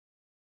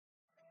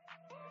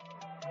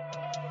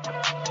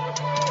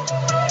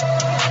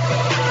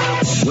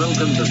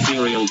Welcome to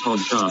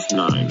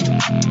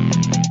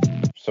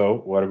SerialPodcastNine.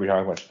 So, what are we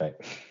talking about tonight?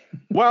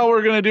 Well,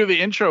 we're going to do the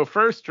intro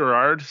first,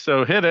 Gerard,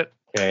 so hit it.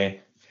 Okay.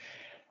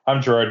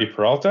 I'm Gerard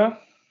DiPeralta.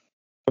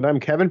 And I'm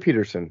Kevin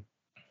Peterson.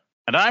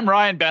 And I'm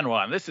Ryan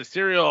Benoit, and this is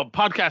Serial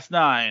Podcast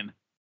 9,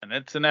 and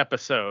it's an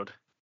episode.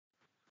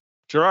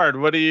 Gerard,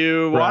 what do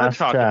you want to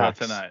talk about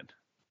tonight?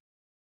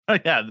 Oh,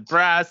 yeah, the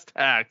brass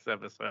tacks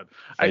episode.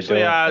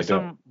 Actually,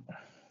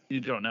 you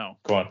don't know.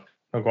 Go on.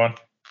 Oh, go on.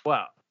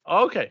 Well,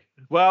 okay.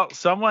 Well,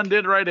 someone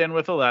did write in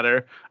with a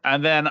letter,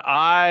 and then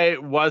I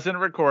wasn't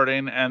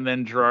recording, and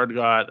then Gerard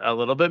got a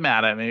little bit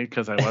mad at me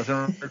because I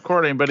wasn't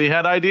recording, but he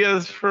had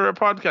ideas for a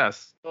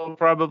podcast. So we'll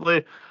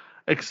probably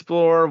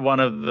explore one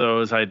of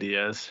those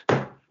ideas.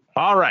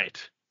 All right.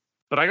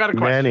 But I got a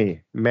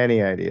question.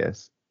 Many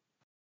ideas.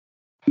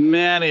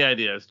 Many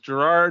ideas.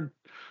 Gerard,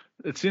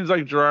 it seems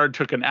like Gerard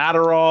took an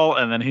Adderall,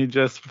 and then he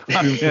just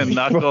fucking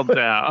knuckled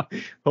down.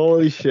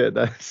 Holy shit,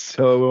 that's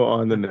so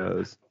on the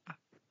nose.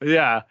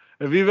 Yeah.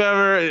 If you've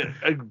ever,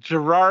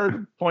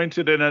 Gerard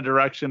pointed in a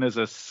direction is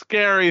a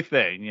scary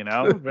thing, you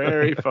know,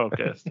 very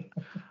focused.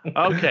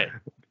 Okay.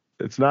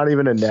 It's not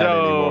even a net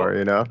anymore,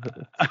 you know?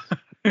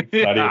 Not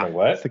even a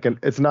what?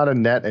 It's not a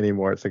net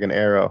anymore. It's like an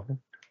arrow.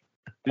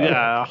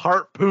 Yeah, a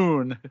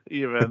harpoon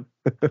even.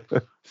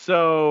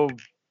 So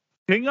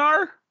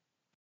Pingar,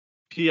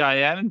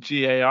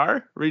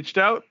 Pingar, reached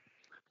out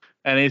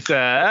and he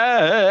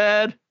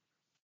said,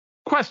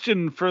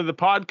 question for the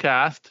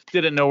podcast.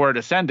 Didn't know where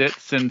to send it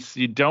since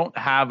you don't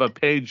have a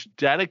page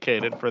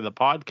dedicated for the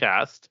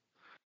podcast.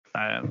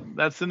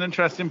 That's an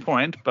interesting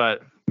point,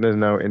 but there's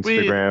no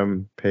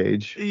Instagram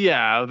page.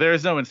 Yeah,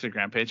 there's no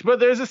Instagram page, but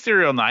there's a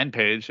Serial 9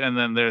 page, and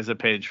then there's a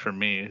page for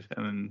me,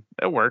 and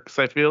it works.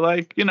 I feel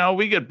like, you know,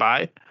 we get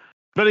by.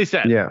 But he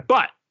said, yeah.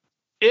 But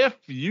if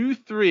you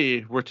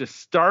three were to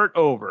start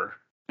over,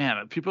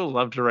 man, people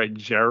love to write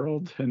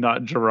Gerald and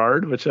not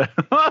Gerard, which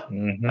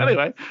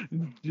anyway,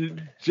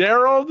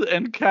 Gerald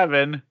and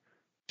Kevin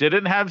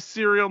didn't have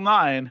Serial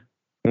 9.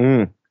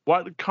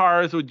 What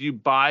cars would you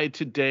buy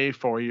today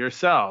for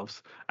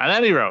yourselves? And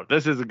then he wrote,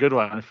 this is a good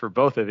one for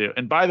both of you.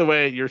 And by the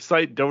way, your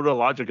site Dodo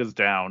Logic is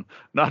down.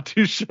 Not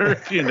too sure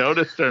if you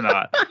noticed or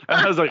not.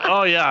 And I was like,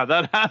 oh yeah,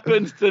 that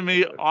happens to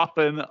me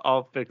often.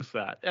 I'll fix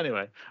that.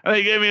 Anyway, and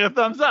they gave me a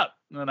thumbs up.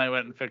 And then I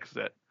went and fixed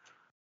it.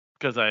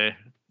 Because I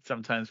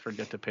sometimes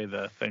forget to pay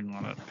the thing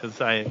on it.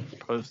 Because I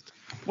post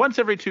once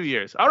every 2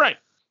 years. All right.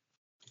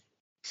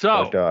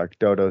 So. Dog.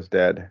 Dodo's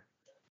dead.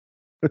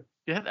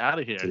 Get out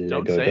of here.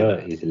 Don't say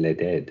that. He's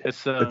dead.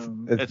 It's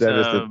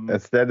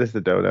dead as the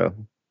dodo.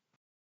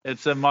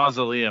 It's a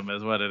mausoleum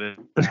is what it is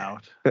now.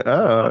 Oh,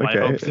 okay. My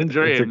hopes and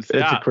dreams.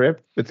 It's a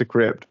crypt. It's a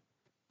crypt.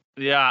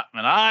 Yeah,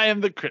 and I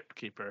am the crypt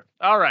keeper.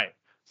 All right.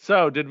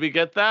 So did we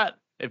get that?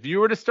 If you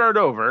were to start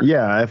over.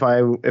 Yeah, if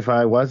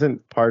I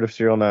wasn't part of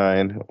Serial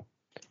 9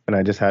 and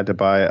I just had to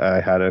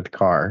I had a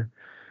car,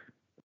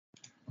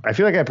 I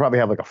feel like I'd probably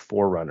have like a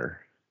 4Runner.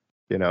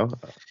 You know,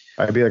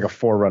 I'd be like a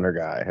 4Runner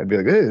guy. I'd be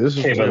like, hey, this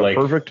is like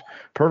a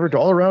perfect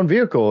all around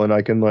vehicle. And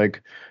I can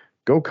like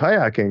go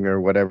kayaking or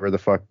whatever the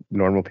fuck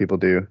normal people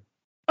do.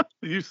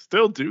 You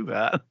still do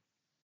that.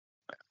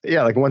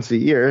 Yeah. Like once a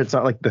year. It's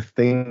not like the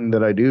thing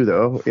that I do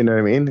though. You know what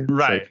I mean?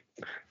 Right.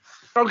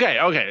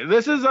 Okay.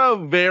 This is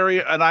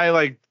and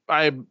I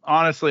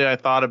honestly, I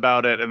thought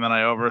about it and then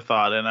I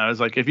overthought it. And I was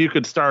like, if you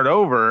could start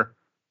over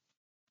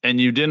and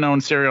you didn't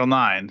own Serial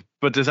 9,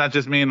 but does that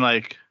just mean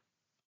like,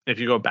 if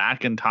you go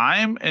back in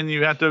time and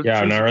you have to,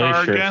 I'm not really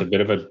sure. Again? It's a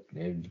bit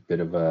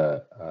of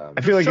a.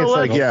 I feel like it's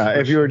like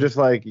if you were just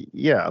like it's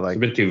a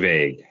bit too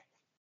vague.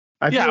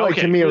 I feel like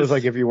to me it was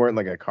like if you weren't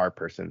like a car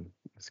person.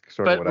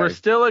 But we're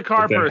still a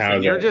car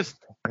person. You're just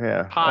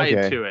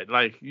tied to it.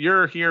 Like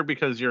you're here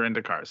because you're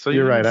into cars. So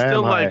you're right. I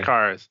still am like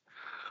cars.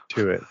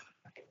 To it.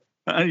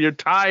 You're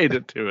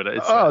tied to it.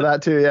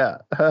 That too. Yeah.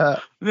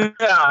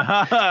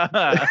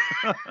 Yeah.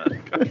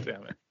 God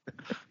damn it.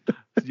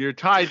 You're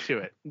tied to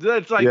it.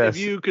 It's like if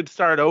you could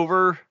start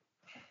over,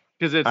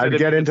 because I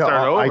get into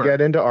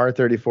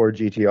R34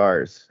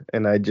 GTRs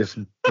and I'd just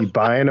be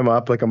buying them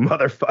up like a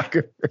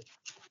motherfucker.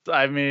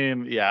 I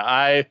mean, yeah,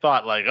 I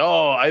thought like,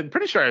 I'm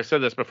pretty sure I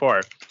said this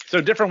before.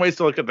 So different ways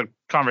to look at the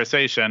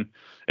conversation.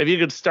 If you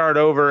could start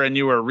over and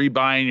you were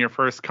rebuying your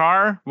first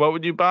car, what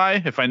would you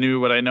buy? If I knew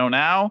what I know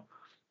now,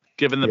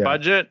 given the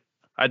budget,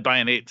 I'd buy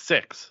an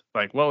 8.6.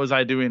 Like, what was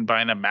I doing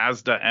buying a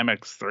Mazda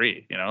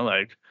MX-3? You know,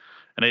 like.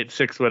 An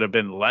 8.6 would have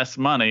been less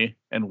money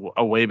and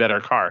a way better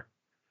car.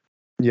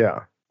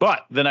 Yeah.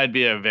 But then I'd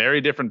be a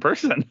very different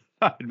person.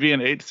 I'd be an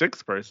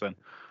 8.6 person.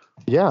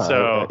 Yeah.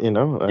 So,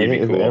 everybody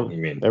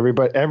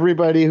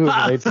who's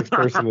an 8.6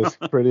 person is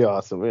pretty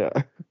awesome. Yeah.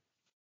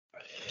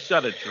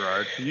 Shut it,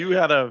 Gerard. You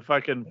had a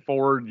fucking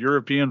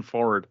European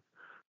Ford.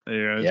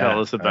 You're going to tell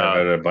us about. I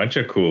had a bunch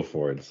of cool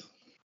Fords.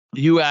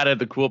 You added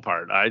the cool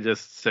part. I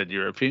just said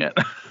European.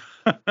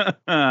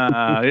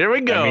 Here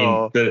we go. I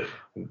mean, the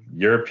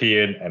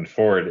European and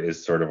Ford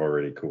is sort of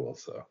already cool.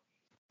 So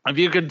if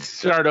you could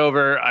start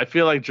over, I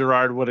feel like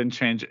Gerard wouldn't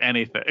change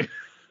anything.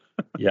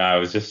 Yeah, I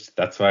was just,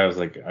 that's why I was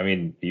like, I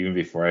mean, even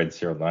before I had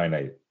Serial 9,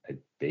 I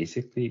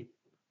basically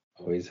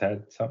always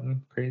had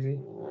something crazy.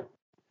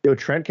 Yo,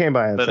 Trent came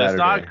by on But Saturday. it's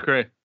not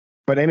crazy.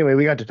 But anyway,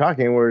 we got to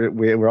talking.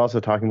 We're also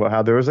talking about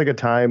how there was like a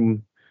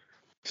time,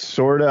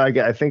 sort of,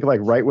 I think like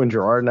right when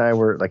Gerard and I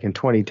were like in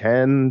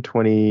 2010,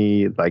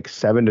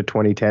 7 to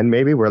 2010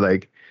 maybe, where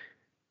like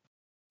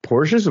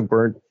Porsches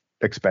weren't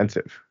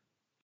expensive.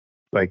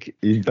 Like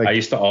I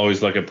used to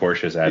always look at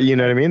Porsches at, you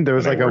know what I mean? There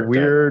was when I like a worked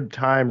weird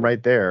time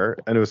right there,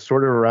 and it was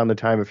sort of around the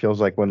time it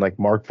feels like when like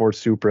Mark IV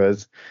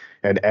Supras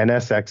and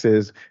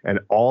NSXs and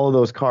all of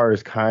those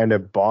cars kind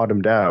of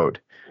bottomed out,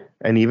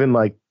 and even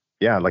like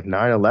like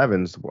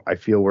 911s, I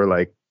feel were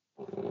like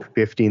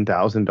 $15,000,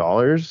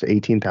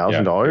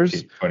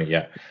 $18,000. 20,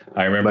 yeah.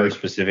 I remember Like-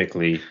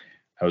 specifically,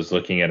 I was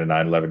looking at a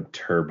 911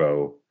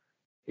 Turbo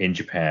in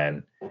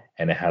Japan,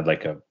 and it had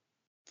like a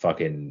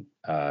fucking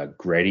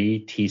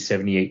Greddy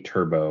T78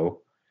 Turbo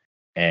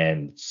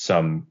and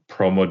some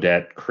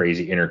Promodet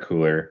crazy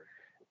intercooler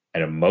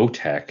and a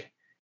Motec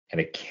and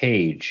a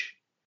cage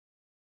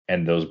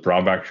and those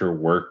Brombacher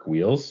work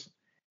wheels.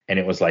 And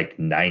it was like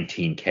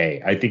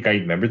 19K. I think I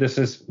remember this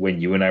is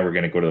when you and I were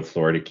going to go to the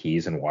Florida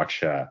Keys and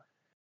watch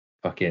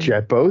fucking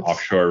Jet boats,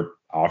 offshore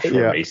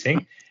Yeah.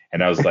 racing.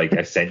 And I was like,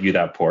 I sent you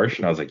that Porsche,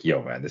 and I was like,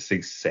 yo, man, this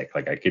thing's sick.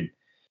 Like I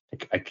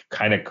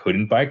kind of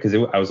couldn't buy it because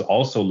I was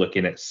also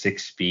looking at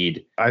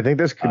 6-speed. I think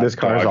this car has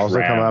Dodge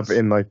also come up Rams.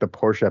 in like the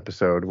Porsche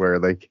episode where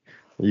like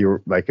you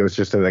were like it was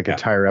just an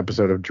entire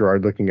episode of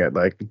Gerard looking at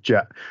like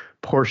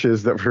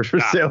Porsches that were for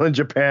sale in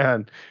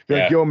Japan. You're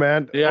like, yo,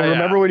 man,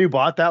 remember when you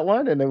bought that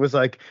one? And it was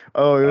like, it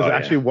was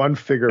actually one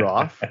figure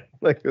off.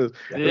 Like it was,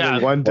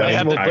 one they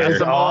had decimal the place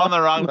decimal off. on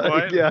the wrong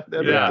point. Yeah, they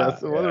had a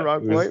decimal on the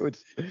wrong point. Which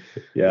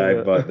I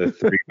bought the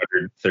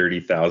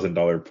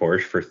 $330,000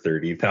 Porsche for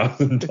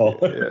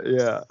 $30,000.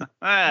 Yeah.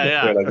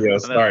 They're like, yo,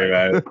 sorry,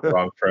 man,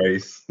 wrong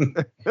price.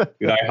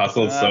 Dude, I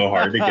hustled so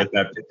hard to get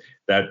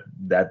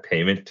that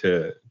payment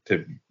to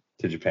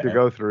Japan. To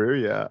go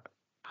through, yeah.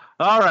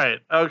 All right.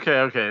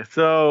 Okay.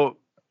 So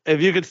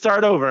if you could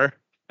start over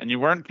and you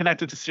weren't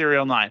connected to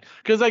Serial 9,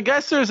 because I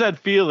guess there's that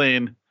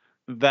feeling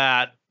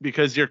that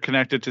because you're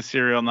connected to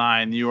Serial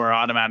 9, you are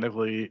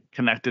automatically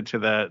connected to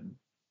the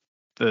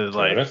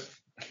like.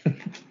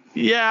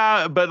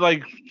 Yeah, but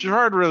like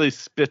Gerard really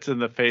spits in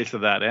the face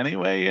of that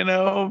anyway, you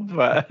know.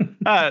 But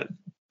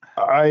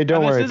I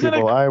don't worry,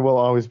 people. I will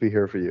always be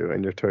here for you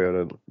and your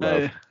Toyota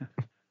love.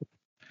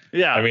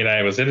 Yeah. I mean,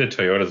 I was into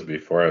Toyotas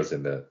before I was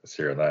into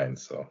Serial 9,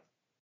 so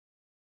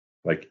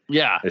like,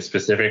 I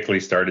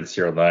specifically started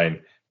Serial 9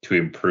 to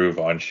improve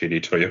on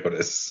shitty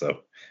Toyotas.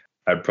 So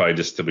I'd probably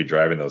just still be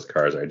driving those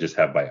cars. I just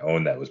have my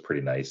own that was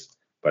pretty nice,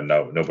 but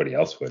nobody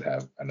else would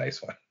have a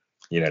nice one.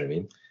 You know what I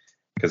mean?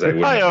 Because I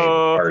wouldn't have made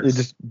parts. You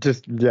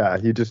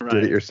just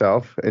did it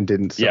yourself and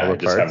didn't sell the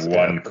parts. I just have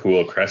one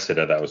cool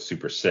Cressida that was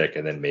super sick,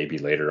 and then maybe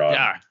later on.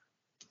 Yeah.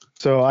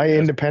 So I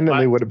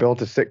independently would have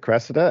built a sick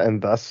Cressida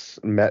and thus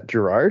met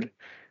Gerard,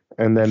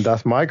 and then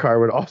thus my car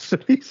would also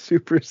be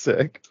super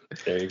sick.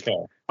 There you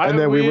go. And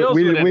then we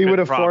would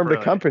have formed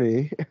a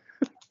company.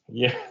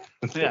 Yeah.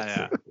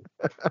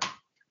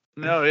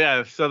 No,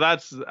 yeah. So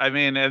that's, I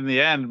mean, in the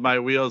end, my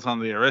wheels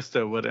on the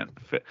Arista wouldn't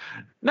fit.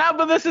 No,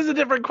 but this is a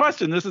different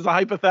question. This is a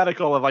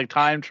hypothetical of like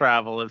time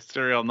travel if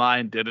Serial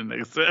 9 didn't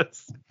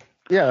exist.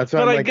 Yeah, that's what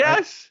but I'm I like,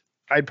 guess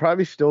I'd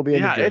probably still be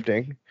into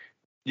drifting.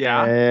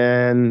 Yeah.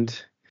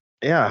 And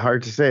yeah,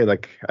 hard to say.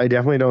 Like, I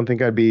definitely don't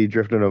think I'd be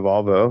drifting a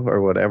Volvo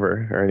or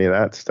whatever or any of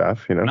that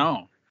stuff, you know?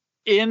 No.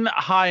 In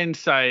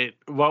hindsight,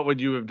 what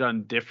would you have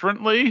done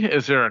differently?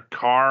 Is there a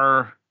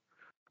car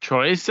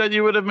choice that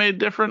you would have made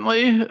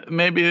differently?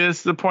 Maybe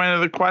is the point of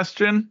the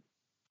question.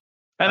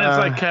 And it's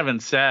like Kevin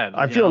said.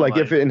 I feel like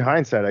if in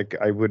hindsight,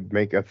 I would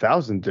make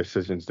 1,000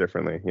 decisions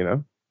differently, you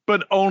know?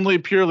 But only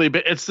purely,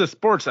 but it's the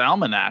sports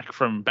almanac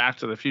from Back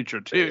to the Future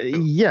too.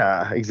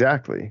 Yeah,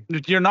 exactly.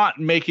 You're not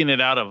making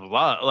it out of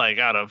love, like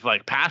out of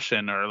like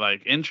passion or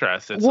like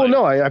interest. It's well, like,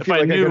 no, I feel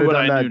like I could have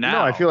done that. Now.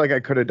 No, I feel like I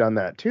could have done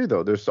that too,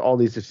 though. There's all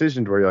these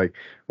decisions where you're like,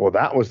 well,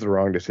 that was the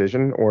wrong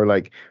decision, or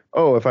like,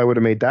 oh, if I would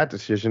have made that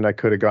decision, I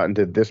could have gotten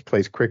to this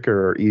place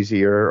quicker or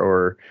easier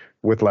or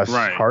with less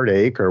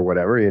heartache or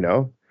whatever, you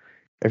know.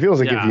 It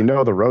feels like if you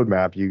know the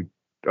roadmap, you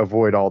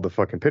avoid all the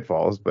fucking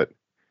pitfalls, but.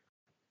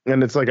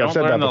 And it's like I've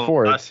said that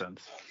before.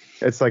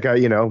 It's like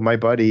my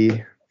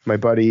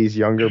buddy's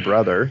younger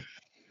brother.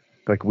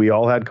 Like we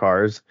all had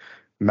cars.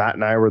 Matt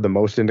and I were the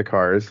most into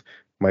cars.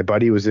 My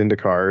buddy was into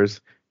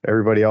cars.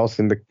 Everybody else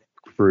in the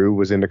crew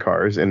was into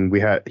cars, and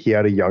he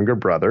had a younger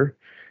brother,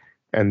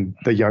 and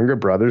the younger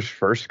brother's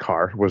first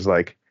car was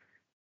like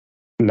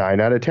 9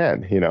 out of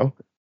 10. You know,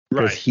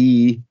 because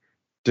he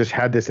just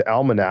had this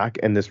almanac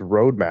and this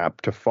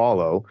roadmap to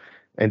follow.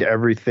 And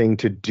everything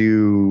to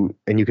do,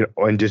 and you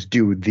can just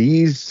do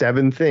these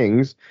 7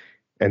 things,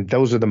 and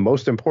those are the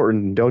most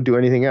important. And don't do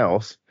anything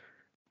else,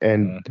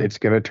 and it's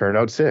gonna turn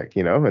out sick,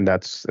 you know. And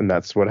that's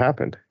what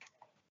happened.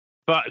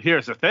 But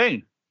here's the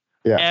thing: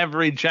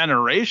 every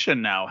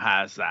generation now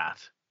has that,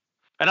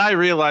 and I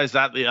realized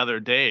that the other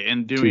day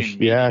in doing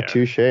media.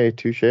 Touche.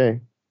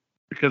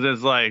 Because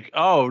it's like,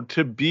 oh,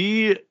 to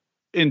be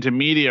into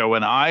media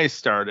when I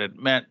started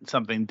meant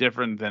something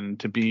different than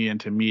to be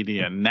into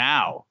media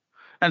now.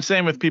 And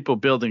same with people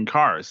building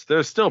cars.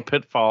 There's still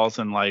pitfalls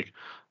and like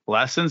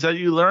lessons that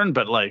you learn,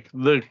 but like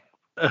the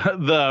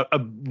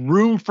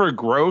room for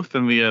growth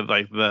and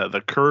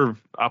the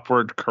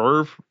upward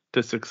curve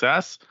to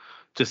success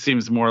just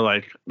seems more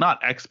like not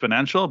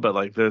exponential, but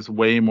like there's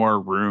way more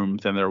room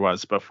than there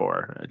was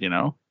before, you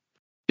know?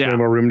 Way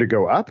more room to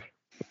go up.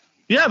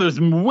 Yeah,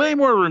 there's way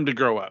more room to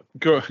go up.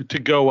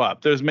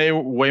 There's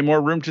way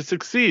more room to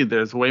succeed.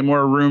 There's way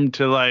more room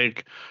to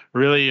like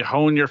really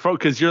hone your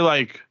focus. Because you're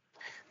like,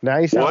 now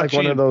you sound like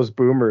one of those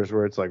boomers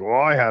where it's like, well,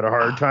 I had a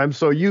hard time,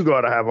 so you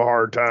got to have a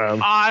hard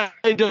time. I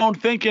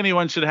don't think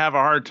anyone should have a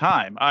hard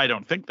time. I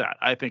don't think that.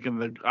 I think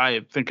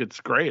it's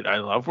great. I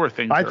love where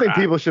things. I think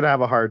people should have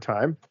a hard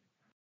time.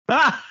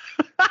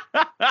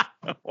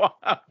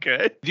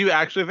 Okay. Do you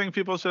actually think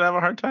people should have a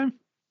hard time?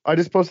 I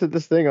just posted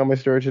this thing on my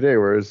story today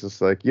where it's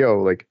just like,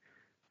 yo, like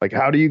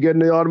how do you get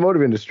into the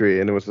automotive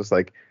industry? And it was just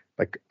like,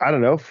 I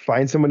don't know,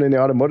 find someone in the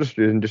automotive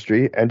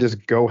industry and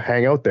just go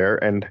hang out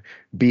there and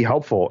be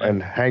helpful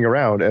and hang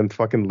around and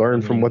fucking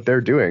learn from what they're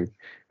doing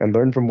and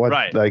learn from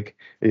what, like,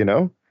 you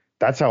know,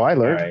 that's how I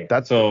learned. Right.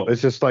 That's so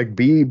it's just like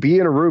be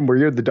in a room where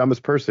you're the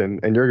dumbest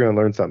person and you're going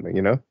to learn something,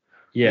 you know?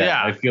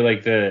 Yeah. I feel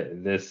like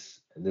this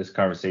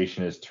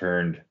conversation has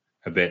turned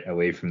a bit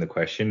away from the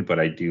question, but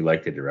I do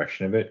like the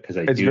direction of it because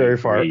it's very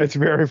far. It's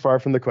very far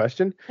from the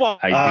question. Well,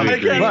 I can't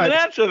even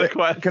answer the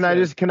question.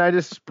 Can I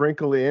just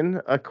sprinkle in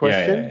a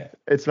question? Yeah.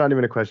 It's not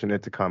even a question;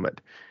 it's a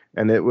comment,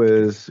 and it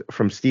was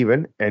from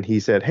Steven, and he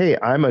said, "Hey,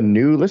 I'm a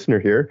new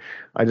listener here.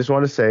 I just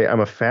want to say I'm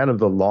a fan of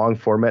the long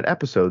format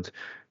episodes.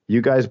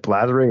 You guys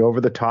blathering over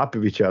the top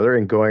of each other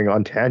and going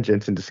on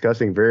tangents and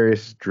discussing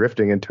various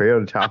drifting and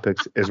Toyota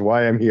topics is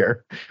why I'm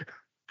here."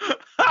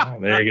 Oh,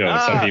 there you go.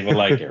 Some people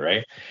like it,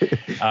 right?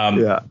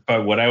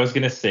 But what I was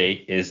going to say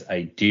is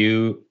I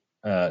do.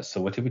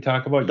 So what did we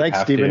talk about? Thanks,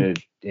 Steven.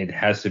 It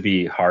has to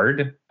be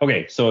hard.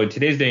 Okay. So in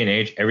today's day and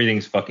age,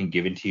 everything's fucking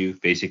given to you.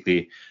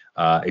 Basically,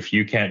 if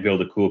you can't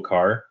build a cool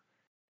car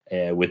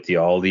with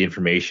all the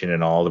information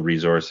and all the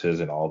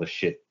resources and all the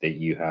shit that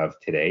you have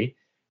today,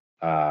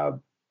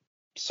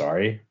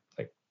 sorry,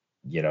 like,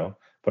 you know,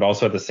 but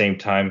also at the same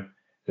time,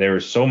 there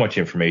is so much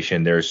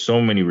information. There's so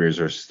many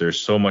resources. There's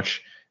so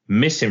much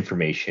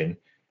misinformation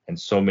and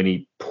so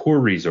many poor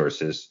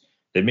resources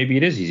that maybe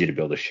it is easy to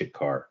build a shit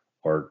car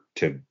or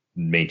to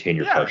maintain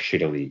your car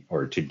shittily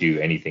or to do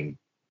anything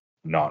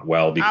not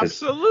well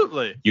because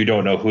you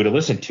don't know who to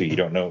listen to. You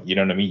don't know what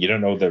I mean? You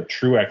don't know the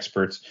true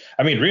experts.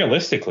 I mean,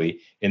 realistically,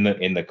 in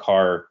the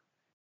car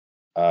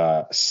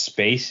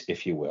space,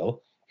 if you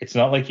will, it's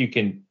not like you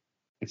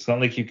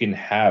can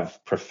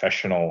have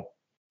professional,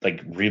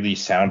 like really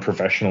sound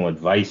professional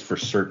advice for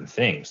certain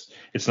things.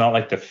 It's not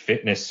like the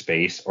fitness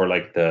space or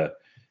like the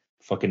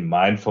fucking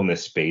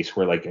mindfulness space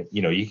where, like,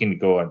 you know, you can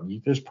go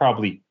on, there's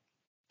probably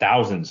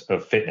thousands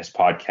of fitness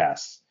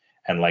podcasts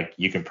and like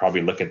you can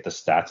probably look at the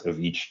stats of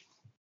each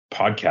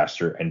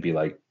podcaster and be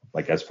like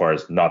as far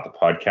as not the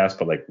podcast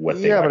but like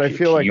what they but I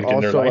feel like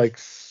also like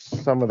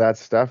some of that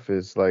stuff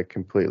is like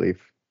completely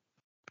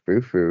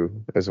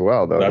foo-foo as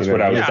well though. That's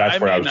what I was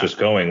I was just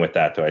going with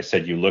that though. I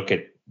said you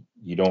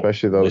don't,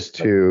 especially those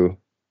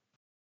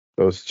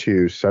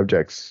two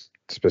subjects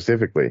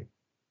specifically.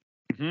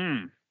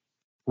 Mm-hmm.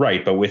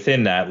 Right, but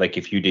within that, like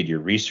if you did your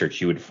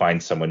research, you would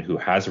find someone who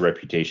has a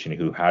reputation,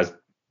 who has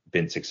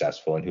been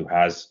successful, and who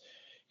has,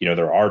 you know,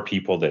 there are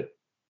people that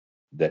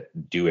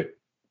do it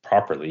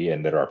properly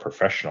and that are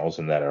professionals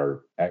and that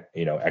are,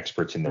 you know,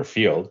 experts in their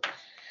field,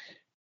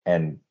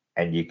 and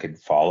you could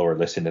follow or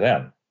listen to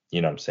them.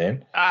 You know what I'm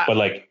saying? But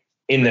like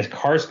in the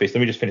car space,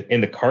 let me just finish.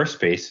 In the car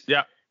space,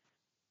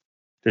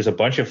 there's a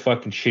bunch of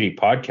fucking shitty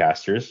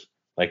podcasters,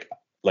 like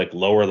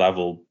lower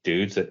level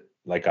dudes that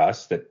like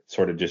us that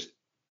sort of just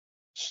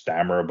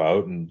stammer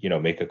about and, you know,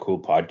 make a cool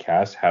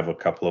podcast, have a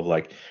couple of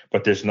like,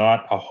 but there's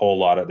not a whole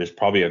lot of, there's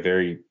probably a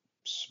very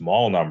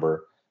small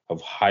number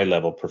of high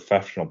level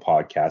professional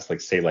podcasts,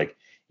 like say like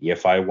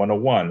EFI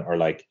 101 or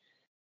like,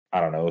 I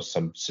don't know,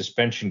 some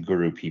suspension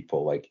guru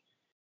people. Like,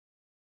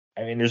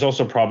 I mean, there's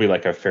also probably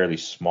like a fairly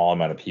small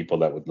amount of people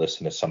that would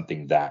listen to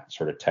something that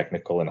sort of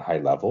technical and high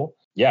level.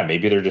 Yeah,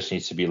 maybe there just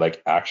needs to be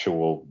like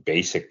actual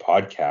basic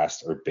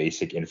podcasts or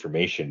basic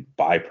information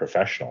by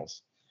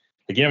professionals.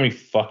 Like, you know how many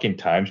fucking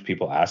times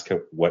people ask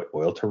what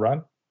oil to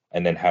run?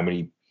 And then how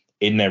many,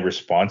 in the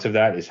response of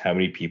that is how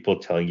many people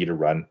telling you to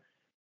run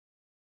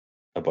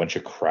a bunch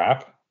of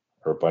crap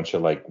or a bunch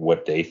of like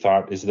what they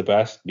thought is the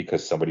best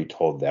because somebody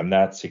told them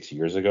that 6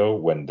 years ago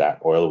when that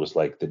oil was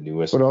like the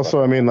newest. But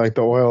also, I mean, like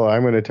the oil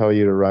I'm going to tell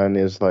you to run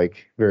is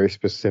like very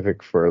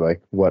specific for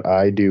like what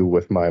I do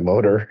with my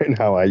motor and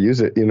how I use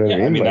it. You know what I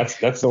mean? I mean, like,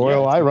 that's the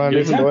oil I run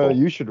isn't the oil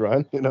you should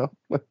run, you know?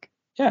 Like,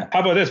 yeah.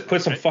 How about this?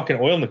 Put some fucking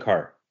oil in the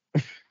car.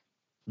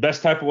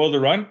 Best type of oil to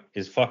run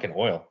is fucking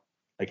oil.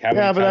 Like how many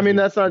Yeah, but I times mean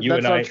have that's you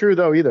and not I true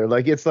though either.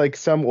 Like it's like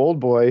some old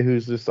boy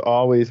who's just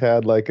always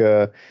had like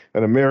an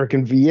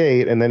American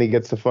V8, and then he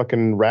gets the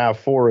fucking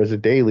RAV4 as a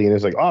daily, and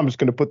is like, oh, I'm just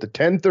gonna put the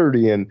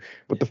 1030 in.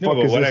 What the No, fuck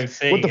but is what this? I'm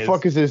saying What the is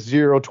fuck is this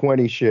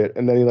 020 shit?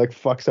 And then he like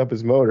fucks up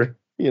his motor.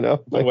 You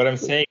know, But what I'm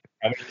saying,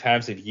 how many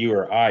times have you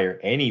or I or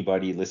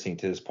anybody listening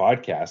to this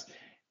podcast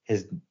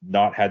has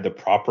not had the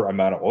proper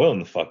amount of oil in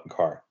the fucking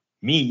car?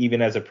 Me,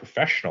 even as a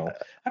professional,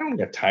 I don't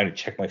have time to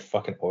check my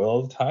fucking oil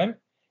all the time.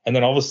 And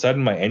then all of a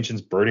sudden my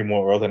engine's burning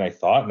more oil than I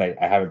thought, and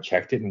I haven't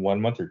checked it in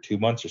 1 month or 2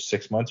 months or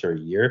 6 months or a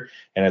year.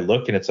 And I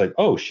look and it's like,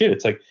 oh shit,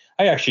 it's like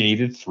I actually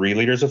needed 3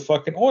 liters of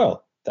fucking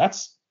oil.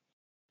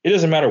 It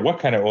doesn't matter what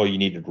kind of oil you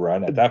need to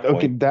run at that point.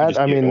 okay, you that just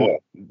I need mean oil.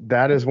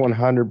 that is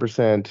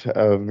 100%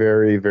 a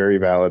very very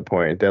valid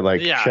point. That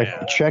like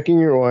Yeah, checking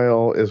your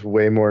oil is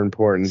way more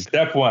important.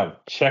 Step one,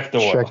 check the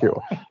oil. Check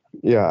your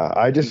Yeah,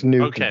 I just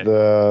nuked Okay.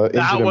 the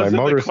That engine of my wasn't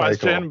the motorcycle.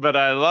 question, but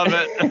I love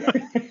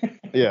it.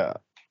 Yeah.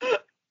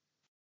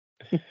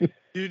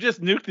 You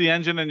just nuked the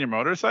engine in your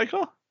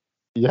motorcycle?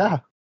 Yeah.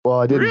 Well,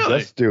 I didn't Really?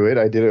 just do it.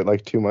 I did it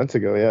like 2 months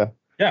ago. Yeah.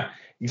 Yeah,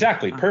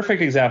 exactly.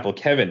 Perfect example.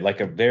 Kevin, like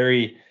a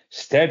very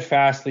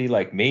steadfastly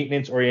like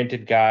maintenance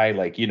oriented guy.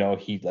 Like, you know,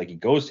 he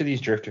goes to these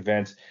drift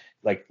events,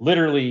 like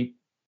literally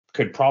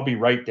could probably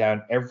write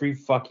down every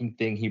fucking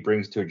thing he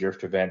brings to a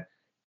drift event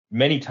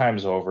many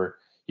times over.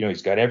 You know,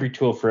 he's got every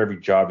tool for every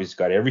job. He's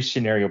got every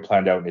scenario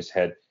planned out in his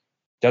head.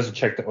 Doesn't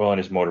check the oil on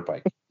his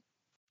motorbike.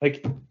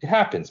 Like it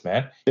happens,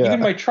 man. Yeah. Even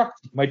my truck,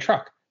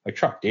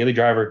 daily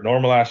driver,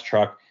 normal ass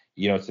truck.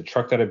 You know, it's the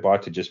truck that I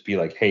bought to just be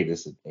like, hey,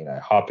 this is, you know, I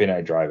hop in,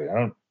 I drive it.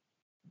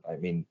 I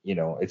mean, you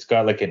know, it's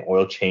got like an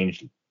oil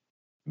change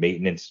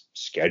maintenance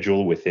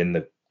schedule within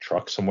the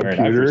truck somewhere.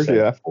 Computer, and I've said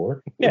yeah. it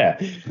before. Yeah.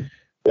 Yeah,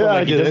 Well, I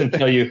like, did it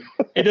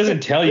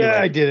doesn't tell you Yeah,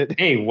 like, I did it.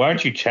 hey, why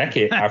don't you check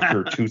it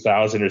after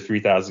 2,000 or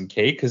 3,000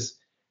 K? Because,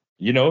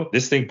 you know,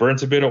 this thing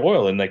burns a bit of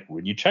oil. And like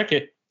when you check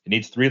it, it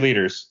needs 3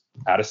 liters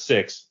out of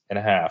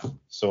 6.5.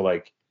 So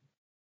like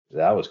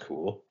that was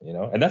cool, you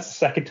know? And that's the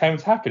second time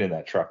it's happened in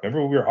that truck.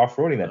 Remember we were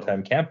off-roading that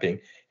time camping,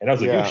 and I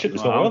was like, Yeah. oh shit,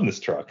 there's no Wow. oil in this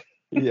truck.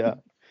 Yeah.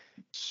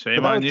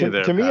 Shame But on you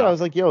there. to me, pal. I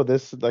was like, yo,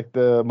 this like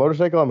the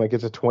motorcycle. I'm like,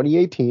 it's a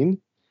 2018.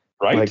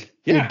 Right? Like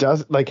Yeah.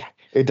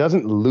 it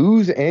doesn't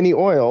lose any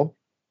oil.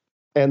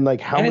 And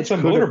like how And much it's a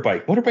could it,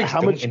 motorbike. Motorbikes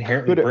how don't much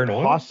inherently could it burn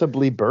oil.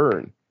 possibly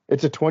burn?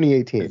 It's a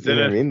 2018. Is You it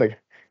know what I a- mean? Like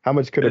how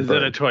much could it Is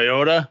burn? it a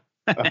Toyota?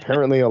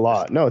 Apparently a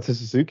lot. No, it's a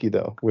Suzuki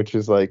though, which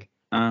is like,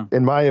 Oh.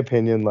 in my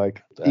opinion,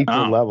 like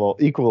equal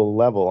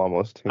level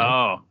almost. You know?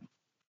 Oh.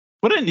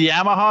 Wouldn't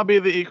Yamaha be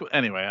the equal?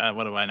 Anyway,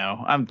 what do I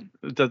know?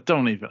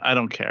 I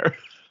don't care.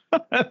 For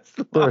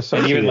a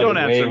And even Don't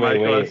like answer my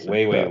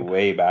question.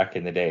 way back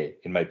in the day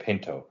in my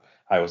Pinto,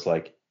 I was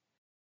like,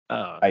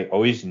 Oh. I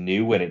always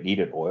knew when it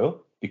needed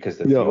oil because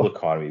the Yo. fuel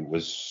economy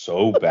was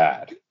so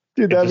bad.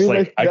 Dude, It's just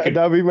like,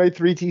 that'd be my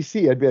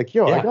 3TC. I'd be like,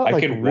 yo, I got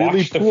like could really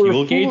watch the poor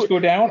fuel gauge go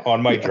down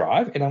on my Yeah.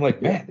 drive, and I'm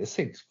like, man, this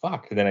thing's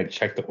fucked. And then I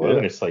check the oil, Yeah.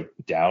 and it's like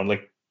down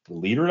like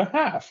 1.5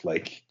 liters.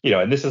 Like, you know,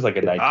 and this is like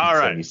a right.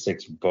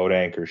 1976 boat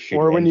anchor shit.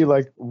 Or when you engine.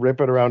 like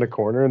rip it around a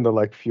corner and the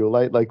like fuel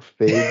light like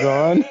fades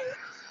on.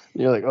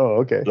 You're like, oh,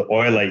 okay. The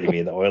oil light, you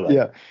mean the oil light?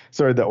 Yeah.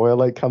 Sorry, the oil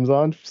light comes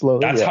on slowly.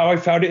 That's how I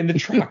found it in the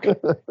truck.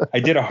 I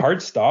did a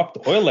hard stop,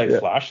 the oil light Yeah.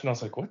 flashed, and I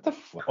was like, what the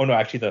fuck? Oh no,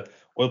 actually the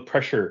oil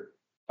pressure,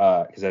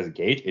 because as a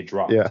gauge, it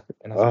dropped. Yeah.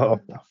 And I was like, Oh.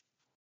 what the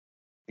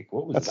like,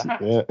 what was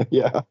that?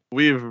 Yeah.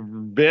 We've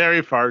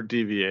very far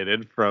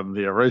deviated from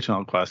the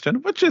original question,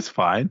 which is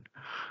fine.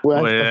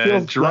 Well, With I feel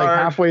like Gerard-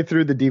 halfway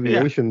through the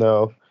deviation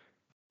though,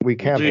 we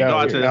camped We got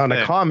out to the on a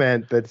thing.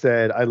 comment that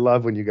said, I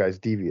love when you guys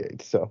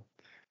deviate. So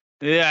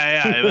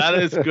Yeah, that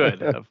is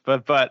good.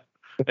 But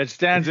it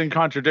stands in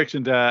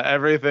contradiction to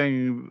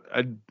everything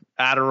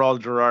Adderall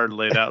Gerard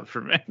laid out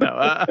for me.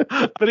 No,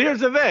 but here's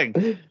the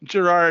thing,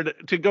 Gerard,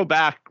 to go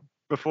back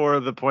before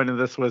the point of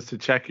this was to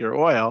check your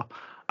oil.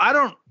 I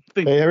don't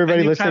think. hey, everybody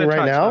and you listening kinda right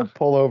touched now, on-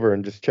 pull over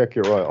and just check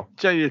your oil.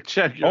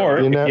 check your Or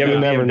oil. if you have you a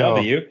never know.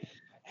 BMW,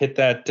 hit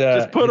that.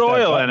 Just put hit that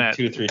oil in button it.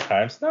 2 or 3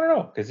 times.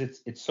 No, because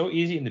it's so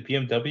easy in the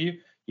BMW.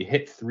 You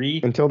hit 3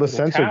 Until the little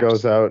sensor taps.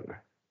 goes out,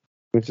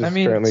 which is I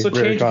mean, apparently so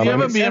very change- If you have common. a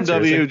Common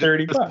sensor is BMW, like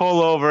 30 just bucks.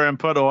 pull over and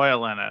put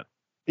oil in it.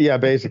 Yeah,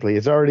 basically,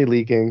 it's already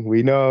leaking.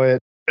 We know it.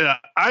 Yeah,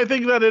 I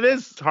think that it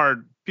is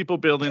hard. People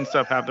building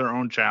stuff have their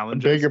own I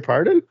challenges. beg your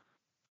pardon?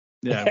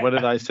 Yeah, what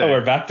did I say? So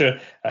we're back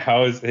to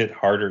how is it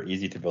hard or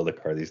easy to build a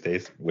car these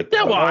days? With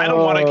Yeah, well, I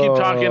don't want to keep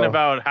talking Oh.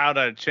 about how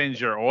to change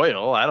your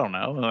oil. I don't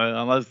know,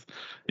 unless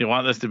you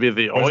want this to be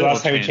the when's oil. the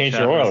last time you change changed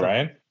your oil, episode.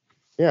 Ryan?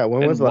 Yeah,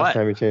 when And was the last what?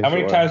 time you changed How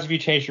many your oil? times have you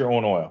changed your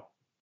own oil?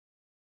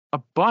 A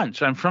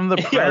bunch. I'm from the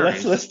Yeah,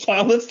 prairies. let's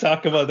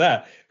talk about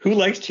that. Who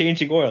likes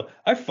changing oil?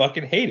 I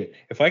fucking hate it.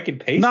 If I could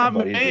pay Not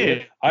somebody to me. do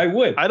it, I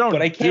would. I don't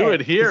but I do can't,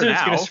 it here 'cause then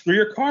It's now. gonna screw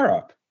your car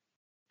up.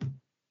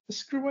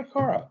 Just screw my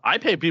car up. I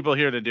pay people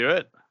here to do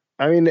it.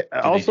 I mean,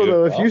 also do it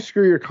though, if well? you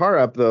screw your car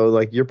up though,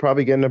 like you're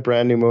probably getting a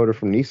brand new motor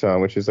from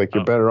Nissan, which is like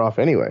you're Oh. better off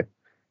anyway,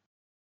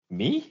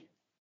 Me?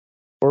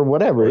 or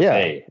whatever. Or Yeah,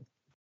 they?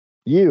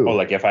 you. Oh,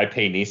 like if I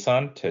pay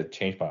Nissan to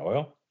change my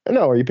oil?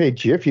 No, or you pay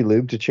Jiffy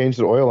Lube to change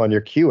the oil on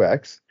your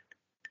QX.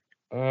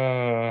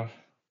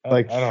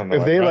 Like, I don't know.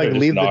 if they like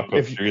leave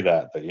go through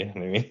that, but you know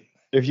what I mean.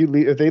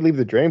 If they leave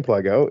the drain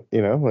plug out,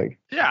 you know, like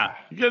yeah,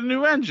 you get a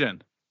new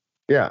engine.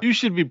 Yeah, you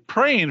should be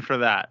praying for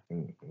that.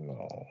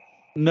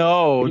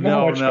 No. You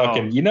know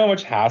how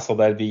much hassle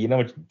that'd be. You know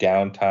how much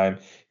downtime.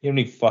 You know how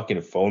many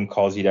fucking phone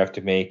calls you'd have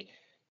to make.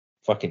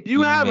 Fucking you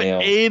emails.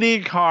 Have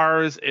 80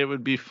 cars, it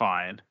would be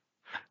fine.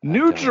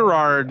 New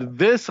Gerard,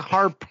 this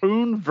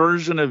harpoon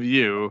version of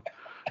you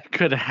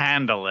could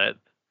handle it.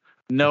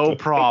 No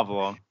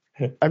problem.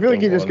 I feel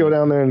like you just go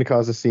down there and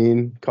cause a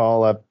scene,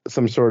 call up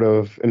some sort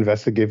of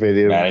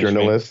investigative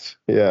journalist.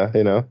 Yeah,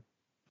 you know.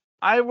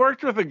 I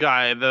worked with a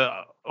guy, the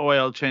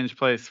oil change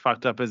place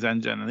fucked up his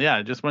engine. And yeah,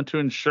 I just went to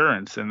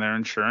insurance and their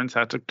insurance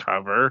had to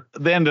cover.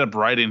 They ended up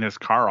writing his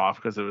car off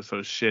because it was so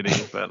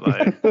shitty. But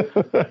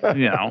like,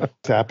 you know.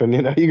 It's happened,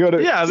 you know. You go to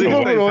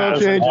an oil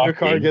change and your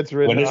car gets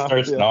written off. When it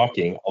starts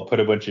knocking, I'll put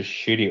a bunch of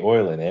shitty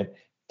oil in it,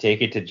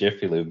 take it to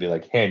Jiffy Lube, be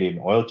like, hey, I need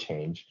an oil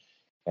change.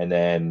 And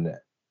then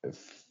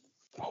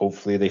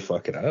hopefully they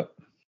fuck it up.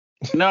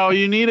 No,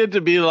 you need it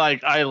to be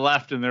like, I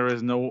left and there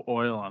was no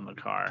oil on the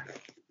car.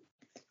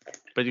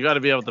 But you got to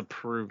be able to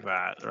prove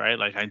that, right?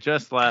 Like, I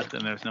just left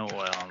and there's no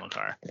oil on the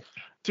car.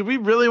 Do we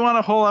really want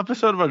a whole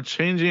episode about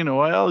changing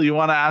oil? You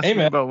want to ask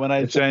me about when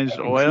I changed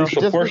oil?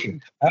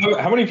 Portion.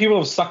 How many people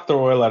have sucked their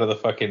oil out of the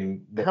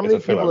fucking? How many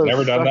people have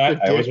never done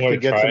that? I always want to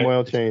get some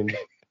oil change.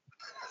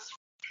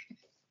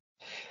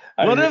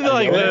 What if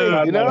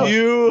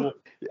like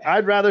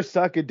I'd rather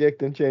suck a dick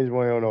than change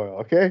my own oil.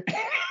 Okay.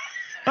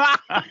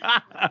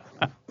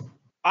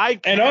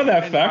 And on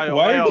that fact,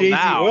 why are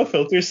JZ oil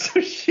filters so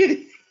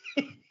shitty?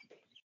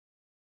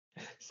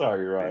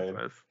 Sorry,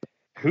 Ryan.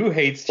 Who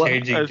hates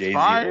changing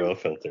JZ oil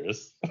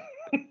filters?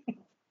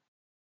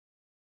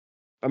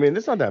 I mean,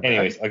 it's not that bad.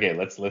 Anyways, okay,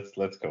 let's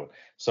go.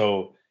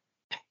 So,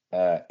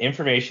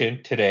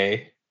 information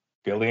today,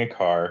 building a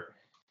car.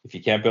 If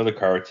you can't build a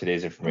car with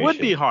today's information, it would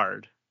be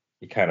hard.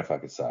 You kind of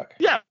fucking suck.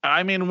 Yeah,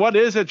 I mean, what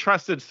is a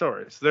trusted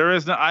source? There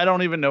is no. I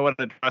don't even know what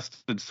a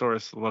trusted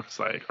source looks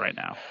like right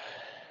now.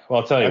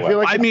 Well, I'll tell you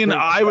what. I mean,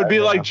 I would be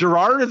like,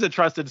 Gerard is a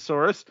trusted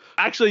source.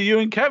 Actually, you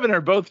and Kevin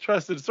are both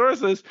trusted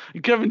sources.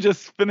 And Kevin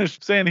just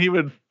finished saying he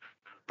would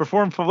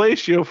perform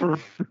fellatio for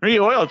free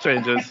oil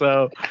changes.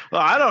 So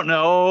I don't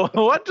know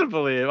what to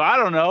believe. I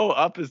don't know.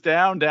 Up is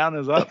down, down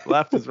is up,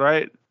 left is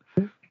right.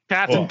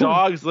 Cats and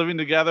dogs living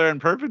together in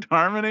perfect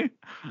harmony.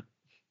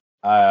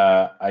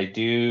 I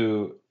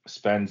do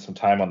spend some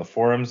time on the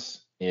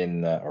forums they're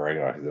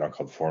not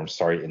called forums,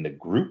 in the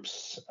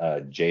groups,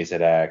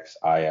 JZX,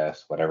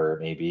 IS, whatever it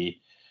may be.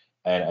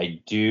 And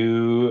I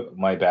do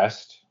my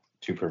best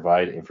to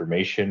provide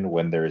information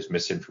when there is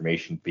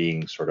misinformation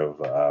being sort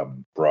of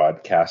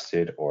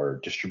broadcasted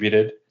or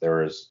distributed.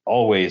 There is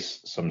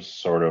always some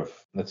sort of,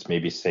 let's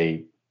maybe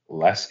say,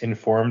 less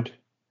informed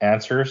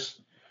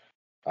answers.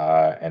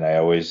 And I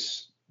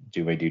always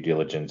do my due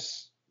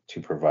diligence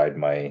to provide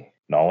my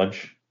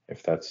knowledge,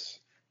 if that's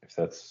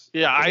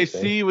I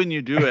see when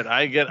you do it.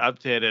 I get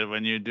updated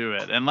when you do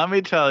it. And let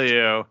me tell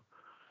you,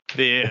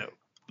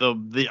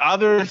 the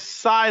other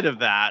side of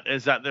that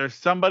is that there's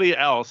somebody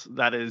else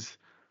that is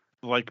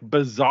like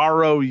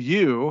Bizarro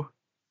you,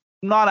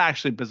 not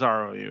actually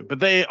Bizarro you,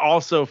 but they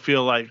also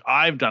feel like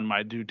I've done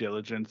my due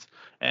diligence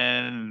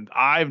and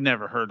I've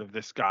never heard of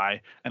this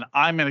guy and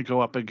I'm going to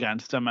go up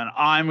against him and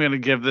I'm going to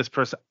give this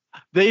person.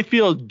 They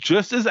feel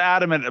just as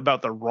adamant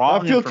about the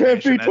wrong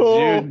information as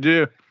you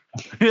do.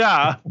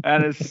 Yeah,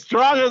 and as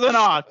stronger than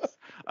odds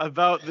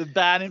about the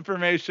bad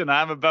information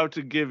I'm about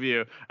to give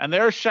you. And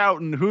they're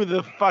shouting, who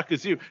the fuck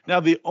is you? Now,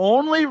 the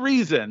only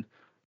reason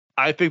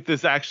I think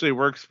this actually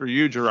works for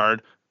you,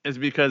 Gerard, is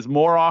because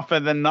more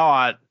often than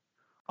not,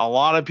 a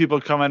lot of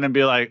people come in and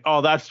be like,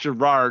 oh, that's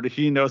Gerard.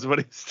 He knows what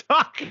he's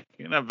talking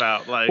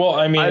about. Like, well,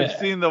 I mean, I've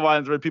seen the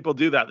ones where people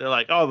do that. They're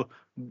like, oh,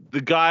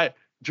 the guy,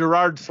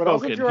 Gerard's spoken. But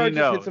also Gerard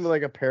just hits him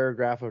like a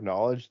paragraph of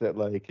knowledge that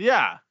like,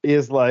 yeah,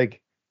 is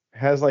like,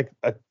 has like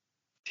a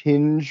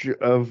tinge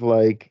of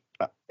like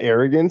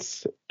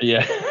arrogance.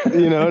 Yeah.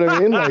 You know what I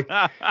mean? Like,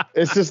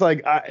 it's just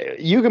like,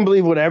 you can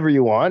believe whatever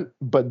you want,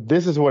 but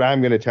this is what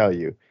I'm going to tell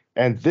you.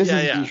 And this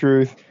is the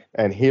truth.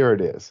 And here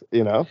it is,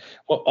 you know?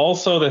 Well,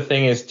 also the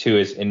thing is too,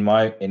 is in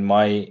my,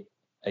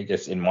 I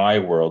guess in my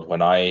world,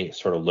 when I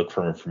sort of look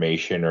for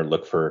information or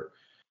look for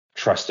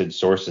trusted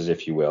sources,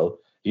 if you will,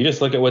 you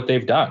just look at what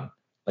they've done.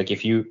 Like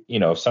if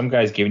if some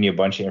guy's giving you a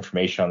bunch of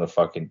information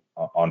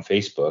on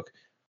Facebook,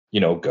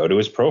 go to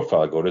his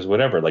profile, go to his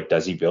whatever. Like,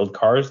 does he build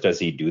cars? Does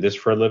he do this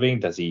for a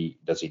living? Does he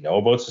know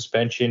about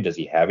suspension? Does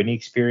he have any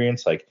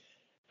experience? Like,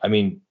 I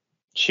mean,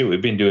 shit,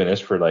 we've been doing this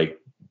for like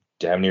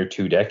damn near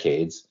 2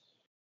 decades.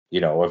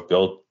 I've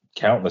built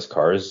countless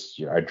cars.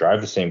 I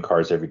drive the same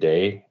cars every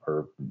day,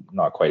 or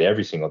not quite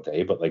every single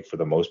day, but like for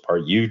the most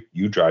part, you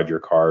drive your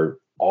car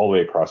all the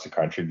way across the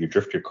country. You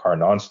drift your car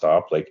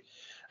nonstop. Like,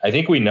 I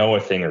think we know a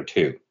thing or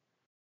two.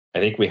 I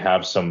think we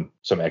have some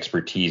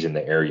expertise in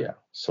the area.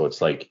 So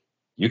it's like,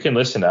 you can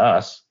listen to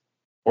us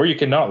or you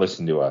can not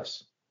listen to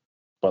us.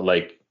 But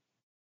like,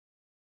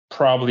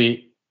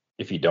 probably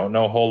if you don't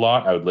know a whole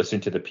lot, I would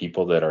listen to the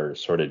people that are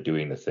sort of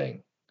doing the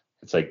thing.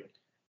 It's like,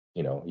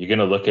 you know, you're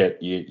gonna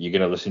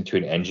listen to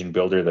an engine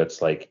builder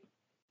that's like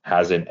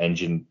has an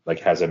engine, like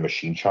has a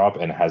machine shop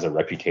and has a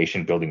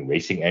reputation building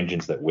racing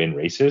engines that win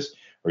races,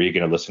 or you're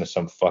gonna listen to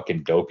some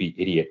fucking dopey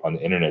idiot on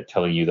the internet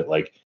telling you that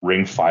like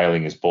ring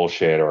filing is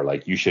bullshit, or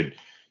like you should,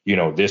 you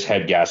know, this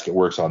head gasket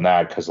works on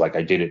that because like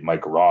I did it in my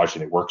garage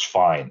and it works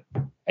fine.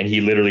 And he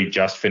literally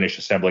just finished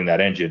assembling that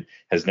engine,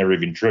 has never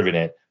even driven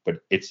it, but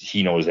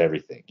he knows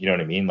everything. You know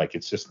what I mean? Like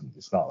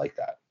it's not like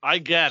that. I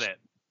get it.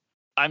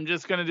 I'm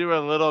just gonna do a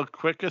little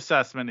quick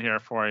assessment here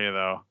for you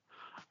though.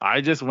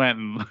 I just went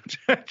and looked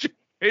at your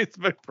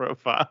Facebook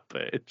profile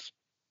page.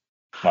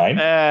 Mine?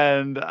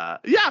 And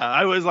yeah,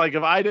 I was like,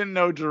 if I didn't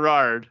know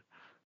Gerard,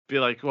 be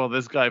like, well,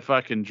 this guy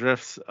fucking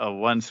drifts a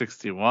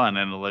 161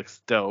 and it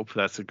looks dope.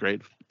 That's a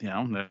great, you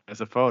know,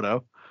 there's a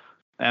photo.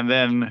 And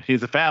then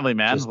he's a family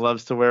man,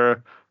 loves to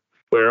wear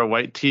a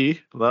white tee,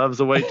 loves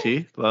a white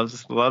tee,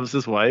 loves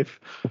his wife.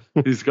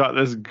 He's got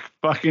this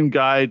fucking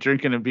guy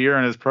drinking a beer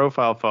in his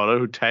profile photo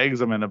who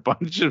tags him in a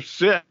bunch of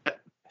shit.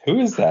 Who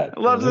is that?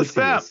 Loves his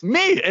fam. Me.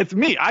 It's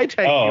me. I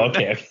tag you. Oh,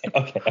 okay.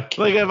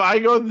 Like if I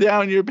go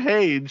down your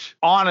page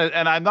on it,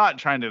 and I'm not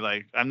trying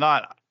to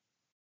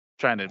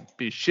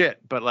be shit,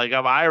 but like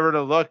if I were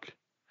to look,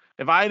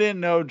 if I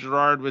didn't know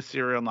Gerard was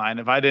Serial9,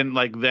 if I didn't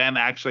like then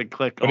actually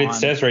click but it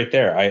says right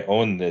there, I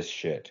own this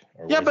shit.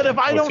 Yeah, but if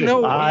I don't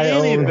know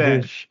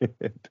anything,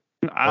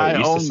 I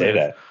used own to say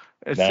this.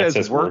 that. It Now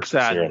says works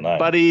at Serial9.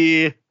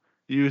 buddy,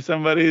 you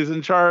somebody's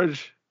in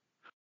charge.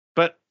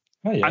 But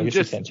I'm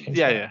just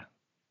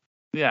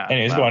yeah.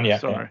 Anyways, go on. Yeah,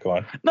 go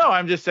on. No,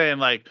 I'm just saying,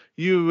 like,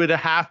 you would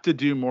have to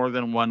do more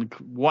than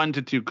one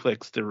to two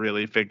clicks to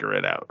really figure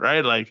it out,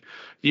 right? Like,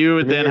 you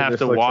would then have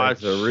to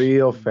watch. Like a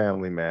real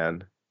family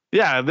man.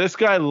 Yeah, this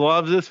guy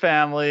loves his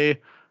family.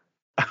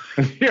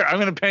 Here, I'm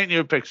gonna paint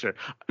you a picture.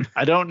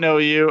 I don't know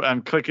you.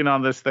 I'm clicking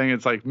on this thing.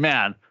 It's like,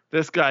 man,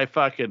 this guy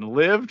fucking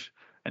lived,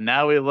 and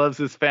now he loves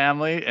his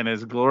family and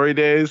his glory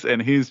days,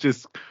 and he's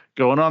just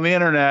going on the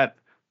internet,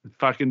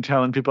 fucking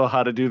telling people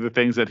how to do the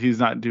things that he's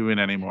not doing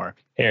anymore.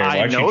 Here,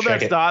 I know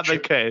that's not the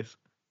case.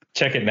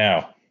 Check it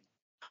now.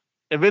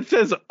 If it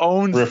says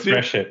own,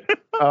 refresh it.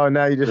 Oh,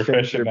 now you just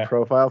changed your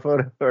profile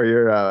photo or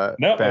your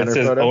no, banner it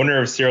says photo?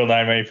 Owner of Serial9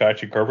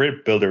 Manufacturing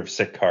Incorporated, builder of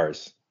sick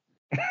cars.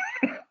 How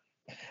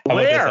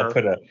about this? I'll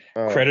put a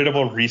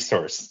creditable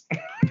resource.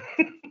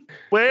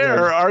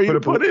 Where are you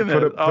putting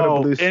it?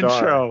 Oh,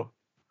 intro.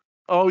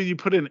 Oh, you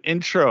put an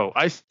intro.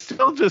 I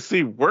still just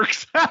see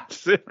works at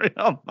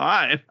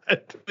Serial9.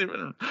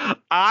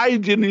 I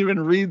didn't even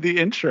read the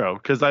intro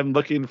because I'm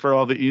looking for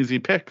all the easy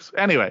picks.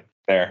 Anyway,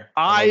 there.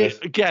 I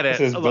get it.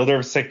 This is builder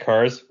of sick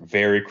cars,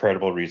 very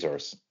credible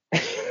resource.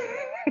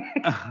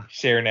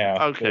 Share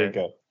now. Okay. There you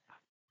go.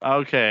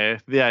 Okay.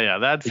 Yeah,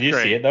 that's great. Can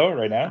you see it though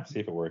right now? See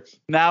if it works.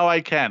 Now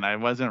I can. I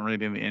wasn't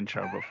reading the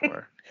intro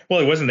before. Well,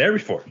 it wasn't there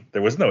before.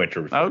 There was no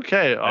intro before.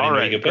 Okay. All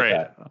right.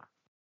 Great.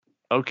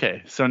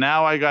 Okay, so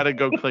now I got to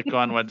go click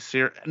on what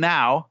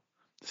now,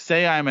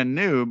 say I'm a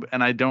noob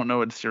and I don't know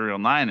what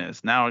Serial9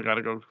 is. Now I got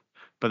to go,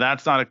 but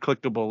that's not a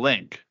clickable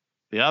link.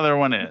 The other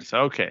one is.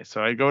 Okay,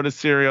 so I go to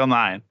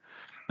Serial9.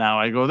 Now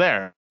I go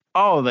there.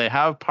 Oh, they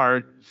have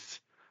parts.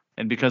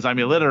 And because I'm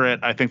illiterate,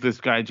 I think this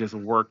guy just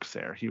works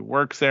there. He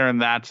works there and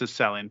that's a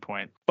selling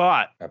point.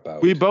 But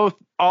we both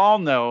all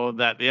know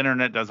that the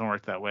internet doesn't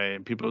work that way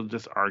and people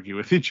just argue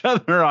with each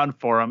other on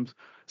forums.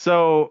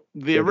 So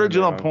the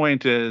original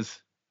point is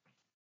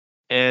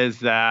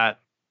that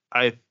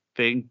I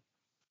think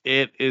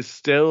it is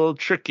still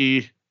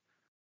tricky.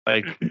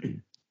 Like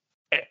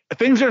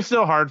things are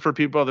still hard for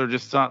people. They're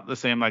just not the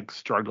same like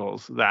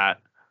struggles that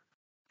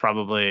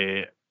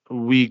probably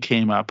we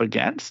came up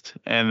against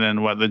and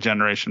then what the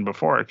generation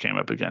before it came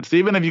up against.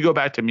 Even if you go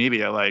back to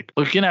media, like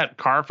looking at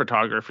car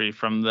photography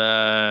from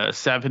the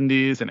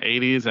 70s and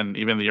 80s and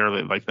even the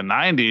early, like the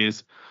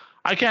 90s,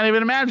 I can't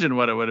even imagine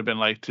what it would have been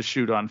like to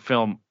shoot on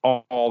film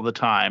all the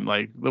time.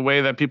 Like the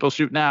way that people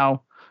shoot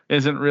now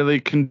isn't really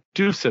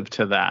conducive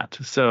to that.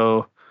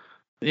 So,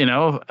 you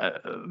know,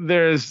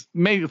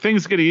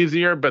 things get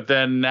easier, but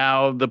then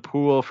now the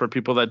pool for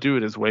people that do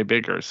it is way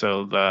bigger.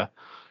 So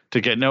to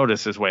get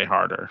noticed is way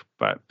harder.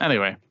 But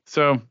anyway,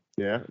 so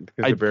yeah,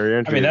 because the barrier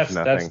entry. I mean, that's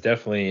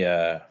definitely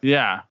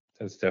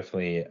that's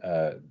definitely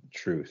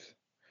truth.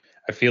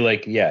 I feel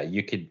like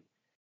you could.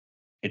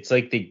 It's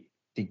like they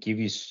give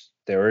you.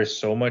 There is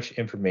so much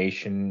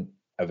information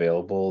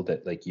available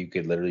that like you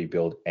could literally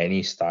build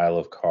any style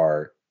of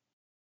car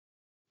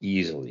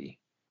easily,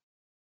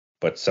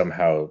 but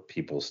somehow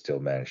people still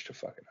manage to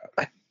fuck it up.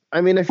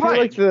 I mean, I feel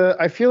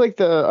like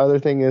the other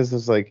thing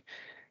is like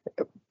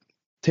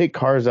take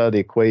cars out of the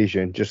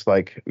equation. Just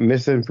like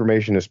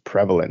misinformation is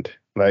prevalent.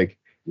 Like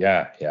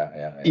yeah.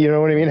 You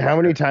know what I mean? How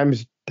many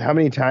times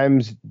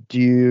do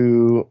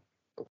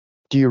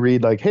you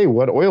read like, hey,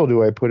 what oil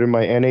do I put in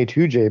my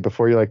NA2J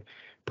before you're like,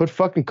 put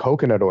fucking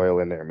coconut oil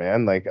in there,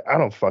 man. Like, I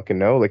don't fucking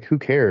know. Like, who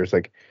cares?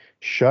 Like,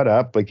 shut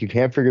up. Like, you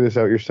can't figure this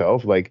out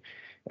yourself. Like,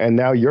 and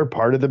now you're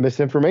part of the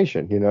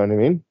misinformation. You know what I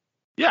mean?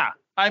 Yeah.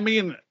 I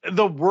mean,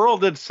 the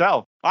world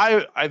itself.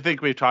 I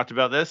think we've talked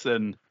about this,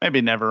 and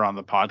maybe never on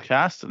the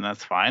podcast, and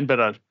that's fine.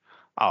 But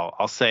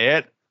I'll say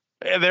it.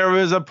 There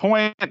was a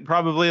point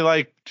probably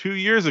like 2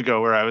 years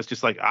ago where I was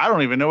just like, I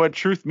don't even know what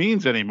truth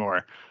means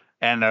anymore.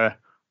 And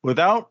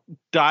without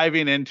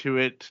diving into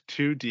it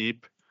too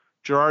deep,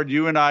 Gerard,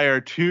 you and I are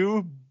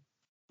two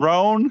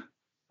grown,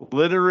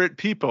 literate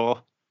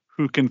people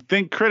who can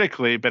think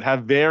critically but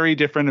have very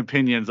different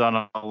opinions on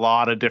a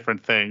lot of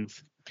different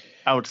things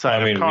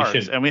outside of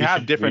cars. And we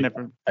have different.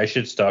 I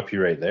should stop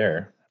you right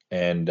there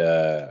and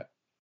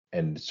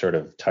sort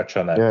of touch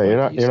on that.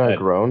 Yeah, point you're not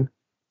grown.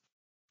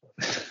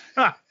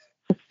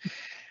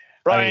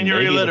 Brian,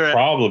 you're illiterate. The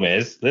problem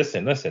is,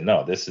 listen.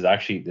 No, this is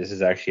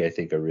actually, I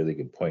think, a really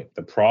good point.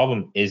 The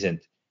problem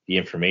isn't the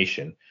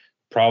information.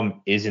 The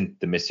problem isn't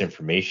the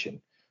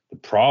misinformation. The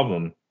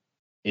problem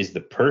is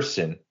the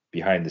person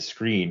behind the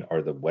screen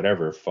or the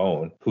whatever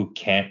phone who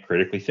can't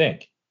critically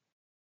think.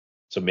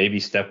 So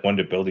maybe step one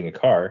to building a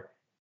car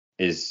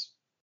is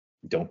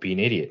don't be an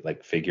idiot.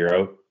 Like figure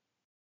out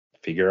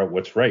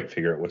what's right,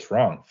 figure out what's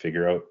wrong,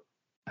 figure out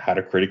how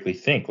to critically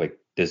think. Like,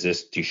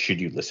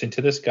 should you listen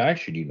to this guy?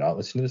 Should you not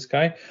listen to this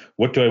guy?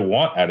 What do I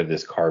want out of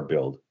this car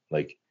build?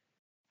 Like,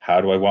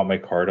 how do I want my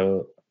car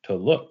to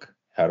look?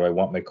 How do I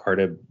want my car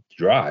to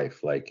drive?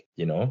 Like,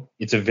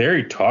 it's a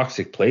very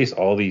toxic place,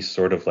 all these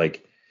sort of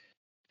like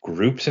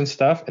groups and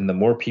stuff. And the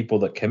more people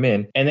that come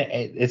in, and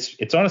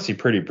it's honestly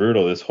pretty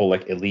brutal, this whole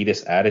like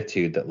elitist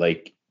attitude that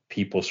like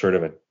people sort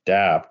of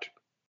adapt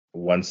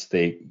once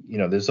they,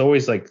 there's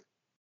always like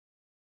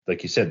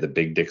you said, the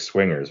big dick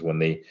swingers when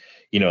they,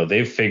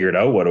 they've figured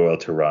out what oil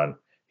to run.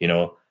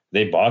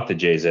 They bought the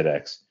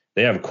JZX.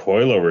 They have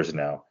coilovers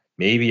now,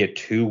 maybe a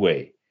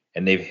two-way,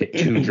 and they've hit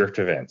 2 drift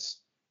events,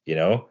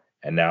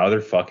 and now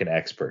they're fucking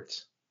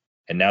experts.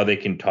 And now they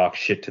can talk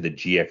shit to the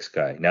GX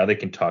guy. Now they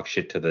can talk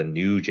shit to the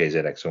new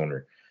JZX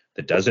owner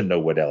that doesn't know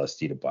what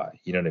LSD to buy.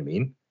 You know what I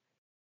mean?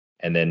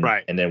 And then,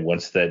 And then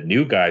once that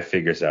new guy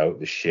figures out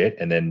the shit,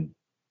 and then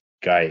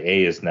guy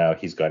A is now,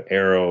 he's got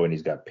aero and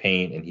he's got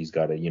paint and he's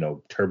got a,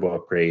 turbo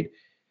upgrade.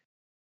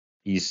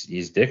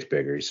 He's dicks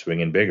bigger. He's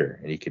swinging bigger,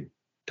 and he could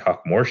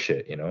talk more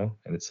shit, and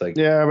it's like,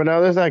 yeah, but now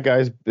there's that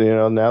guy's,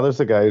 now there's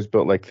a guy who's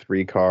built like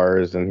 3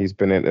 cars, and he's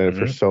been in it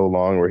for so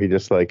long where he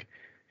just like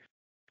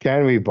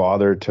can't be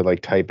bothered to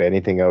like type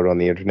anything out on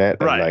the internet,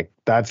 and like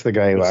that's the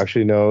guy who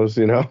actually knows,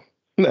 And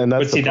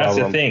that's that's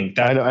the thing.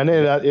 I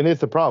know that it is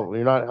the problem.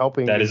 You're not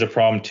helping. That is a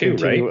problem too,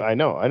 right? I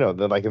know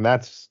that, like, and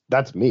that's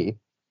me.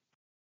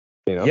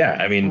 Yeah,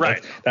 I mean,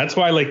 that's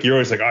why like you're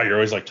always like, you're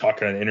always like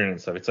talking on the internet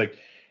and stuff. It's like,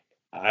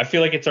 I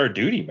feel like it's our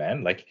duty,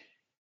 man. Like,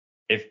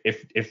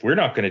 if we're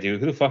not going to do it,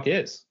 who the fuck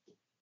is?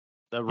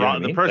 The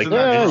person. Like,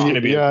 there's going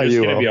to be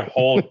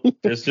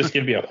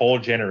a whole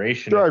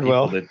generation of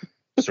people that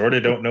sort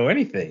of don't know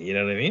anything. You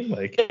know what I mean?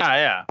 Like,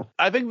 yeah.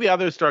 I think the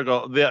other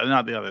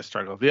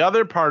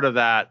part of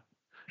that,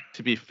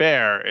 to be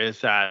fair,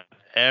 is that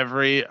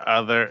every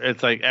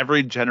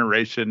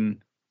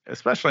generation,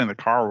 especially in the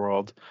car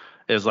world,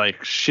 is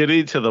like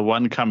shitty to the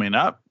one coming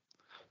up.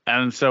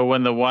 And so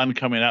when the one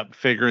coming up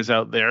figures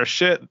out their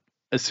shit,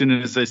 as soon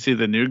as they see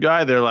the new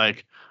guy, they're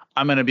like,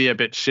 I'm going to be a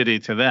bit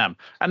shitty to them.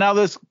 And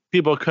now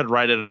people could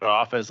write it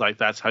off as like,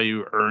 that's how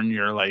you earn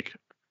your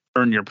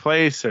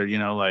place, or,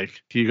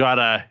 like you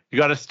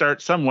gotta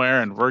start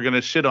somewhere, and we're going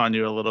to shit on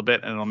you a little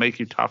bit, and it'll make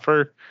you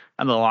tougher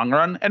in the long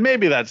run. And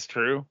maybe that's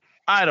true.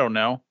 I don't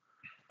know.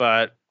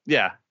 But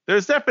yeah,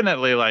 there's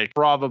definitely like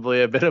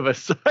probably a bit of a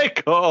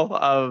cycle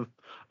of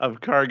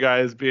car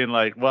guys being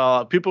like,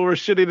 well, people were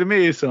shitty to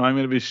me, so I'm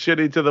going to be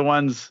shitty to the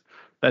ones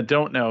that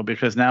don't know,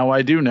 because now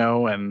I do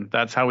know, and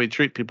that's how we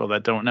treat people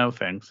that don't know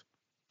things.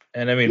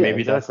 And I mean,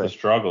 maybe that's the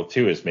struggle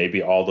too, is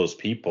maybe all those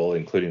people,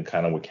 including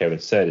kind of what Kevin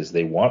said, is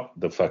they want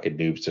the fucking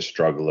noobs to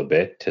struggle a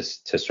bit to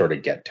sort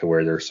of get to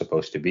where they're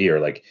supposed to be.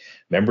 Or like,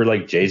 remember,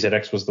 like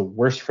JZX was the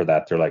worst for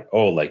that. They're like,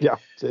 oh, like,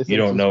 you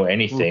don't know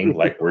anything.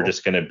 Like, we're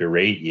just going to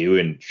berate you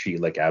and treat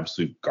like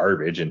absolute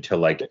garbage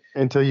until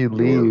you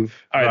leave.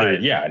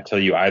 Until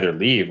you either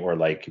leave or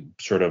like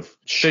sort of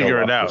figure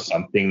it out,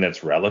 something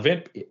that's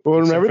relevant.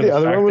 Well, remember the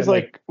other one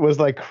was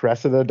like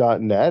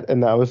Cressida.net,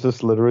 and that was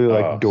just literally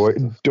like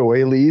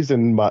doilies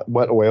and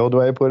what oil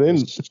do I put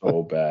in?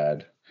 So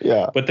bad.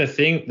 Yeah. But the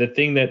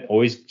thing that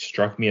always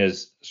struck me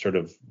as sort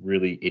of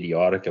really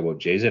idiotic about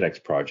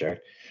JZX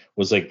project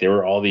was like there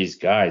were all these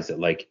guys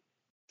that like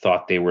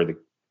thought they were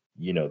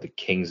the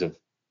kings of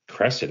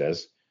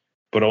Cressidas,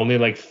 but only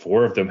like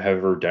 4 of them have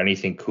ever done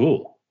anything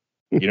cool.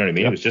 You know what I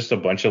mean? It was just a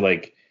bunch of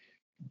like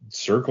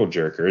circle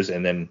jerkers,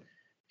 and then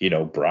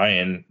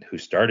Brian, who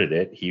started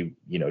it, he,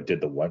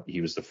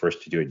 he was the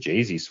first to do a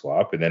Jay-Z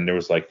swap. And then there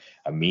was like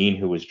Amin,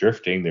 who was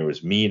drifting. There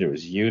was me, there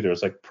was you. There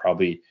was like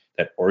probably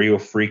that Oreo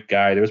freak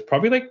guy. There was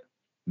probably like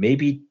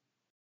maybe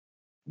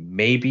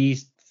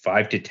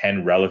 5 to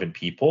 10 relevant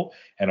people,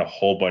 and a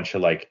whole bunch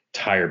of like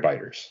tire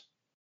biters.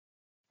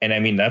 And I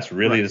mean, that's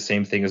really the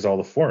same thing as all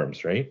the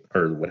forums, right?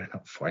 Or what?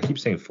 I keep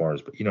saying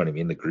forums, but you know what I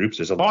mean. The groups.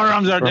 There's a lot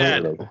Forums of are people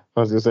dead. that are like, I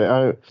was gonna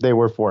say they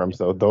were forums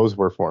though. Those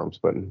were forums,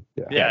 but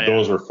yeah. yeah,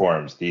 those were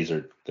forums. These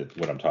are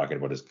what I'm talking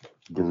about is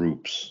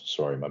groups.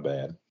 Sorry, my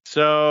bad.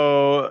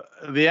 So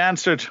the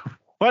answer to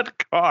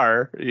what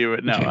car you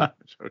would know.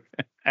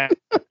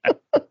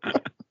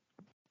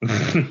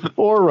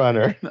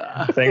 Forerunner.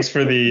 Thanks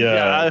for the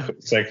Yeah. the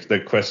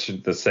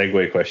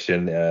segue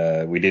question.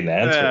 We didn't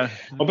answer.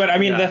 Well, but I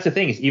mean, that's the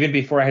thing is, even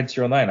before I had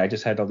Serial 9, I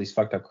just had all these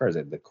fucked up cars. I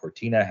had the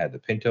Cortina, I had the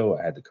Pinto,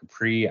 I had the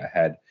Capri, I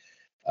had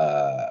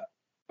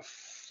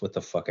what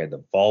the fuck? I had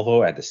the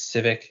Volvo, I had the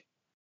Civic,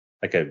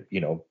 like a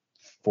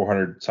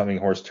 400 something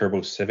horse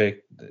turbo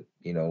Civic,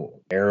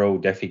 aero,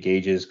 Defi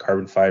gauges,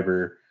 carbon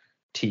fiber.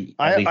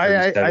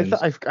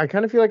 I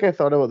kind of feel like I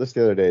thought about this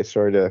the other day.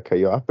 Sorry to cut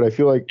you off, but I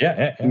feel like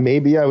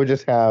maybe I would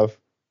just have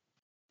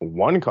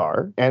one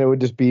car and it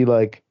would just be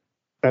like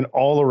an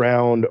all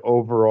around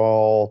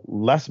overall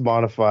less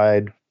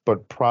modified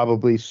but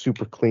probably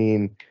super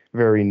clean,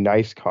 very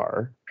nice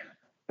car.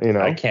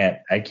 I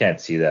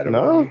can't see that.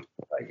 No.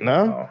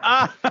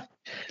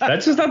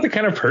 That's just not the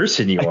kind of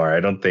person you are. I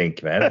don't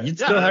think, man. You'd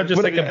still have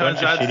just like a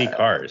bunch of shitty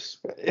cars.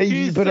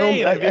 But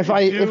if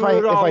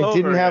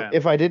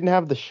I didn't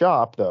have the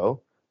shop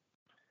though,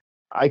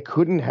 I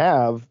couldn't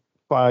have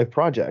 5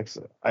 projects.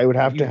 I would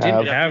have to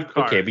have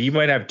okay, but you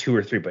might have 2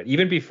 or 3. But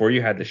even before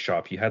you had the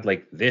shop, you had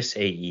like this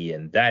AE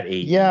and that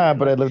AE. Yeah,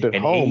 but I lived at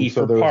home,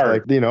 so there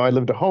was like I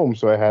lived at home,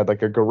 so I had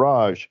like a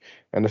garage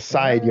and a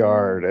side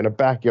yard and a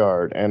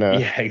backyard and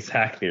a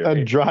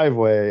a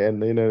driveway,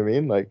 and you know what I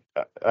mean. Like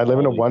I live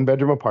in a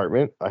 1-bedroom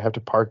apartment. I have to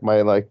park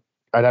I'd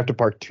have to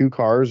park 2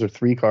 cars or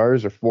 3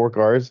 cars or 4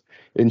 cars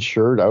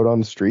insured out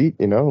on the street.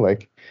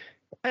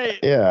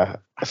 Yeah.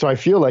 So I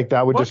feel like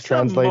that would just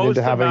translate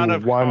into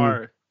having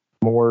one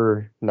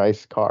more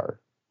nice car.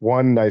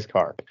 One nice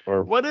car.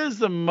 Or what is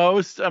the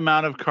most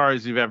amount of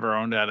cars you've ever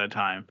owned at a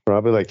time?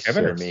 Probably like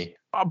Kevin 6. or me?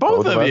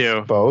 Both of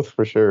you. Both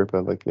for sure.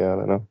 But like, yeah, I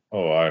don't know.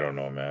 Oh, I don't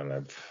know,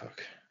 man.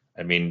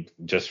 I mean,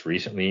 just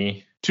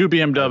recently. 2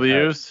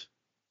 BMWs.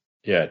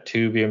 2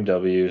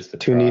 BMWs.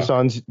 2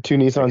 Nissans. 2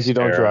 Nissans you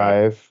don't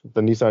drive.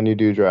 The Nissan you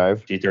do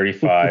drive.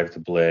 G35, the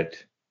Blit.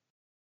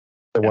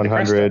 The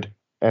 100.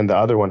 And the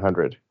other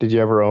 100. Did you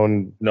ever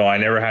own? No, I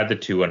never had the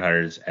 2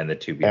 100s and the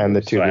 2 BMWs. And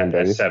the 2 so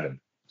BMWs. I had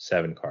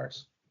 7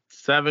 cars.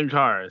 7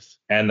 cars.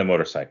 And the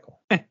motorcycle.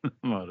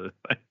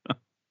 Motorcycle.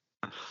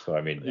 So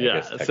I mean,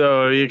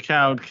 so you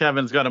count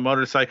Kevin's got a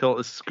motorcycle,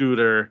 a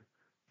scooter.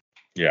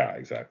 Yeah,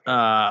 exactly.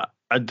 A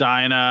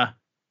Dyna.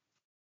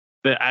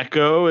 The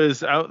Echo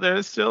is out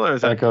there still, or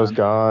is that Echo's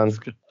gone?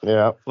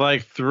 Yeah.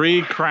 Like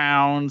 3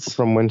 Crowns.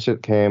 From whence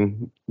it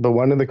came, but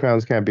one of the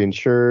Crowns can't be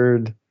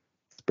insured.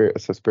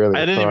 So barely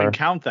I didn't even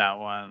count that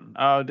one.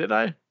 Oh, did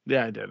I?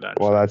 Yeah, I did.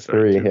 Actually. Well, that's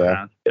 3. Yeah.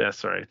 Crowns. Yeah,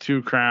 sorry.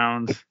 2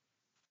 Crowns.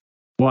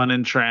 1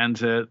 in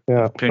transit.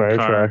 Yeah. Pink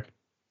car.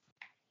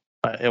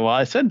 Well,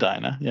 I said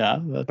Dyna. Yeah.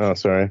 Oh,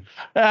 sorry.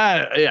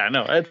 Yeah,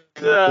 no. It's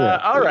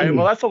all right.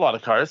 Well, that's a lot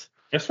of cars.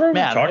 That's why we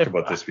talked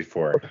about this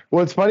before.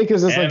 Well, it's funny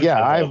because it's like,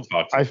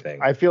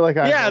 I feel like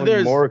I've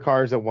owned more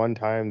cars at one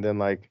time than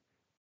like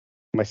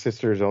my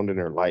sister's owned in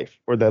her life,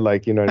 or that,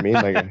 like, you know what I mean?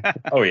 Like,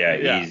 oh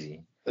yeah,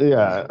 easy.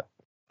 Yeah.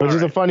 Which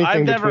is a funny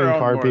thing between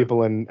car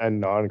people and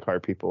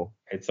non-car people.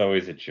 It's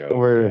always a joke.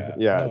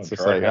 It's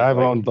just like I've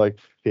owned like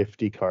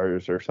 50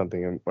 cars or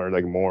something, or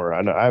like more.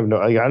 I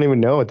don't even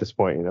know at this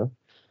point.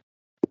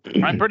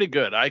 I'm pretty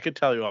good. I could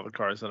tell you all the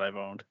cars that I've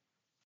owned.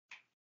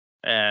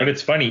 But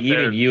it's funny,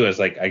 even you as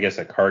like, I guess,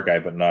 a car guy,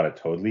 but not a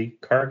totally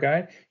car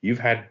guy. You've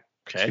had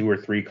 2 or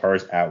 3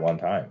 cars at one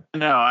time.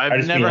 No,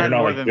 I've never had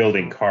more than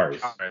building cars.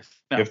 No,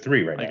 you have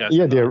 3 right now.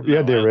 You had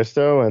the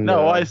Aristo and the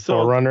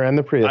Forerunner and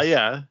the Prius.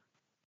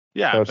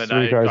 Yeah, so but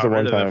 3 cars I got at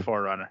one rid of time. the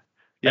Forerunner.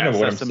 I know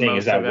what I'm saying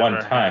is at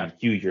one time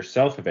you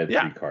yourself have had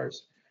 3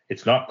 cars.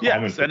 It's not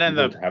common for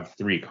people to have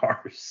 3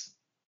 cars.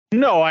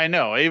 No, I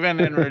know. Even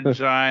in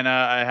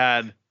Regina, I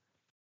had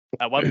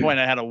at one point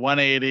I had a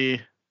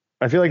 180.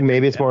 I feel like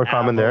maybe it's more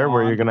common there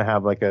where you're gonna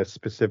have like a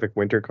specific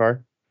winter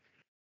car.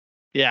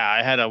 Yeah,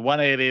 I had a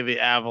 180, the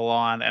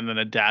Avalon, and then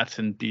a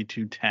Datsun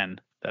B210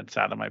 that's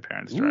out of my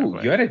parents'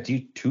 driveway. You had a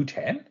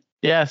D210?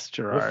 Yes,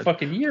 Gerard. What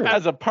fucking year?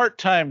 As a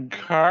part-time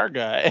car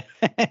guy.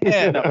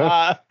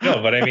 No,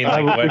 but I mean,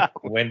 like,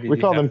 when did we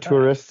call them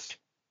tourists?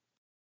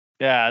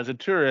 Yeah, as a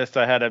tourist,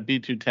 I had a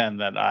B210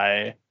 that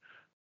I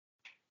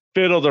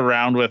fiddled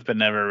around with, but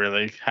never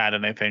really had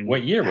anything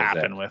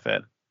happen with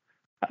it.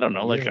 I don't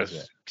know, like a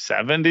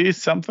 70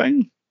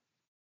 something.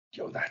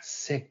 Yo, that's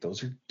sick.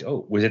 Those are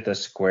dope. Was it the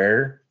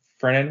square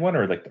front end one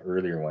or like the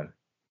earlier one?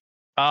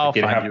 I'll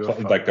did it have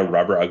like the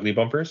rubber ugly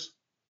bumpers?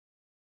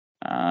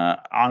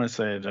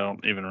 Honestly, I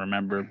don't even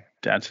remember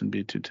Datsun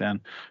B210.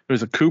 It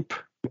was a coupe.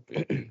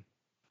 It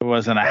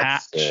wasn't a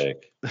hatch.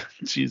 Sick.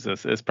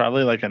 Jesus, it's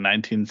probably like a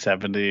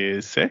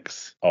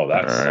 1976. Oh,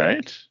 that's all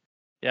right.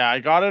 Yeah, I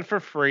got it for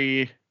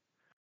free.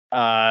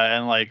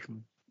 And like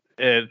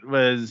it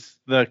was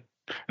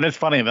and it's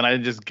funny, then I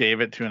just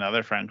gave it to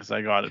another friend because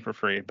I got it for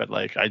free, but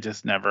like I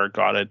just never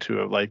got it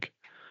to like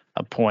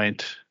a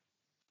point.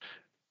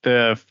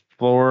 The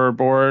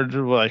floorboard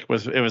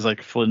was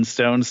like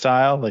Flintstone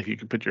style, like you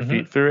could put your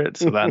feet through it,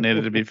 so that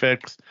needed to be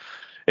fixed.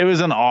 It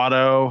was an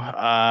auto.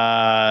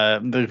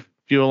 The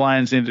fuel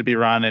lines needed to be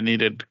run. It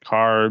needed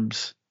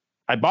carbs.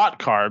 I bought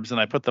carbs and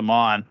I put them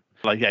on.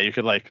 Like, yeah, you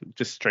could like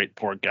just straight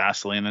pour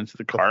gasoline into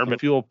the car, but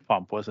fuel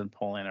pump wasn't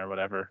pulling or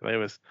whatever.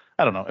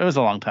 I don't know. It was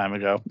a long time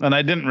ago, and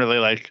I didn't really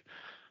like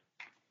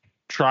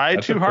try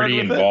That's too a hard pretty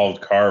with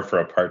involved car for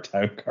a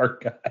part-time car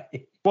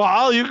guy.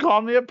 Well, you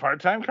called me a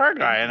part-time car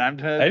guy, and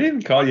I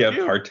didn't call you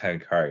a part-time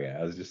car guy.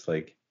 I was just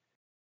like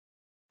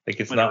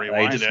it's not.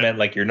 I just meant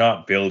like you're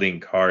not building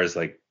cars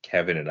like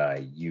Kevin and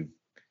I.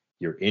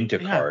 You're into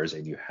cars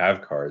and you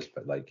have cars,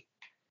 but like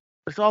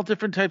there's all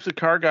different types of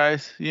car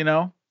guys, you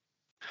know.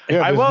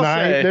 Yeah, I will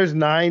say there's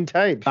 9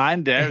 types.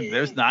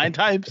 There's 9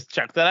 types.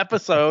 Check that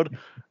episode.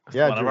 It's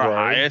one of our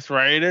highest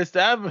rated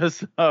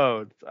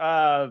episodes.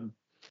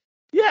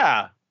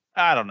 Yeah,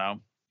 I don't know.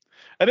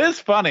 It is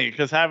funny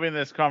because having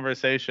this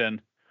conversation,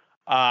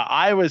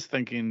 I was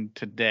thinking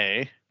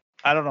today.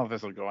 I don't know if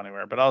this will go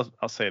anywhere, but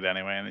I'll say it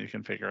anyway, and you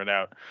can figure it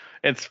out.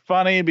 It's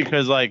funny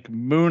because like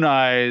Moon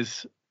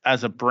Eyes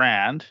as a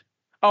brand.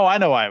 Oh, I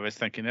know why I was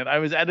thinking it. I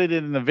was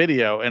editing the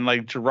video, and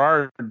like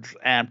Gerard's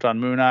amped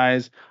on Moon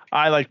Eyes.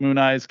 I like Moon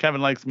Eyes.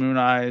 Kevin likes Moon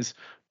Eyes.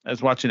 I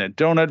was watching a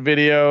donut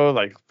video.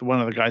 Like one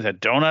of the guys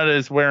at Donut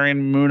is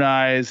wearing Moon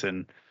Eyes,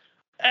 and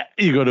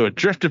you go to a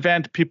drift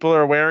event, people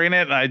are wearing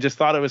it, and I just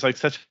thought it was like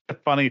such a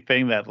funny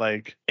thing that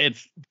like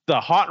it's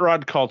the hot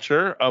rod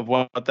culture of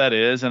what that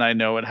is, and I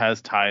know it has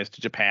ties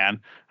to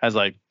Japan, has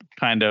like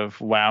kind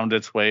of wound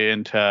its way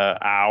into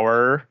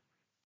our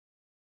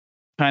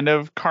kind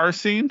of car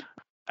scene.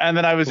 And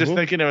then I was just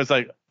thinking, it was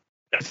like,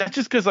 is that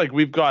just because like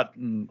we've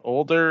gotten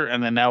older,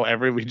 and then now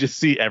we just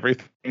see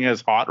everything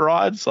as hot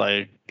rods?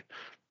 Like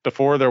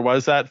before there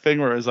was that thing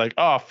where it was like,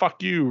 oh,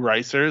 fuck you,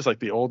 racers. Like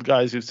the old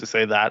guys used to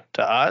say that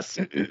to us.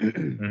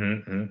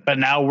 But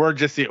now we're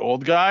just the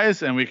old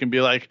guys, and we can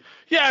be like,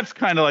 yeah, it's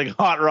kind of like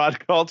hot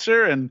rod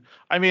culture. And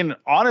I mean,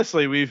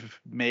 honestly,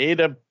 we've made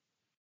a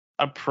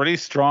pretty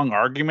strong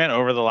argument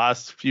over the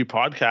last few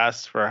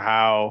podcasts for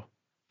how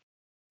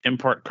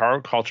import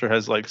car culture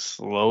has like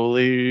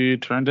slowly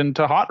turned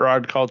into hot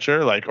rod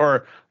culture,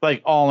 or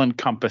all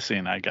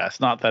encompassing, I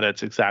guess. Not that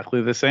it's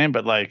exactly the same,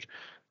 but like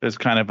there's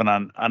kind of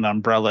an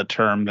umbrella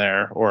term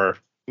there. Or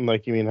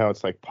like, you mean how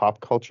it's like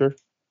pop culture?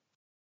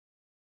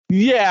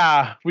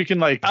 Yeah, we can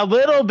like a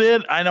little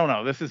bit. I don't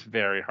know. This is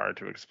very hard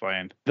to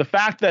explain. The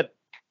fact that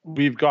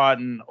we've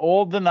gotten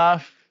old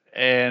enough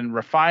and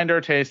refined our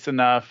taste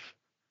enough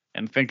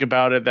and think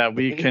about it that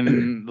we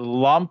can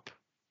lump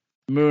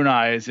Moon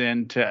Eyes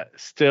in to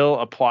still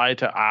apply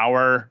to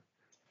our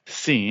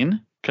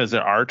scene, because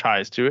there are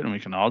ties to it and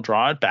we can all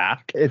draw it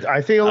back.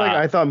 I feel like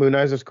I thought Moon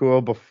Eyes was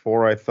cool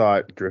before I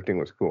thought drifting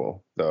was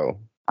cool, though.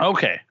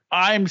 Okay.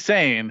 I'm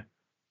saying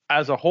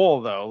as a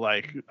whole, though,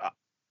 like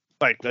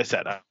I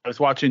said, I was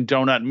watching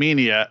Donut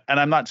Mania, and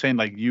I'm not saying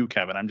like you,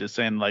 Kevin. I'm just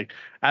saying like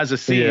as a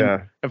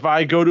scene, if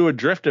I go to a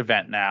drift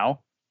event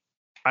now,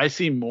 I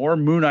see more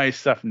Moon Eyes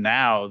stuff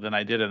now than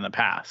I did in the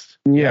past.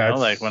 Yeah. You know,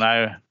 like when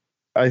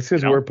it's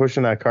because we're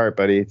pushing that cart,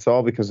 buddy. It's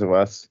all because of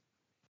us.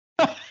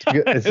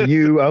 It's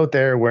you out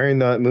there wearing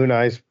the Moon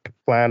Eyes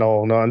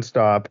flannel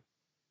nonstop.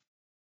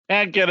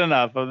 Can't get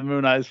enough of the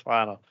Moon Eyes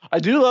flannel. I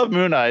do love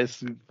Moon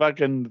Eyes.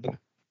 Fucking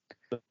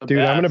dude,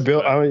 I'm gonna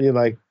build.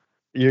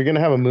 You're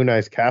gonna have a Moon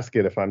Eyes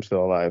casket if I'm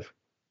still alive.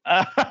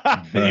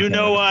 You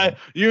know why?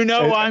 You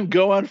know I'm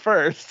going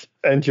first.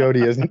 And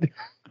Jody isn't.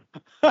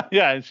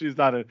 Yeah, and she's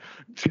not.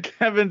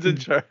 Kevin's in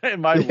charge.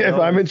 If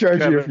I'm in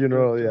charge of your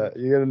funeral, yeah,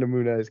 you get in a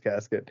Moon Eyes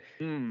casket.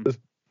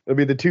 It'll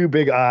be the 2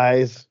 big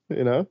eyes,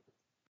 you know.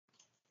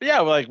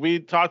 Yeah, like we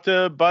talked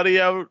to Buddy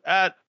out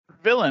at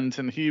Villains,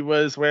 and he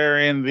was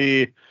wearing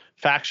the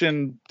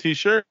faction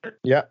T-shirt.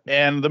 Yeah,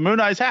 and the Moon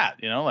Eyes hat.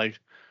 You know, like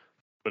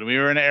when we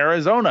were in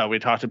Arizona, we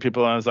talked to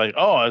people, and I was like,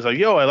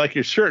 yo, I like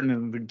your shirt,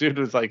 and the dude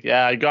was like,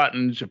 yeah, I got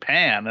in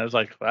Japan. I was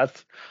like,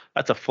 that's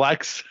a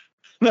flex.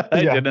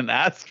 I didn't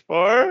ask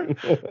for.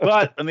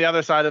 But on the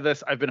other side of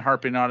this, I've been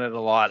harping on it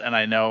a lot, and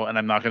I know, and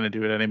I'm not going to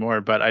do it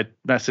anymore. But I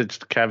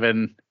messaged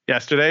Kevin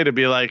yesterday to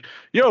be like,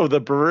 yo, the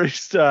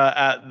barista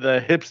at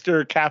the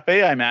hipster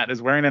cafe I'm at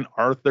is wearing an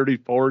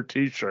R34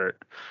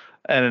 t-shirt.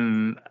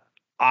 And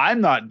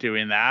I'm not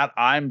doing that.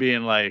 I'm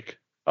being like,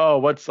 oh,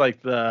 what's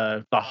like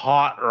the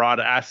hot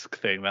rod-esque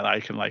thing that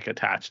I can like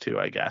attach to,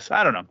 I guess.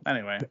 I don't know.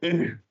 Anyway.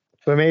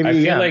 So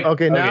maybe,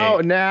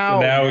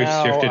 now we've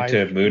shifted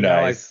to Moon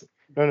Eyes.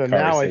 No,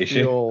 now I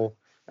feel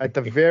at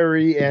the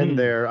very end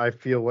there, I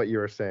feel what you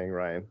were saying,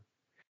 Ryan.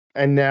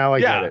 And now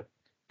I get it.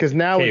 Because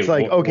now it's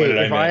like,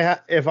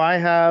 if I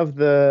have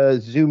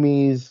the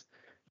Zoomies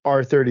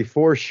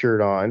R34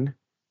 shirt on,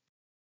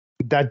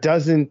 that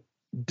doesn't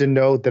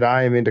denote that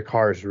I am into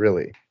cars,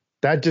 really.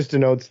 That just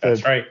denotes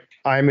that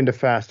I'm into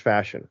fast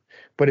fashion.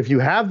 But if you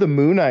have the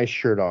Moon Eyes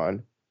shirt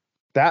on,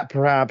 that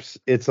perhaps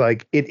it's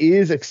like it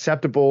is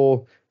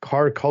acceptable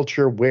car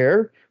culture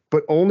wear,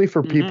 but only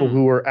for people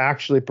who are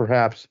actually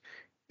perhaps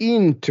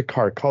into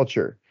car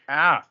culture.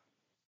 Ah.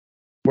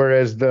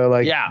 Whereas the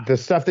Yeah. the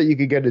stuff that you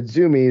could get at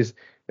Zoomies,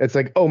 it's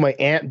like, oh, my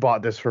aunt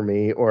bought this for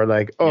me, or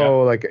like,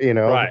 oh, like, you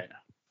know, Right.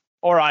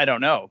 Or I don't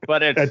know,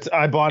 but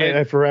I bought it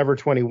at Forever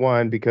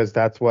 21 because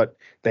that's what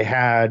they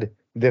had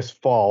this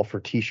fall for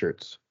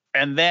T-shirts.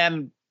 and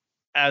then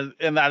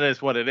and that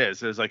is what it is.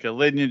 There's like a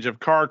lineage of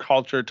car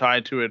culture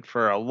tied to it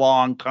for a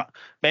long time.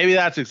 Maybe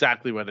that's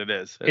exactly what it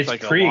is. It's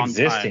like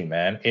pre-existing,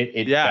 man.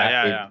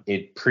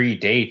 It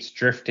predates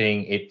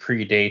drifting. It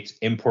predates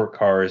import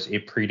cars.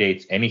 It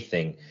predates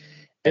anything.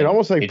 It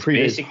almost like it's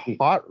predates basically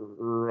Hot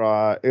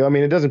Rod. I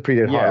mean, it doesn't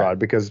predate Hot Rod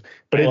because,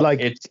 but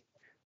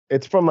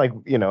it's from like,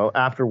 you know,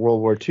 after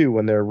World War II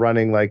when they're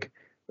running like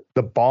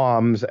the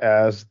bombs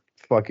as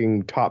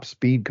fucking top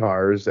speed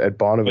cars at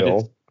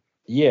Bonneville.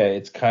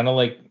 It's kind of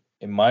like,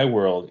 in my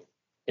world,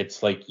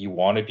 it's like you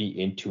want to be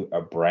into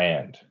a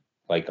brand.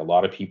 Like a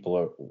lot of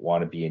people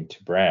want to be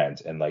into brands,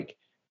 and like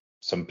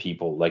some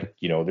people, like,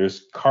 you know,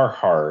 there's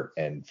Carhartt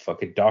and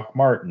fucking Doc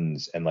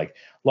Martens and like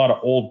a lot of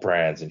old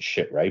brands and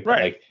shit, right?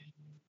 But like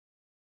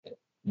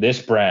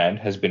this brand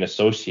has been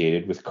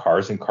associated with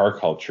cars and car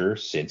culture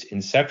since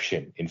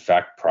inception. In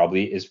fact,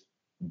 probably is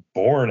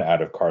born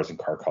out of cars and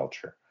car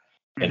culture.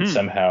 And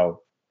somehow,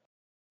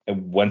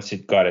 once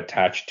it got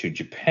attached to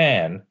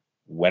Japan,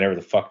 whenever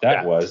the fuck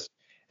that was,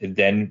 it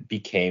then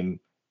became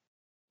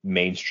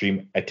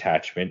mainstream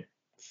attachment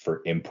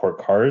for import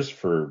cars,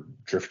 for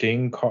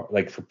drifting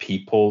like for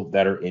people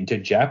that are into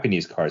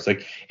Japanese cars.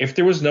 Like if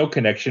there was no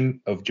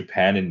connection of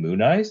Japan and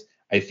Moon Eyes,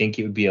 I think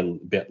it would be a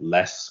bit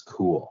less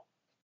cool.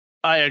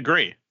 I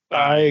agree.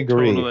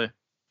 Totally.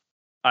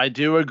 I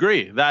do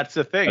agree. That's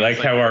the thing. I like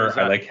how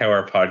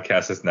our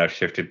podcast has now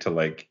shifted to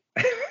like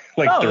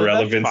the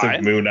relevance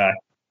of Moon Eye.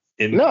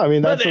 No, I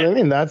mean, that's what I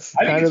mean. That's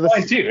kind of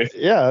the too.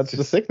 Yeah, that's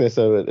the sickness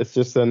of it. It's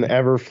just an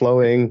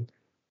ever-flowing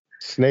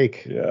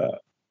snake. Yeah.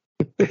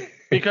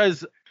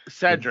 Because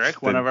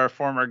Cedric, one of our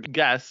former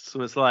guests,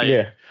 was like,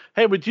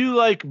 "Hey, would you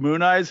like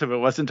Moon Eyes if it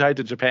wasn't tied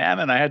to Japan?"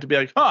 And I had to be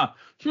like, "Huh."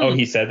 Oh,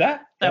 he said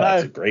that? And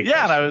that's a great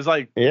question. And I was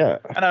like, And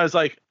I was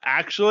like,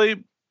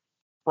 actually,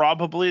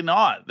 probably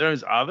not.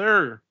 There's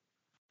other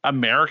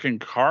American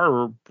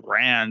car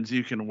brands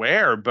you can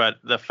wear, but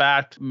the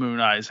fact Moon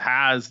Eyes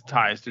has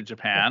ties to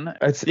Japan,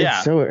 it's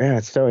so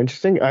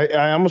interesting.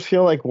 I almost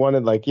feel like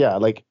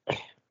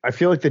I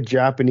feel like the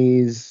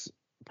Japanese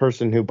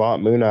person who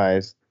bought Moon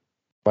Eyes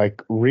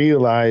like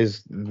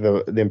realized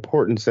the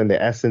importance and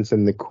the essence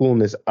and the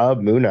coolness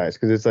of Moon Eyes,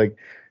 because it's like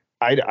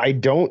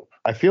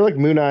I feel like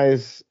Moon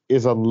Eyes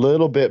is a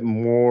little bit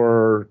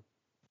more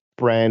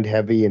brand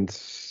heavy and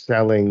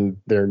selling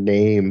their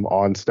name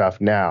on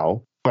stuff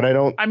now. But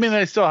I mean,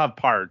 they still have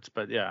parts,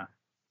 but yeah.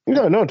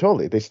 No,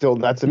 totally. They still,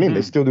 that's what I mean.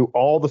 They still do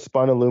all the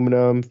spun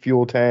aluminum,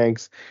 fuel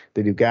tanks.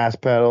 They do gas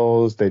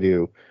pedals. They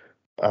do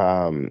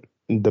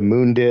the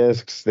moon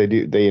discs. They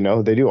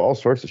do all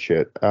sorts of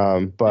shit.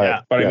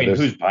 But I mean,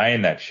 who's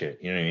buying that shit?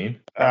 You know what I mean?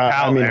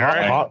 I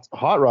mean,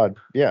 Hot Rod.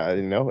 Yeah,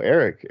 you know,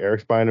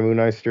 Eric's buying a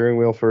Moon Eye steering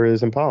wheel for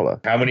his Impala.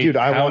 How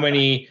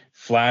many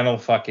flannel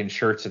fucking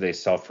shirts do they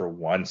sell for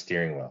one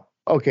steering wheel?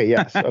 Okay,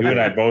 yes. Okay. You and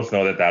I both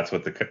know that's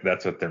what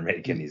they're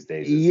making these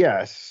days.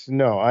 Yes,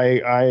 no,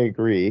 I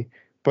agree,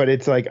 but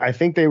it's like I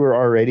think they were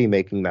already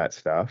making that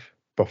stuff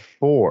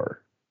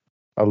before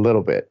a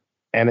little bit,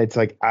 and it's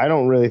like I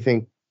don't really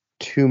think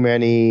too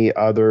many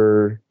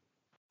other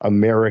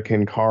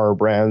American car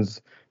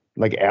brands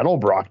like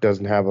Edelbrock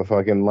doesn't have a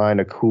fucking line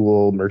of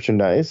cool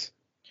merchandise.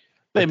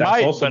 That's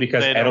also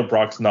because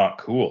Edelbrock's not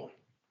cool.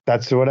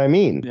 That's what I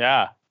mean.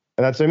 Yeah.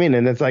 And that's what I mean.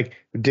 And it's like,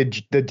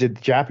 did the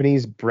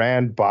Japanese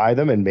brand buy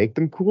them and make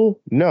them cool?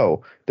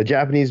 No, the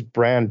Japanese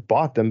brand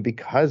bought them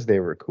because they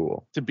were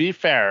cool. To be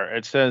fair,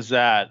 it says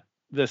that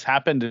this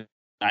happened in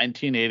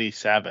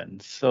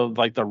 1987. So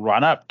like the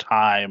run-up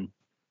time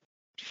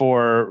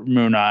for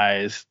Moon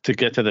Eyes to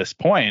get to this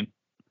point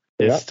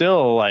is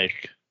still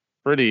like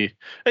pretty,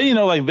 and you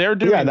know, like they're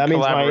doing that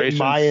collaborations. Means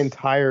my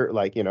entire,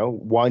 like, you know,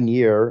 1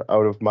 year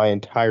out of my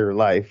entire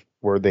life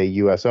were they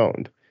US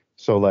owned.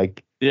 So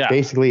like,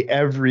 basically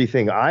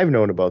everything I've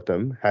known about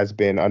them has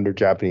been under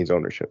Japanese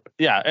ownership.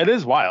 Yeah, it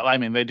is wild. I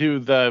mean, they do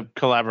the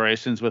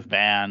collaborations with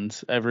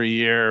bands every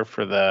year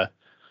for the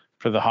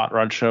Hot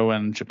Rod show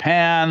in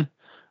Japan.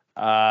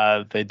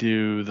 They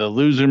do the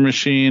Loser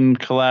Machine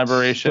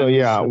collaboration.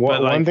 So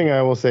one thing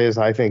I will say is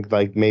I think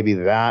like maybe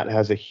that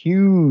has a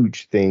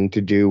huge thing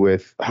to do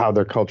with how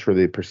they're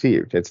culturally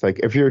perceived. It's like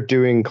if you're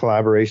doing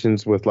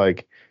collaborations with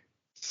like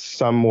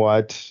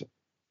somewhat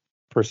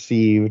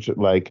perceived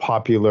like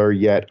popular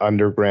yet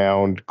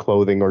underground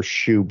clothing or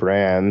shoe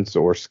brands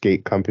or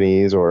skate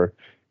companies, or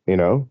you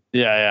know,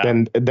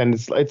 then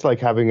it's like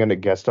having a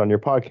guest on your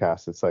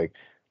podcast. It's like,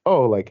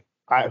 oh, like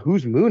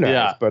who's Moon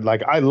Eyes? But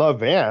like I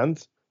love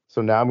Vans,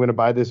 so now I'm going to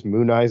buy this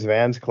Moon Eyes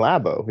Vans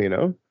collabo, you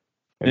know?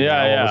 And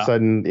all of a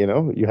sudden, you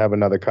know, you have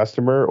another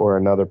customer or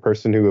another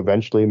person who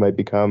eventually might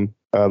become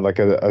like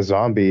a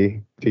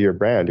zombie to your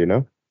brand, you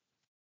know?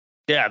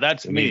 Yeah,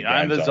 that's me.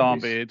 I'm the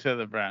zombie to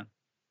the brand.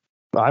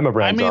 I'm a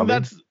brand zombie.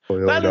 That is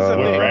a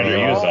brand are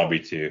you a zombie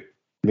to?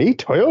 Me,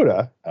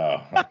 Toyota.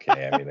 Oh,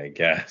 okay. I mean, I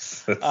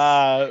guess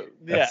Yeah.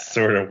 that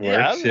sort of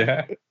works.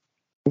 Yeah.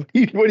 What do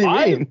you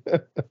mean?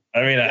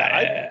 I mean,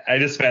 I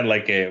just meant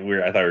like I thought we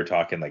were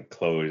talking like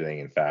clothing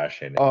and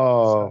fashion.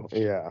 Oh,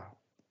 and yeah.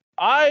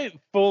 I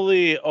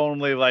fully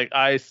only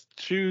I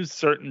choose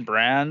certain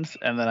brands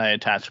and then I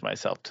attach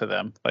myself to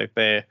them. Like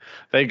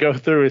they go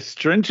through a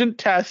stringent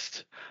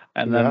test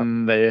and then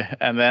I'm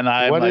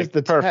what like, is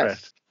the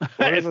perfect. Test?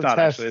 What is It's the not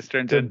test actually a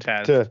stringent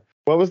test.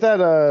 what was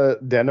that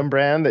denim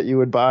brand that you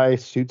would buy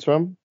suits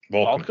from?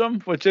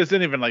 Volcom, which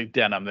isn't even like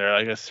denim. They're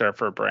like a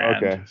surfer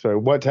brand. Okay, so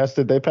what test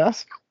did they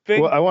pass?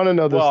 Well, I want to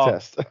know this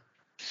test.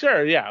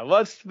 Sure, yeah.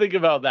 Let's think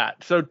about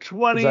that. So 'Cause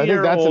I think that's an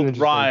 20-year-old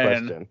interesting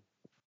Ryan. question.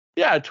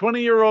 Yeah,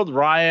 20-year-old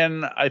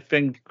Ryan, I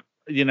think,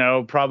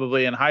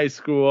 probably in high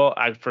school,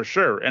 for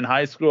sure. In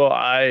high school,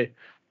 I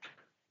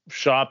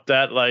shopped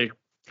at like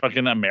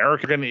fucking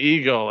American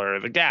Eagle or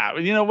the Gap,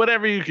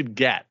 whatever you could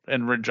get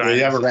in Regina. Do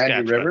you have a Randy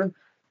Saskatchewan. River?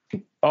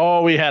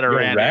 Oh, we had a Yo,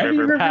 Randy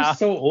River, pal.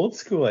 so old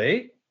school,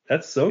 eh?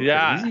 That's so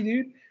crazy,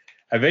 dude.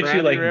 I bet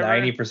you like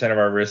 90% of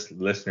our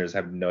listeners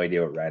have no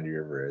idea what Randy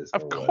River is.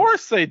 Of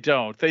course they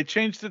don't. They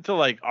changed it to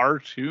like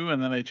R2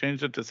 and then they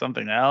changed it to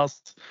something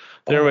else.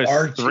 There was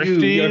R2.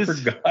 Thrifties. I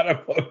forgot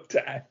about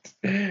that.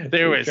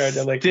 There was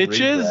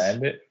Stitches.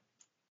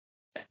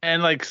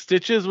 And like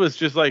Stitches was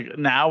just like,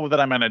 now that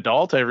I'm an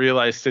adult, I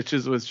realize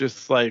Stitches was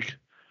just like,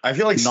 I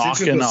feel like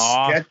Stitches was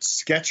off.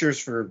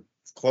 Skechers for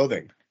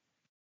clothing.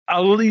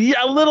 A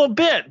little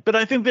bit, but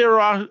I think they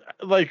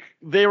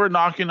were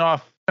knocking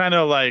off kind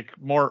of like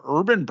more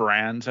urban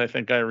brands. I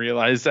think I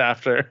realized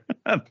after,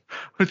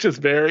 which is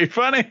very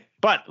funny.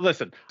 But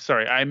listen,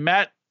 sorry, I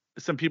met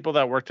some people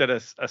that worked at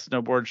a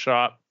snowboard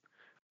shop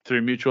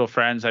through mutual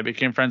friends. I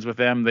became friends with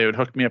them. They would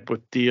hook me up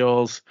with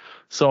deals.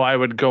 So I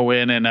would go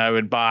in and I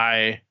would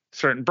buy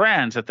certain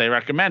brands that they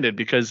recommended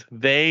because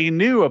they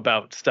knew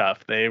about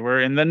stuff. They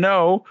were in the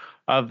know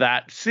of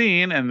that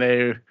scene and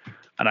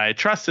I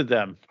trusted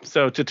them.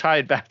 So to tie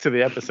it back to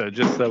the episode,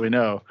 just so we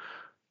know,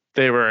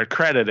 they were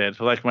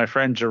accredited, like my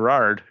friend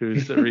Gerard,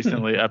 who's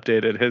recently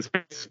updated his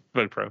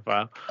Facebook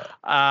profile.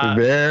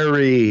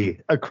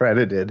 Very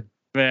accredited.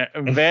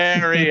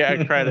 Very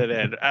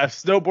accredited.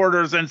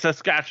 Snowboarders in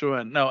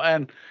Saskatchewan. No,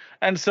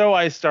 and so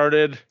I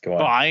started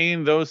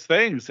buying those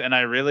things, and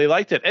I really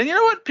liked it. And you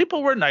know what?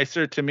 People were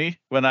nicer to me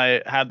when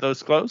I had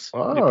those clothes.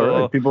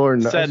 Oh, people were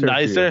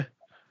nicer.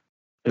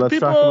 Let's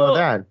talk about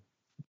that.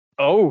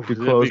 Oh, do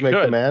clothes make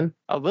the man?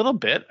 A little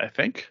bit, I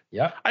think.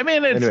 Yeah. I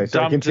mean, it's anyway,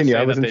 dumb continue. to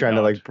say I wasn't trying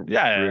to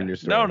ruin your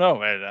story.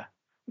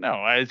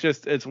 No.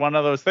 It's one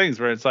of those things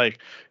where it's like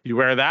you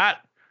wear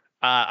that.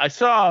 I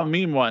saw a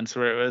meme once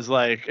where it was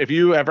like, if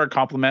you ever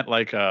compliment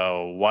like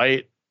a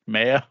white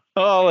male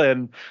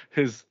in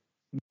his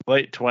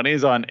late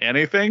 20s on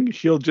anything,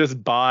 he'll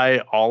just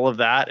buy all of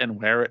that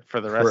and wear it for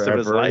the rest of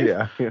his life.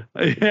 Yeah.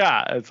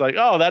 Yeah. It's like,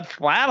 oh, that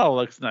flannel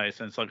looks nice.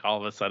 And it's like all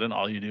of a sudden,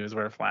 all you do is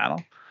wear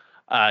flannel.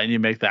 And you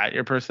make that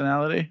your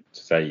personality.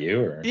 Is that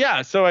you? Or?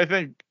 Yeah. So I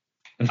think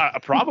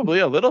probably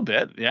a little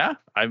bit. Yeah.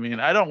 I mean,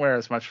 I don't wear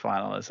as much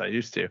flannel as I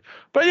used to.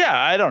 But yeah,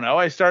 I don't know.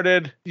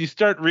 You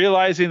start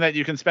realizing that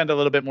you can spend a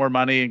little bit more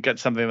money and get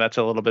something that's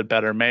a little bit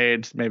better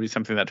made, maybe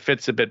something that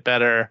fits a bit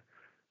better.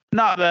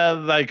 Not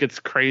that like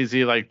it's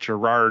crazy like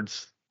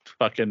Gerard's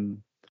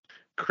fucking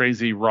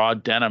crazy raw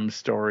denim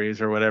stories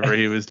or whatever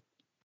he was.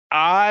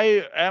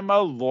 I am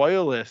a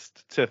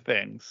loyalist to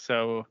things.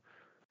 So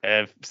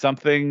if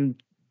something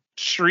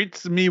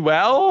treats me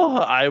well,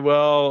 I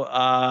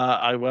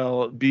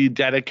will be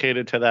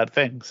dedicated to that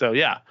thing. So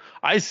yeah,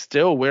 I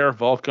still wear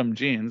Volcom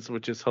jeans,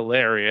 which is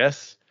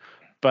hilarious,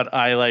 but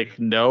I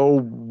know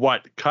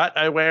what cut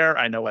I wear.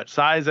 I know what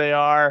size they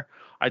are.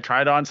 I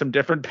tried on some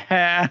different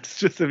pants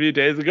just a few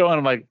days ago and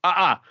I'm like,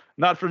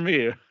 not for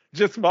me,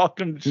 just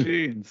Volcom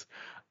jeans.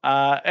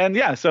 And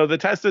yeah, so the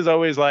test is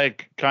always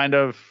like kind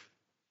of,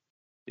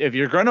 if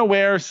you're going to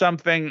wear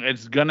something,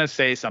 it's going to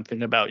say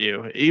something about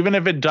you. Even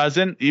if it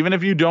doesn't, even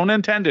if you don't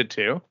intend it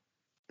to,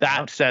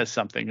 that says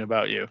something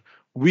about you.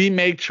 We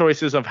make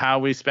choices of how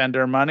we spend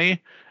our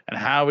money, and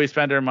how we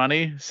spend our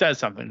money says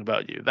something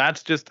about you.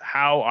 That's just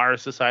how our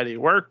society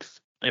works.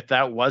 If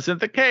that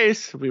wasn't the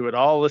case, we would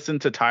all listen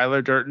to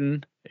Tyler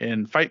Durden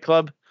in Fight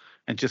Club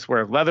and just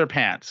wear leather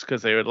pants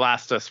because they would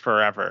last us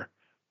forever.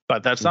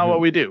 But that's not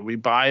what we do. We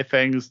buy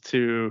things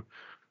to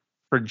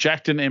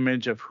project an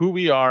image of who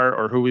we are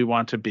or who we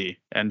want to be.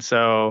 And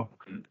so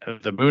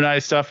the Moon Eye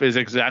stuff is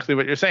exactly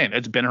what you're saying.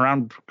 It's been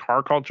around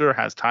car culture,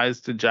 has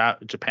ties to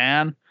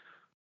Japan.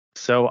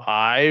 So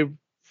I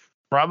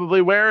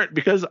probably wear it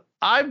because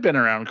I've been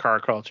around car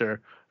culture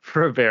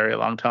for a very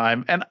long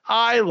time and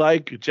I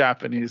like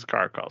Japanese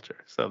car culture.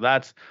 So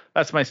that's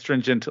my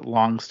stringent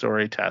long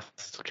story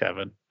test,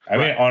 Kevin. I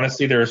mean,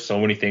 honestly, there are so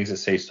many things that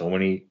say so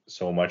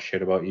much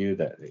shit about you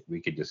that we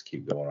could just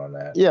keep going on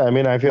that. Yeah, I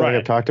mean, I feel like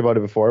I've talked about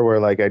it before, where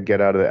like I'd get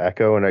out of the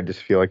Echo and I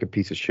just feel like a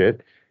piece of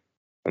shit,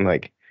 and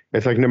like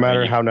it's like no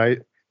matter how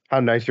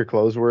nice your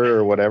clothes were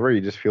or whatever,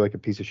 you just feel like a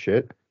piece of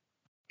shit.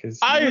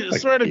 I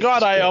swear to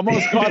God, I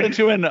almost got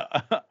into an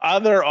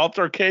other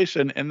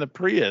altercation in the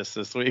Prius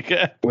this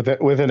weekend.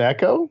 With an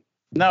Echo?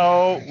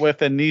 No,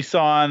 with a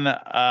Nissan.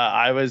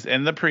 I was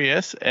in the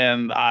Prius,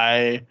 and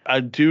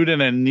a dude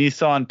in a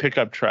Nissan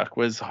pickup truck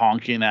was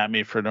honking at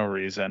me for no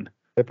reason.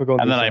 Typical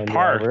and Nissan then I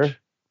parked, driver.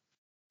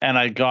 and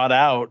I got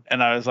out,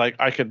 and I was like,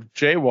 I could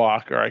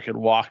jaywalk or I could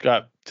walk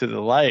up to the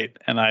light.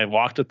 And I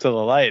walked up to the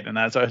light, and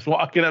as I was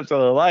walking up to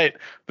the light,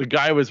 the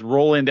guy was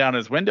rolling down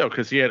his window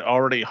because he had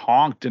already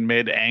honked and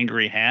made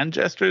angry hand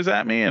gestures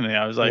at me, and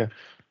I was like,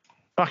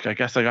 fuck, I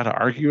guess I got to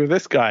argue with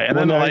this guy. And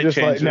then the light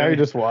changed. Now you're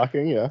just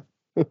walking, yeah.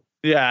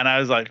 Yeah, and I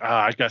was like,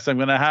 I guess I'm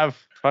gonna have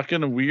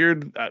fucking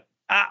weird.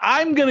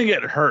 I'm gonna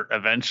get hurt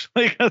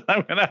eventually because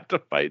I'm gonna have to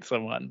fight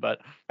someone.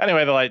 But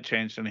anyway, the light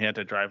changed and he had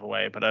to drive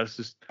away. But I was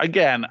just,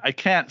 again, I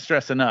can't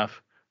stress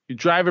enough. You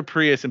drive a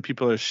Prius and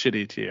people are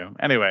shitty to you.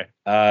 Anyway.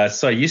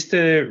 So I used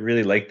to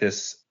really like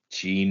this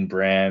jean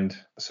brand.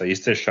 So I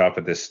used to shop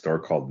at this store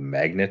called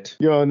Magnet.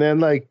 Yo, and then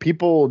like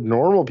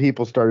normal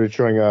people started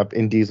showing up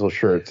in diesel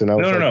shirts, and I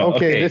was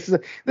okay, this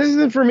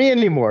isn't for me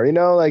anymore. You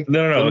know, like the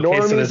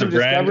normies so there's a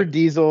brand. Discovered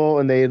diesel,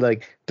 and they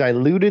like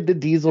diluted the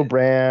diesel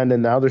brand,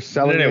 and now they're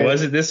selling it. It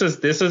wasn't. This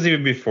was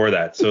even before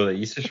that. So I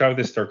used to shop at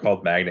this store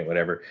called Magnet,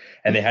 whatever,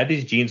 and they had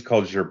these jeans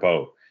called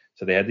Gerbeau.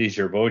 So they had these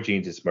Gerbeau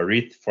jeans. It's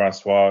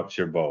Marie-François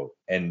Gerbeau,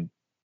 and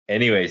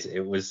anyways,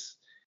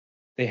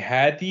 they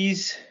had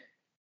these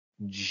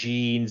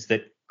jeans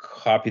that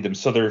copied them.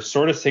 So their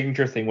sort of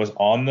signature thing was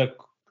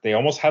they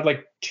almost had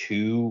like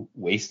two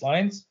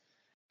waistlines,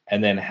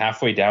 and then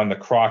halfway down the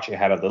crotch it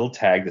had a little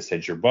tag that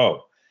said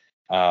Gerbeau.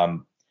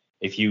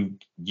 If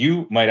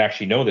you might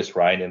actually know this,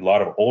 Ryan, in a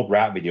lot of old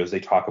rap videos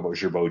they talk about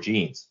Gerbeau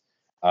jeans.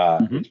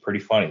 It's pretty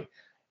funny.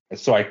 And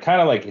so I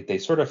kind of like it. They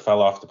sort of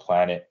fell off the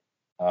planet.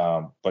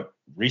 But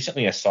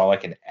recently I saw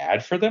like an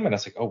ad for them, and I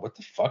was like, oh, what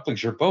the fuck? Like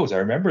Gerbeaus, I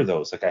remember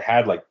those. Like I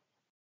had like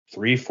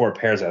 3-4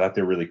 pairs. I thought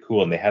they were really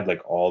cool, and they had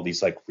like all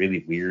these like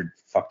really weird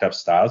fucked up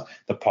styles.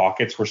 The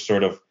pockets were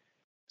sort of,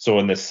 so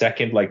in the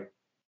second like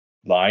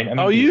line.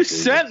 You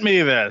sent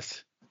me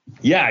this.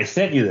 Yeah, I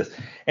sent you this.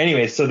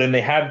 Anyway, so then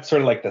they had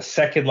sort of like the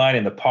second line,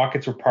 and the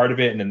pockets were part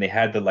of it, and then they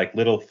had the like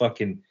little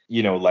fucking,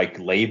 like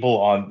label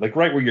on like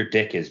right where your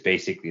dick is,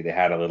 basically. They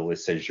had a little, it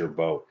says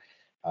Gerbeau.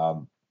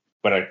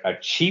 But a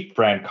cheap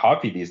brand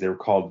copied these. They were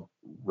called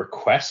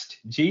Request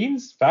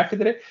jeans back in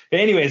the day. But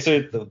anyway,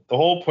 so the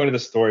whole point of the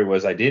story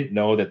was I didn't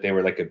know that they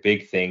were like a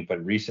big thing,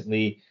 but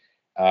recently,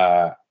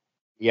 on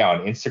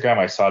Instagram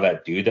I saw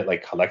that dude that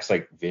like collects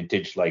like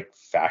vintage like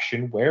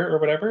fashion wear or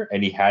whatever,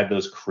 and he had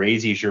those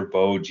crazy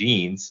Gerbeau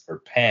jeans or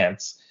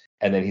pants,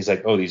 and then he's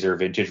like, oh, these are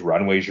vintage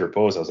runway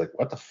Gerbeaus. I was like,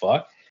 what the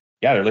fuck?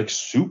 Yeah, they're like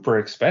super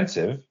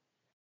expensive,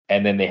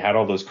 and then they had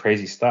all those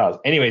crazy styles.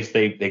 Anyways,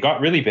 they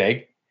got really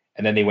big,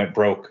 and then they went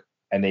broke.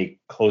 And they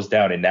closed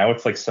down, and now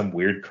it's like some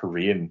weird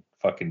Korean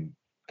fucking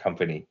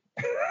company.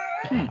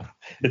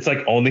 It's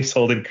like only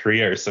sold in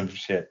Korea or some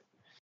shit.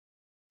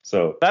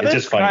 So that it's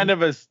is just funny. Kind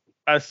of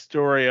a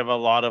story of a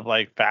lot of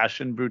like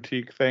fashion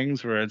boutique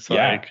things where it's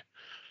like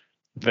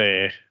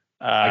they.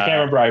 I can't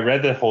remember. I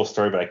read the whole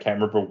story, but I can't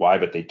remember why.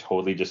 But they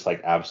totally just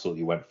like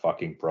absolutely went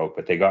fucking broke.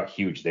 But they got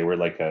huge. They were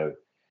like a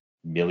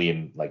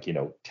million, like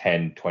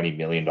 $10-20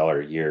 million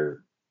a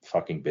year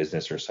fucking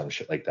business or some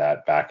shit like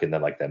that back in the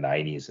like the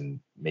 90s and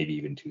maybe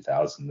even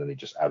 2000. Then they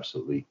just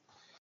absolutely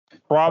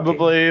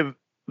probably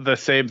the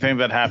same thing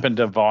that happened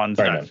to Von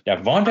Dutch. Yeah,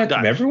 Von Dutch.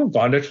 Remember when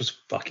Von Dutch was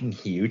fucking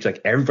huge? Like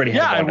everybody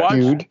had Von Dutch.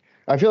 Dude,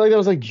 I feel like that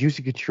was like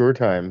Juicy Couture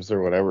times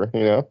or whatever,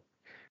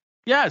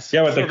 Yes.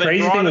 Yeah, but the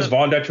crazy thing was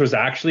Von Dutch was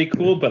actually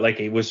cool, but like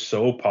it was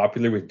so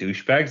popular with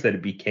douchebags that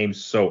it became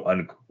so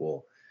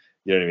uncool.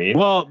 You know what I mean?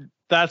 Well,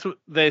 that's what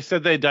they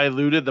said. They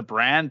diluted the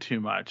brand too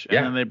much,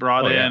 and then they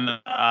brought in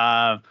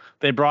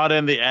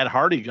the Ed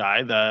Hardy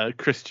guy, the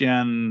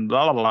Christian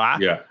blah blah blah.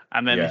 Yeah,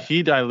 and then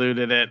he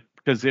diluted it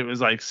because it was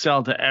like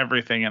sell to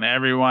everything and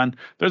everyone.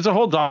 There's a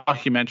whole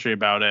documentary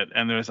about it,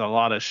 and there's a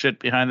lot of shit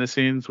behind the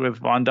scenes with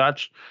Von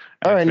Dutch.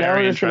 All right, now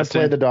we're just going to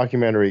play the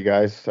documentary,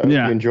 guys. You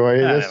enjoy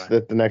this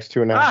the next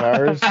 2.5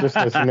 hours. Just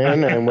listen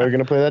in, and we're going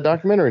to play that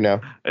documentary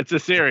now. It's a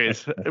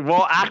series.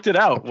 We'll act it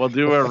out. We'll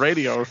do a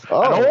radio, an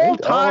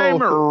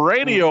old-time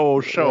radio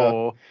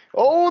show.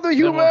 Oh, the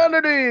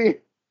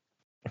humanity!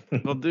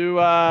 We'll do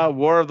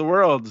War of the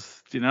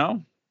Worlds, do you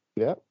know?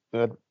 Yeah.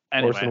 Anyway,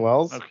 Orson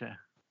Welles. Okay.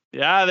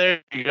 Yeah,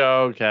 there you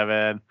go,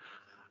 Kevin.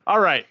 All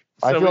right.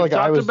 So I feel like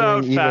I was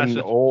doing even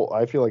old.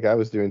 I feel like I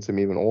was doing some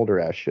even older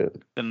ass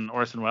shit than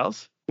Orson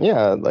Welles.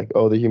 Yeah, like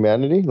the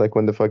humanity, like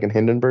when the fucking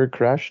Hindenburg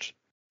crashed.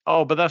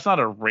 Oh, but that's not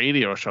a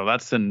radio show.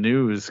 That's the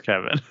news,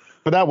 Kevin.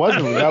 But that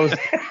wasn't. That was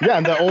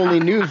and the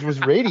only news was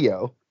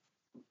radio.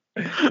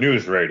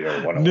 News radio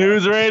 101.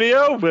 News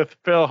radio with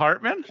Phil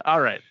Hartman.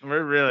 All right,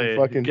 we're really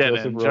fucking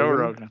getting Joe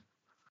Rogan.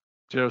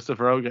 Joseph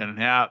Rogan.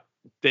 Yeah,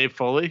 Dave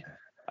Foley.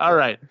 All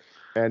right.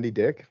 Andy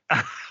Dick.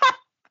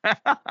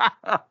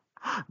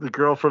 The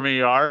girl from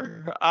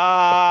ER.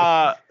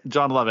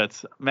 John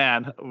Lovitz.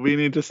 Man, we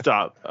need to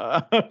stop.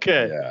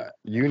 Okay. Yeah,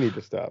 you need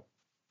to stop.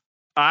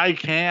 I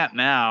can't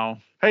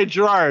now. Hey,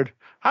 Gerard,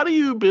 How do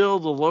you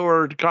build a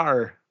lowered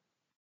car?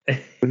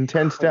 In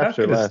 10 steps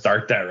or We're not less.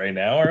 start that right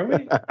now, are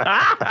we?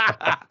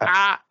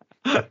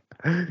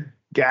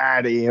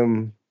 Got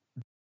him.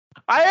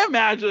 I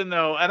imagine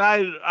though, and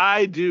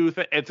I do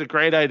think it's a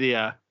great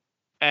idea,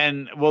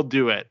 and we'll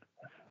do it.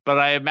 But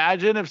I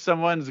imagine if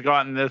someone's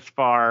gotten this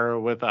far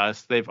with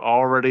us, they've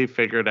already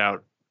figured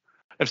out.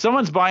 If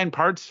someone's buying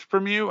parts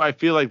from you, I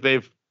feel like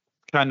they've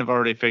kind of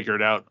already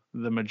figured out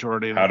the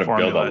majority of How the to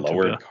build formula. a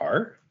lowered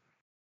car?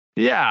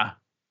 Yeah.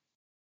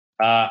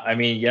 I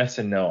mean, yes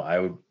and no. I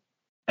would.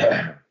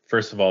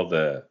 First of all,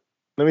 Let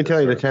me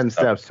tell you the 10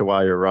 steps to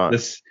why you're wrong.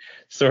 This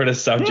sort of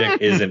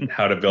subject isn't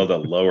how to build a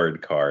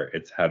lowered car.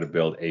 It's how to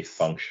build a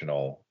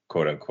functional,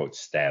 quote unquote,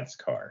 stance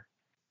car.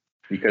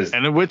 Because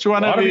and which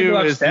one of you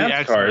is the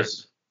expert?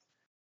 Cars.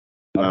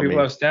 A lot of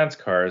people have stance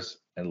cars,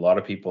 and a lot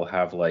of people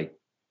have like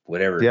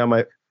whatever. Yeah,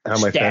 my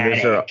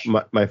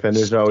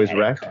fenders are always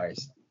wrecked.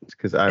 It's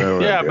because I don't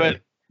know. Yeah,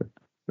 but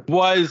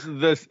was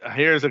this?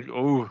 Here's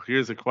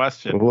a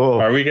question. Whoa.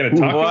 Are we going to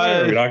talk about it?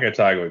 Or are we not going to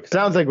talk about it?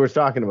 Sounds like we're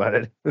talking about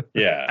it.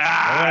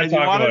 Yeah, we're going to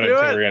talk about it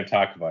until we're going to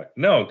talk about it.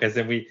 No, because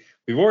then we've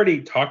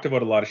already talked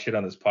about a lot of shit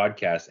on this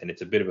podcast, and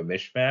it's a bit of a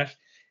mishmash.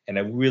 And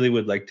I really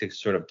would like to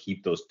sort of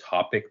keep those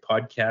topic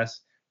podcasts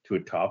to a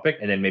topic,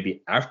 and then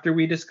maybe after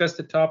we discuss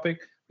the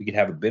topic, we could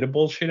have a bit of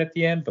bullshit at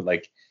the end. But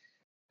like,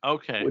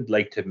 okay, would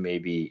like to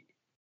maybe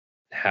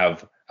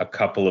have a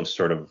couple of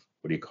sort of,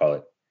 what do you call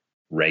it,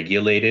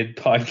 regulated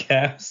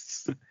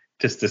podcasts,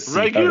 just to see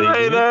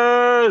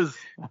regulators.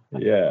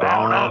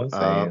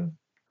 Yeah,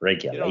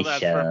 regulation. You know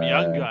that's from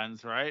Young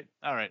Guns, right?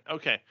 All right,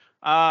 okay.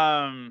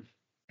 Sorry,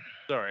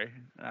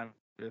 I'm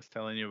just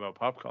telling you about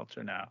pop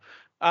culture now.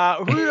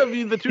 Who of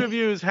you, the two of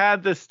you, has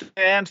had the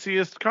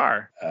stanciest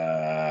car?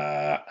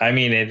 I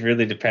mean, it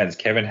really depends.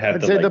 Kevin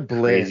had the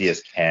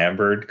craziest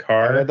cambered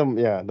car. I had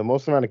the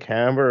most amount of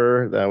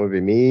camber. That would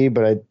be me,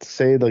 but I'd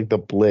say like the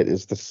Blit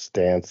is the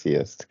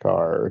stanciest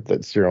car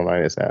that Serial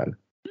 9 has had.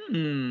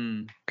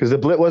 Because the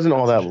Blit wasn't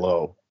all that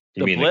low.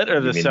 The Blit or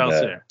the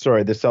Celsior?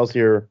 Sorry, the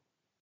Celsior.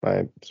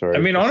 I'm sorry.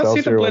 I mean,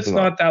 honestly, the Blit's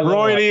not that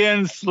low.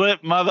 Freudian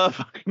slip,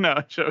 motherfucker. No,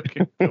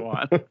 joking. Go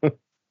on.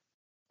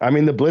 I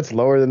mean, the Blit's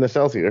lower than the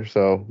Celsior,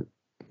 so.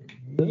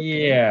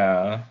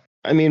 Yeah.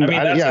 I mean,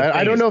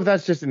 I don't know if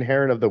that's just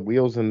inherent of the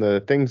wheels and the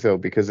things though,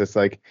 because it's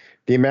like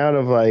the amount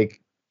of like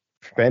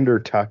fender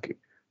tuck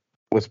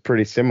was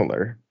pretty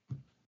similar,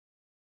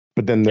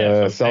 but then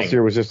the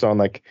Celsior was just on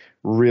like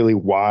really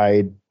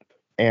wide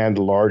and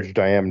large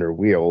diameter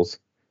wheels,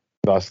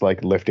 thus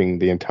like lifting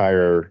the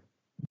entire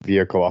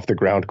vehicle off the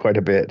ground quite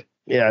a bit.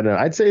 Yeah, no,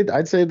 I'd say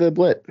the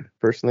Blit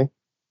personally.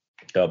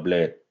 The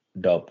Blit.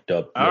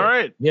 All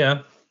right.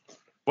 Yeah.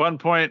 1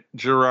 point,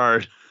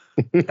 Gerard.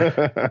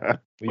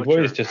 We've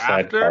always just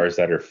had cars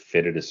that are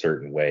fitted a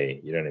certain way,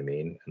 you know what I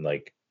mean? And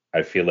like,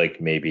 I feel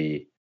like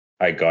maybe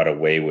I got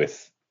away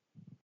with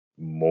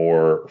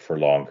more for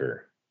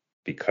longer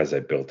because I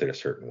built it a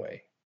certain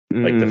way.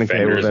 Like the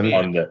fenders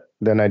on the.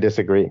 Then I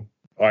disagree.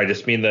 Oh, I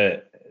just mean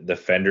the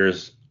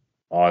fenders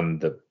on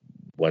the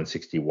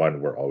 161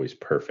 were always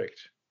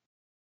perfect,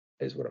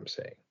 is what I'm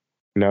saying.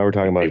 Now we're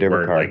talking about a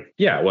different car. Like,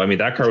 yeah, well, I mean,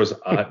 that car was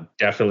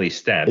definitely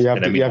stanced. You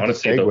have to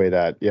segue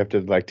that. You have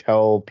to like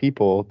tell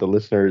people, the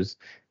listeners,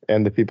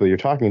 and the people you're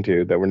talking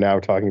to that we're now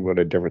talking about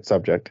a different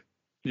subject.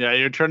 Yeah,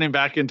 you're turning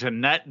back into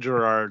net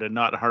Gerard and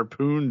not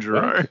harpoon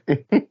Gerard.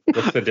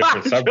 What's the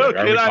different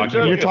subject?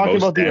 You're talking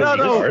about the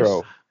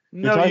Aristro.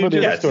 You're talking about the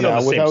Aristro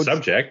now without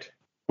subject.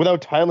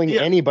 Without tiling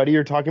anybody,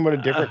 you're talking about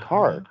a different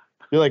car.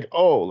 You're like,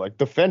 oh, like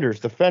the fenders.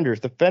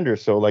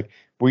 So like,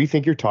 we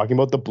think you're talking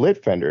about the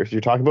Blit fenders. You're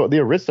talking about the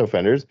Aristo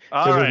fenders.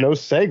 So there's no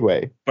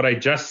segue. But I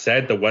just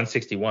said the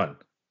 161.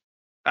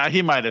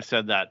 He might have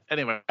said that.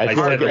 Anyway, I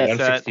said the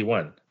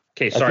 161.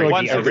 Okay, sorry.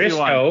 Like the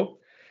Aristo.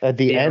 At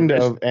the end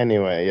of,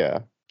 anyway, yeah.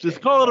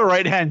 Just call it a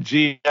right-hand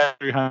G.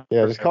 Yeah,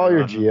 just call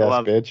your GS,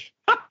 bitch.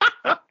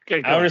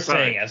 Okay, I was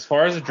saying, as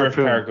far as the drift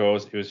car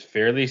goes, it was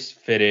fairly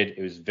fitted.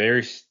 It was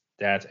very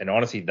stats. And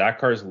honestly, that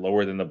car is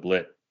lower than the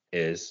Blit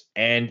is,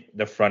 and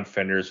the front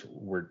fenders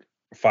were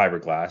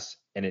fiberglass,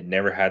 and it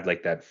never had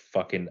like that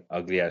fucking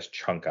ugly ass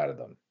chunk out of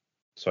them.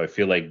 So I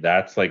feel like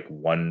that's like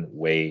one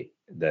way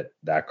that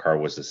car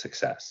was a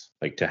success.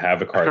 Like to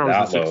have a car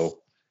that low,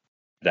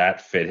 that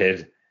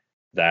fitted,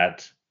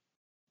 that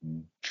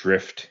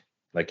drift,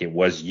 like it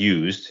was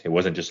used. It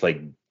wasn't just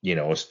like, you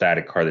know, a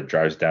static car that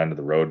drives down to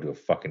the road to a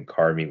fucking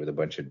car meet with a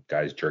bunch of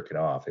guys jerking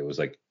off. It was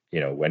like, you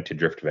know, went to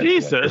drift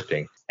events, went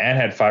drifting, and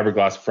had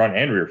fiberglass front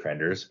and rear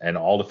fenders, and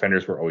all the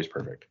fenders were always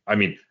perfect. I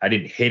mean, I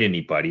didn't hit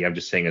anybody. I'm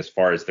just saying, as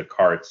far as the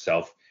car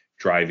itself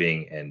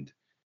driving and,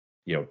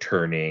 you know,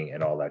 turning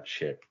and all that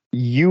shit.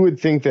 You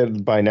would think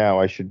that by now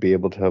I should be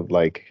able to have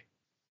like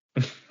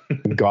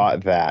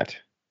got that,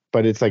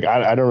 but it's like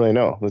I don't really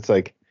know. It's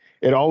like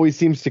it always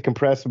seems to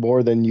compress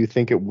more than you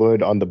think it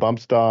would on the bump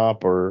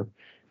stop or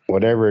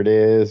whatever it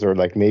is, or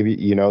like maybe,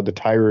 you know, the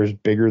tire is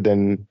bigger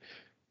than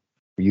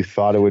you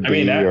thought it would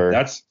be.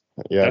 That's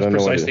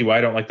precisely why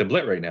I don't like the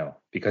Blit right now,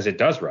 because it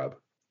does rub.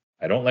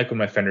 I don't like when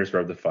my fenders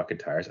rub the fucking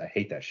tires. I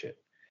hate that shit.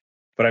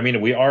 But I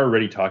mean, we are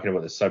already talking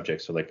about the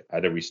subject, so like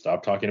either we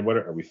stop talking about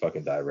it or we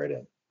fucking dive right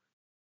in.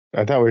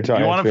 I thought we were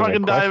talking. You want to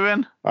fucking dive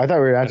in? I thought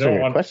we were answering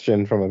a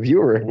question from a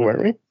viewer,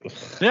 weren't we?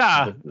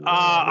 Yeah.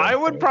 I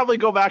would probably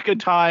go back in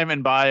time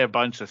and buy a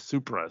bunch of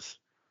Supras.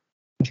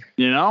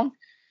 You know?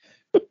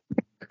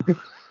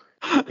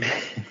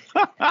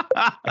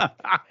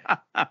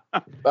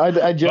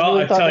 I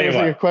genuinely thought there was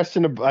like a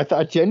question.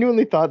 I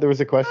genuinely thought there was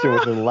a question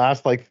within the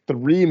last like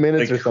 3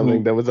 minutes like or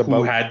something that was about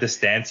who had the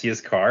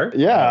stanciest car.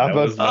 Yeah,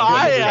 but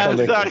I asked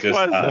that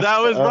question. That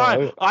was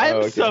Ryan.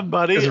 I'm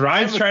somebody. Because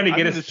Ryan's trying to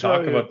get us to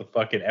talk about the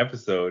fucking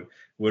episode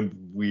when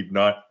we're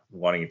not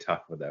wanting to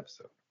talk about the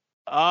episode.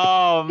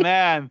 Oh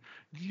man,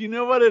 you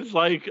know what it's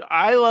like?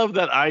 I love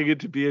that I get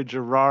to be a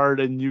Gerard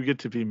and you get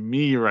to be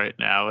me right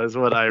now. Is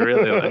what I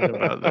really like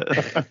about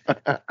this.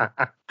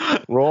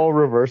 Role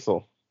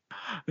reversal.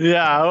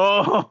 Yeah.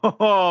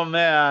 Oh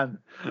man.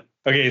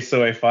 Okay,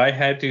 so if I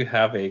had to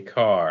have a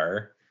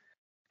car,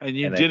 and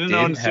you didn't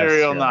own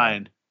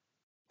SerialNine,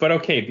 but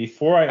okay,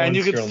 before I and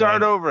you could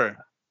start over.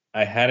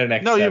 I had an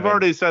X7. No, you've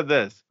already said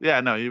this. Yeah,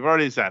 no, you've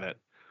already said it.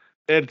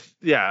 It's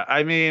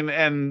I mean,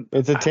 and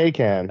it's a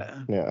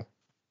Taycan. Yeah.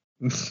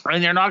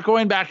 And you're not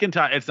going back in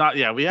time. It's not.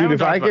 Yeah, we have.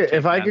 Dude,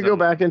 if I could go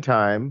back in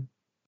time,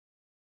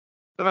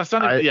 but that's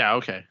not. Yeah,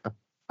 okay.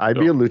 I'd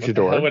be a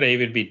luchador. What would I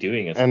even be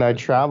doing? And I'd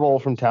travel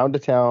from town to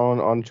town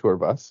on a tour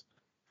bus,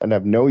 and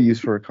have no use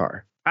for a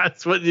car.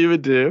 That's what you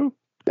would do?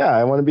 Yeah,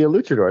 I want to be a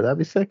luchador. That'd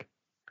be sick.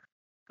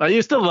 I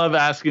used to love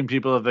asking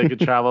people if they could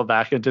travel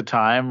back into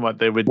time, what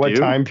they would do. What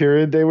time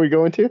period they would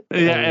go into?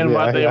 Yeah, and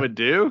what they would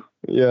do.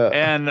 Yeah.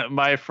 And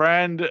my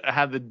friend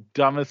had the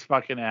dumbest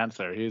fucking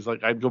answer. He's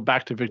like, I'd go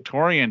back to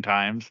Victorian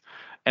times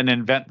and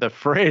invent the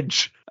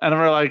fridge. And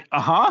we're like,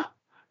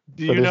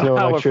 Do you know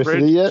how electricity a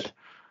fridge yet?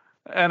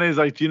 And he's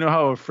like, do you know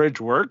how a fridge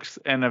works?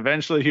 And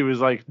eventually he was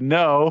like,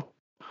 no,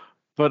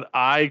 but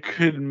I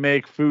could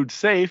make food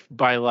safe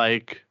by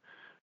like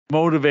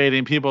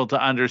motivating people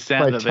to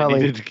understand that they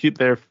needed to keep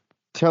their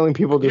telling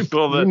people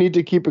you need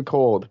to keep it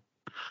cold.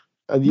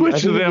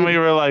 Which then we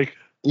were like,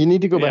 you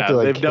need to go back to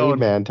like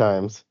caveman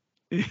times.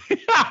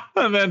 Yeah,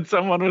 and then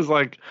someone was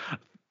like, I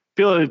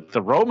feel like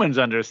the Romans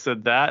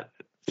understood that.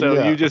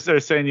 So you just are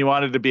saying you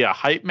wanted to be a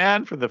hype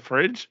man for the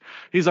fridge?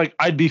 He's like,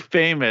 I'd be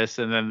famous.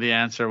 And then the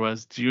answer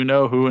was, do you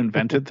know who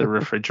invented the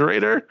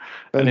refrigerator?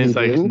 And he's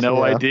like,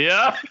 no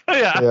idea.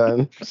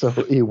 Yeah. So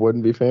he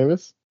wouldn't be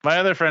famous? My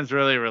other friend's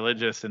really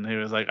religious, and he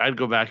was like, I'd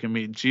go back and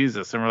meet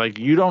Jesus. And we're like,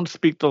 you don't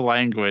speak the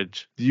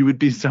language. You would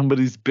be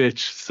somebody's bitch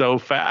so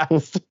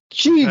fast.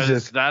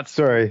 Jesus.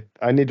 Sorry.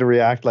 I need to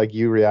react like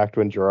you react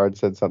when Gerard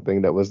said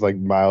something that was like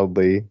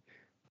mildly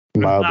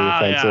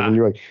offensive. Yeah. And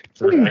you're like,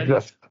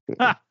 Jesus.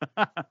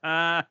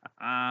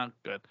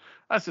 Good.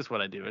 That's just what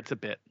I do. It's a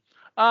bit.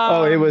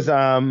 It was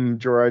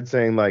Gerard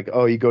saying like,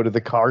 oh, you go to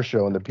the car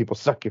show and the people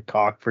suck your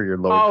cock for your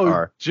low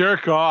car.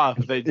 Jerk off.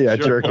 They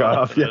jerk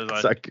off. Yeah,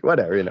 suck,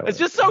 whatever, you know. It's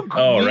just so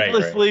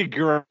needlessly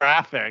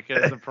graphic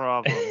is the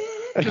problem.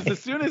 Because as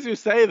soon as you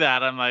say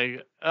that, I'm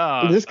like,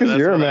 oh. Just because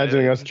you're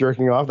imagining us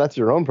jerking off, that's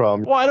your own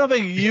problem. Well, I don't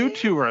think you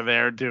two are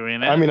there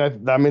doing it. I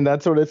mean,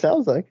 that's what it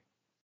sounds like.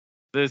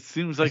 There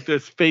seems like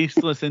there's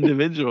faceless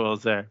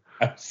individuals there.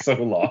 I'm so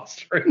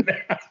lost right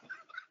now.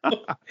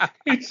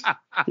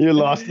 You're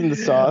lost in the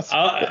sauce.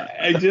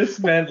 I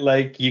just meant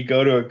like you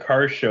go to a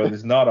car show.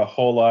 There's not a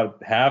whole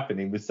lot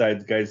happening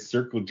besides guys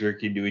circle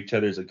jerking to each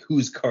other. It's like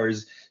whose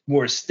car's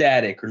more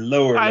static or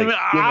lower. Like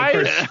my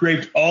car's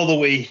scraped all the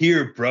way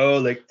here, bro.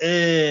 Like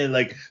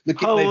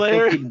look at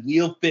my fucking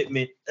wheel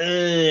fitment.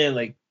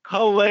 Like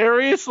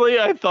hilariously,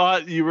 I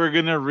thought you were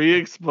gonna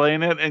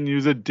re-explain it and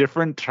use a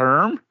different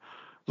term.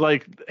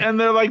 Like, and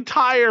they're like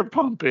tire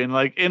pumping.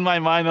 Like in my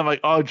mind, I'm like,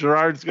 oh,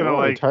 Gerard's gonna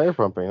like tire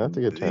pumping. That's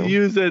a good term.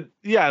 Use it,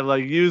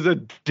 use a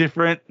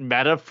different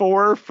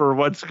metaphor for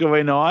what's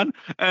going on.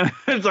 And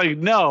it's like,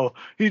 no,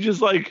 he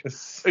just like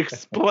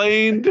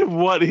explained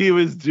what he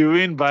was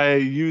doing by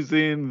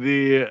using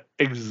the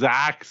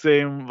exact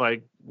same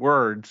like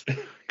words.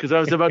 Because I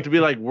was about to be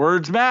like,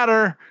 words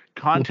matter,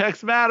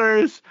 context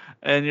matters,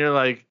 and you're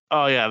like,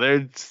 oh yeah,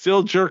 they're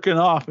still jerking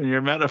off in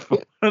your metaphor.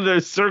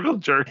 They're circle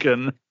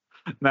jerking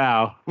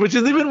now, which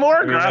is even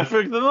more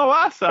graphic than the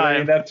last time. I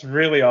mean, that's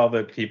really all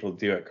that people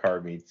do at car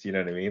meets. You know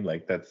what I mean?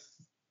 Like that's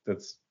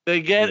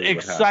they get really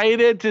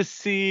excited to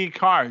see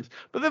cars.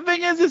 But the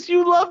thing is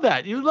you love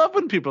that. You love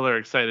when people are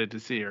excited to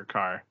see your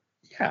car.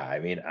 Yeah, I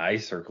mean, I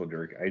jerk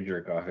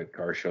off at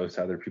car shows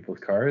to other people's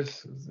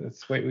cars.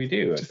 That's what we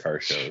do at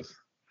car shows.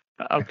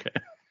 Okay.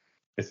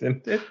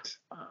 Isn't it?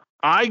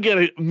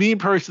 Me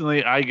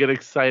personally, I get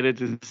excited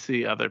to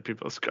see other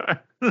people's cars.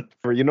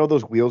 You know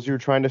those wheels you're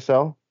trying to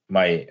sell?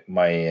 My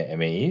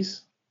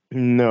MAEs?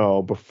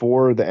 No,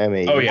 before the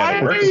MAEs. Oh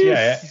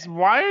yeah,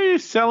 why are you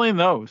selling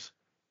those?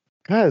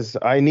 Because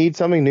I need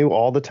something new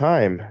all the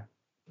time.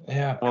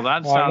 Yeah. Well, I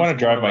want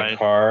to drive my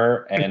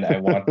car, and I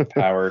want the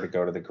power to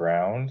go to the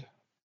ground,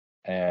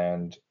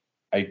 and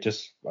I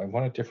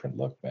want a different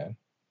look, man.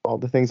 All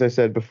the things I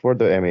said before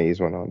the MAEs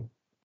went on.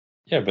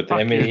 Yeah, but the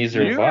MAEs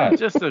are fun.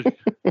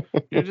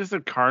 You're just a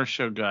car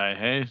show guy,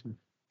 hey?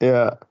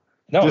 Yeah.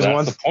 No, Just that's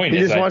wants, the point. he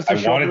is just wants to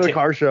show up to the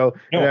car show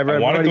No, and I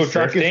wanna everybody go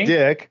suck his drifting.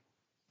 dick.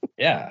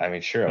 Yeah, I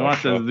mean, sure. He I'll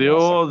wants show up the and I'll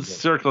suck old his dick.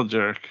 circle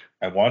jerk.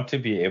 I want to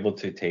be able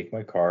to take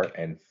my car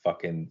and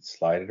fucking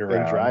slide it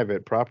around And drive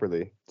it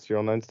properly,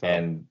 Serial 9 style.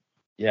 And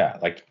yeah,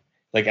 like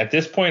at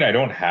this point, I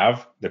don't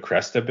have the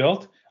Cresta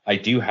built. I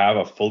do have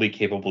a fully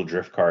capable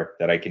drift car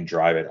that I can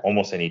drive at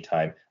almost any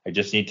time. I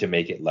just need to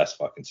make it less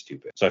fucking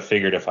stupid. So I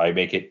figured if I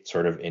make it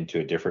sort of into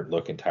a different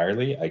look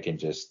entirely, I can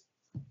just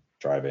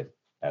drive it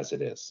as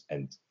it is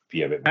and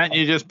be a bit more And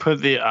you just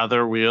put the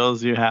other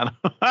wheels you had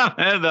on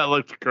it that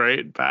looked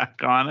great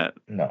back on it.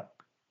 No,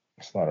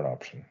 it's not an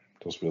option.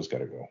 Those wheels got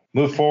to go.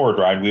 Move forward,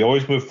 Ryan. We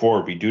always move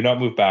forward. We do not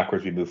move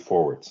backwards. We move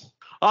forwards.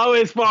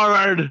 Always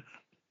forward.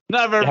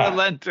 Never Yeah.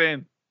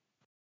 relenting.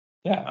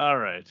 Yeah. All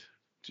right.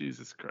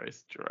 Jesus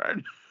Christ,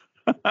 Gerard.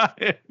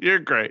 You're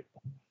great.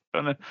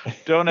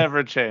 Don't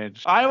ever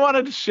change. I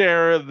wanted to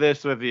share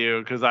this with you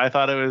because I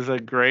thought it was a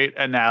great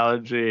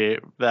analogy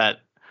that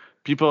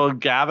people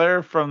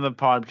gather from the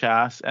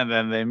podcast and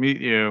then they meet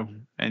you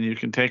and you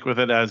can take with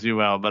it as you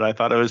will. But I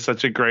thought it was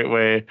such a great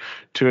way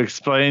to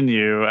explain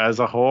you as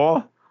a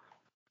whole.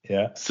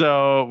 Yeah.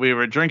 So we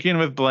were drinking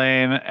with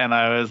Blaine and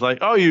I was like,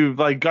 oh, you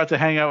like got to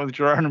hang out with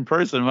Gerard in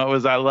person. What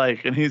was that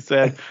like? And he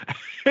said,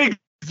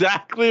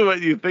 exactly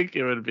what you think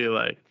it would be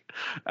like.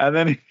 And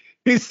then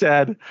he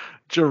said,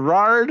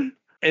 Gerard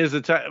is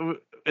the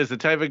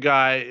type of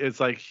guy. It's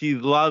like he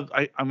loves.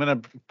 I'm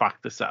gonna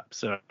fuck this up,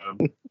 so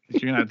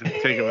you're gonna have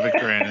to take it with a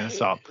grain of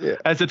salt. Yeah.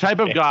 As the type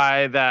of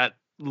guy that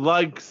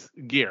likes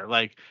gear,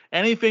 like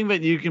anything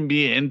that you can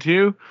be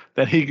into,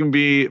 that he can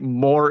be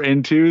more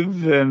into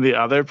than the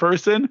other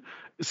person.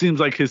 Seems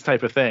like his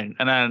type of thing.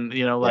 And then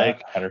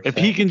like 100%. if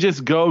he can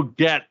just go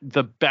get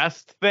the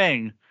best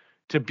thing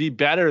to be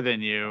better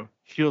than you,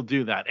 he'll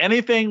do that.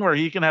 Anything where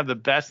he can have the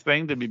best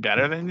thing to be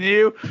better than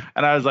you.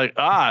 And I was like,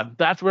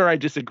 that's where I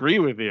disagree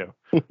with you.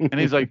 And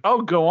he's like,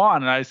 oh, go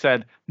on. And I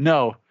said,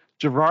 no,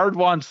 Gerard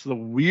wants the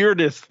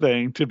weirdest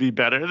thing to be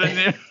better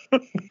than you.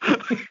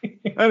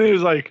 And he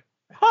was like,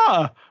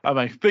 I'm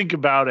like, think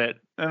about it.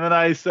 And then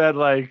I said,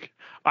 like,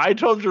 I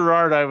told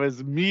Gerard I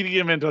was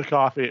medium into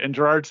coffee, and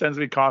Gerard sends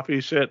me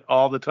coffee shit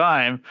all the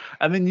time.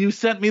 And then you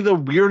sent me the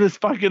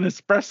weirdest fucking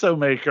espresso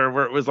maker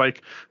where it was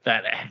like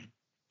that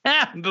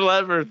hand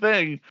lever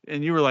thing.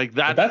 And you were like,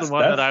 that's the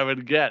one that I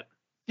would get.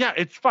 Yeah,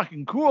 it's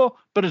fucking cool,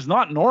 but it's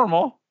not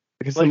normal.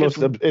 It's Like,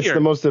 the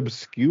most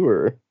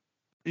obscure.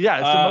 Yeah,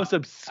 it's the most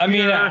obscure.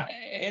 I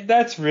mean,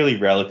 that's really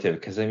relative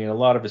because I mean, a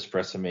lot of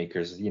espresso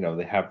makers, they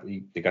got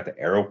the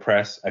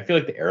AeroPress. I feel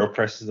like the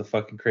AeroPress is the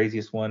fucking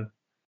craziest one.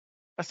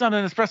 That's not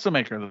an espresso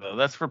maker though.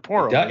 That's for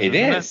pour-overs. It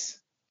is.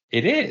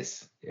 It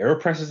is.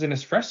 AeroPress is an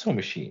espresso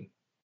machine.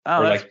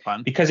 Oh, that's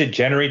fun. Because it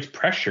generates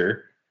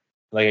pressure.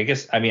 Like, I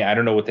guess, I mean, I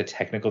don't know what the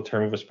technical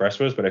term of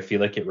espresso is, but I feel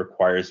like it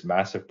requires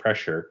massive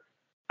pressure.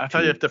 I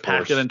thought you have to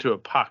pack it into a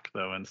puck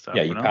though and stuff.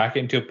 Yeah, you pack it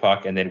into a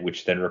puck, and then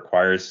which then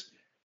requires,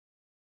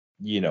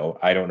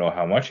 I don't know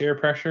how much air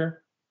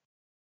pressure,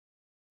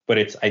 but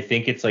I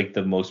think it's like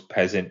the most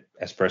peasant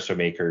espresso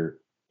maker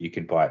you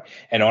can buy.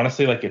 And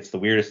honestly, like, it's the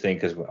weirdest thing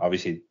because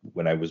obviously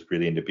when I was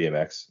really into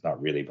BMX,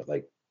 not really, but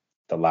like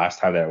the last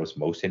time that I was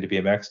most into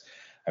BMX,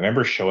 I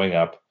remember showing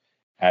up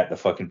at the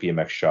fucking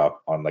BMX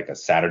shop on like a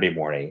Saturday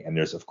morning, and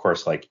there's of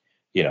course like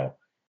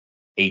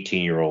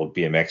 18-year-old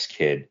BMX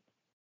kid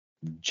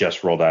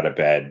just rolled out of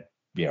bed,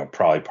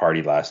 probably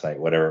partied last night,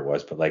 whatever it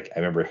was. But like I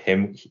remember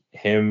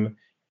him,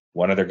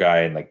 one other guy,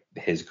 and like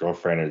his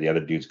girlfriend or the other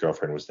dude's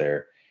girlfriend was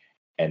there,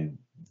 and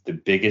the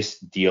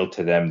biggest deal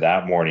to them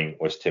that morning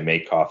was to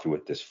make coffee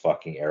with this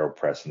fucking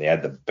AeroPress, and they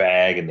had the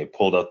bag and they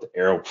pulled out the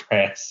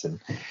AeroPress, and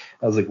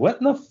I was like, what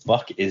in the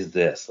fuck is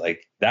this?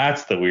 Like,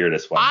 that's the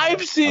weirdest one.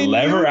 I've seen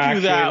you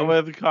do that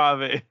with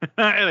coffee.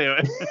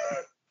 Anyway.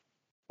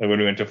 Like when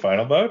we went to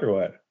Final Bout or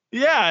what?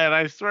 Yeah, and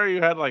I swear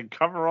you had like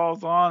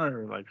coveralls on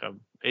or like a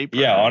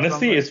apron. Yeah,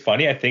 honestly, it's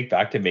funny. I think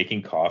back to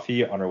making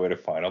coffee on our way to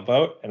Final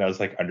Bout, and I was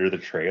like under the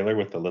trailer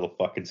with the little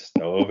fucking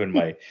stove and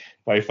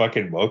my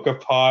fucking mocha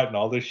pot and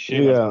all this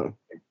shit. Yeah.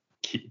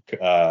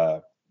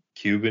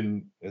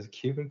 Cuban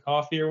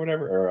coffee or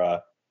whatever,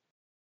 or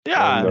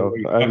yeah,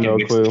 I have no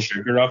clue. The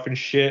sugar up and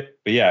shit.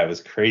 But yeah, it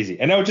was crazy,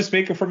 and I would just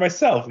make it for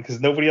myself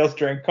because nobody else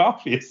drank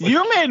coffee. It's like,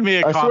 you made me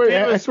a coffee.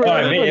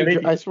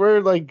 I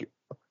swear, like.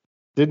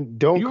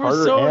 Don't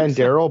Carter and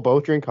Daryl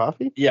both drink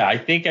coffee? Yeah, I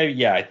think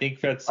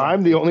that's.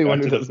 I'm the only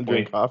one who doesn't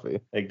drink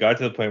coffee. It got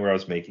to the point where I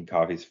was making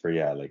coffees for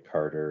like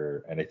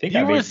Carter, and I think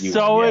you were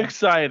so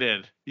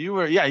excited. You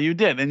were, you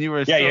did, and you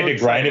were. Yeah, you had to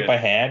grind it by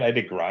hand. I had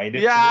to grind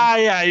it.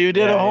 Yeah, you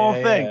did a whole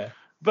thing. Yeah.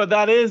 But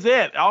that is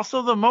it.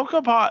 Also, the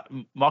mocha pot,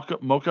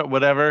 mocha,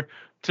 whatever.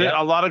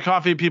 To a lot of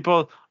coffee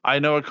people, I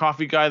know a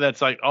coffee guy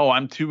that's like, oh,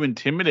 I'm too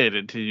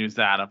intimidated to use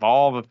that of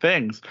all the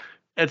things.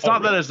 It's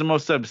not that it's the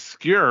most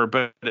obscure,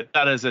 but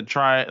that is a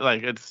try.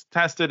 Like, it's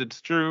tested,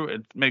 it's true,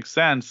 it makes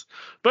sense.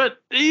 But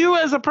you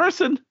as a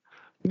person,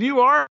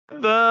 you are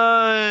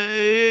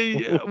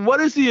what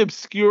is the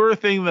obscure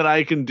thing that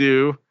I can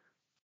do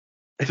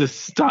to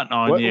stunt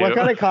on you? What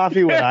kind of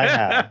coffee would I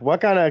have? What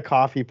kind of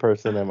coffee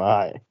person am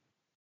I?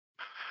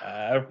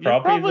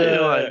 Probably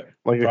the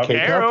like a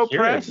K cup,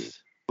 AeroPress.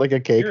 like a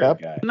K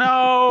cup. guy.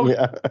 No,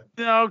 Yeah.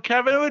 no,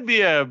 Kevin would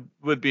be an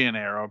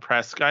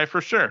AeroPress guy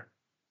for sure.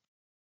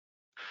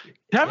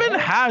 Kevin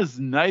has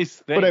nice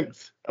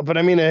things. But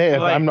I mean, hey,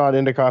 if Like- I'm not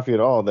into coffee at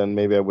all, then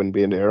maybe I wouldn't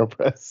be into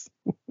AeroPress.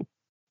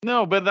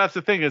 No, but that's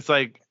the thing. It's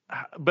like,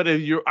 but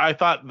if I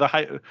thought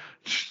to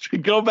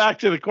go back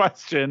to the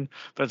question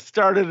that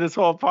started this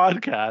whole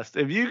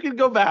podcast. If you could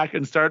go back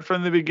and start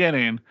from the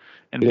beginning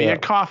and be a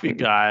coffee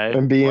guy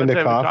and be what into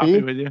type of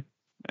coffee would you?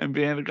 And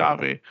be into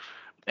coffee.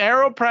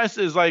 AeroPress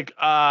is like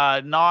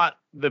not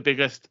the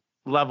biggest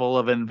level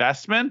of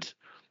investment,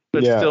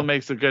 but still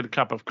makes a good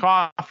cup of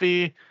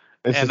coffee.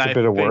 It's just a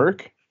bit of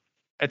work.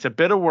 It's a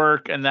bit of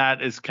work, and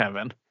that is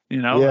Kevin.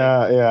 You know?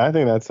 Yeah, I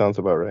think that sounds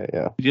about right.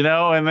 Yeah. You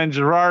know, and then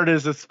Gerard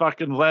is this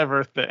fucking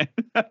lever thing.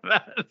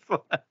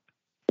 That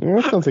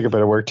sounds like a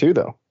bit of work too,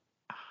 though.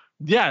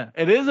 Yeah,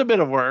 it is a bit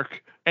of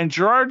work. And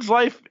Gerard's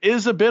life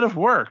is a bit of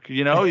work.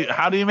 You know,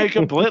 how do you make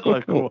a Blit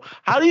look cool?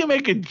 How do you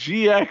make a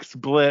GX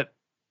Blit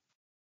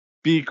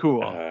be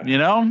cool? You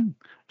know,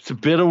 it's a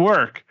bit of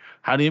work.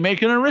 How do you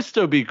make an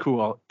Aristo be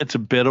cool? It's a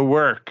bit of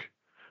work.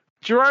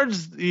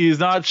 He's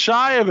not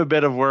shy of a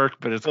bit of work,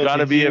 but it's got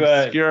to be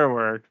obscure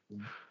work.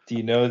 Do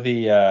you know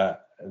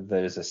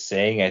there's a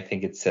saying, I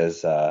think it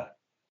says, what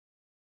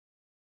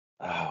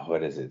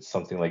is it?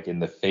 Something like, in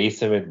the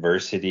face of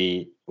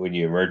adversity, when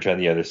you emerge on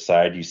the other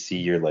side, you see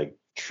your like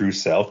true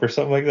self or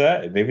something like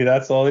that. And maybe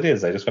that's all it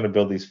is. I just want to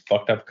build these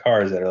fucked up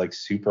cars that are like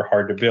super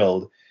hard to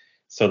build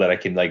so that I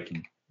can like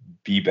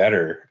be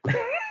better.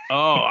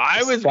 Oh,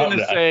 I was going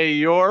to say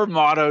your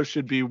motto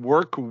should be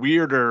work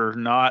weirder,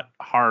 not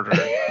harder,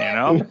 you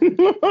know?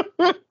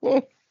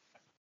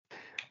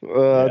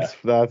 Well,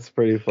 that's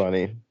pretty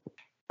funny.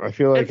 I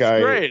feel like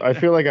I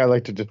feel like I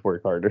like to just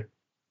work harder.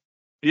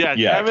 Yeah,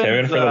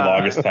 Kevin for the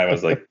longest time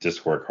was like,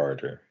 just work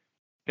harder.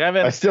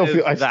 Kevin, I still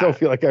feel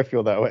like I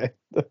feel that way.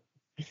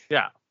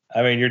 Yeah.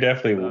 I mean, you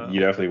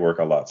definitely work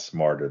a lot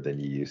smarter than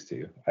you used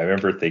to. I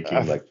remember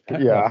thinking like, what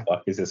the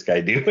fuck is this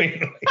guy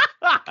doing?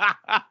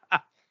 I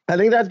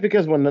think that's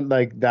because when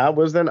like that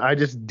was then, I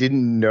just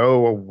didn't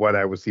know what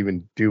I was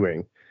even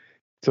doing.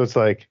 So it's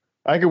like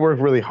I could work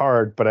really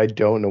hard, but I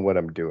don't know what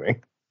I'm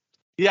doing.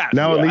 Yeah.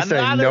 Now at least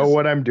I know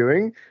what I'm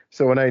doing.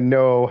 So when I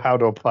know how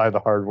to apply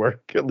the hard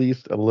work, at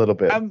least a little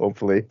bit,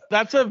 hopefully.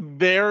 That's a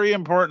very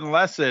important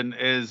lesson,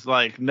 is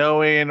like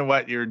knowing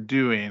what you're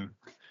doing.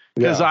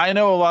 Because I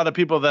know a lot of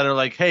people that are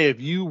like, hey, if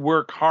you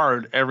work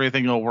hard,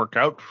 everything will work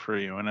out for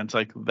you. And it's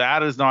like,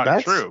 that is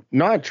not true.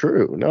 Not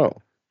true. No.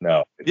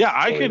 Yeah,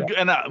 I could.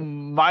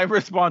 And my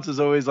response is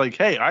always like,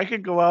 hey, I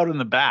could go out in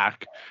the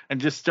back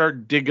and just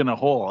start digging a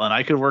hole. And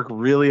I could work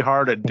really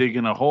hard at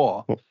digging a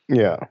hole.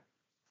 Yeah.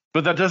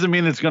 But that doesn't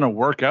mean it's going to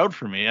work out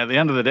for me. At the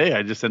end of the day,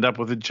 I just end up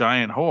with a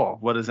giant hole.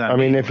 What does that mean?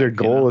 I mean, if your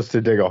goal is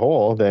to dig a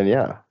hole, then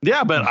yeah.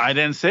 Yeah, but I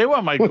didn't say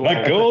what my goal was.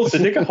 My goal is to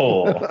dig a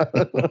hole.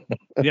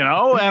 You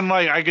know, and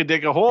like I could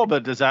dig a hole,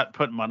 but does that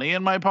put money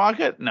in my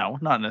pocket? No,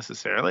 not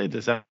necessarily.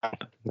 Does that?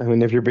 I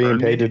mean, if you're being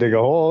paid to dig a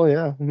hole,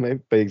 yeah, maybe.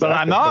 Exactly. But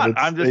I'm not.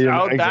 I'm just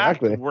out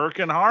back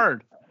working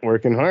hard.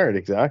 Working hard,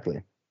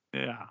 exactly.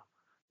 Yeah.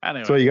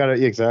 Anyway. So you got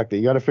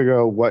to figure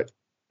out what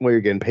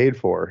you're getting paid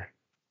for,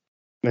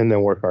 and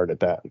then work hard at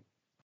that.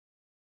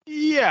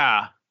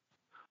 Yeah.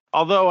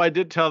 Although I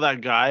did tell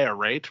that guy a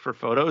rate for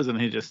photos, and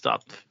he just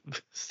stopped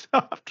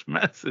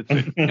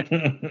messaging.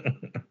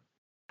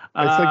 It's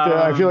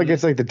I feel like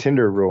it's like the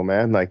Tinder rule,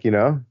 man. Like, you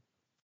know,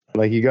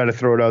 like you got to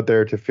throw it out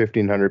there to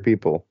 1,500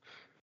 people.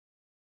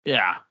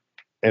 Yeah.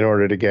 In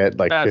order to get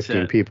like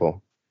 15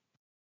 people.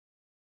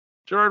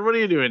 Gerard, what are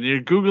you doing?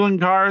 You're Googling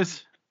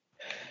cars?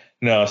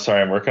 No,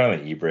 sorry, I'm working on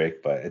an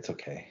e-brake, but it's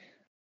okay.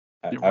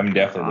 I'm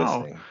definitely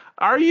listening.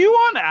 Are you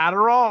on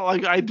Adderall?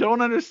 Like, I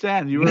don't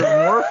understand. You were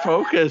more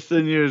focused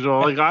than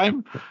usual. Like,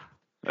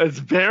 it's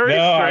very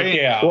strange.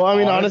 Yeah. Well, I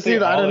mean, honestly,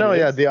 I don't know.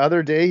 Yeah, the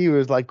other day he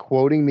was like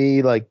quoting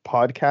me like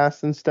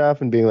podcasts and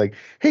stuff and being like,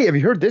 "Hey, have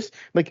you heard this?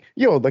 Like,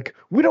 yo, like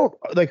we don't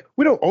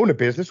own a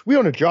business. We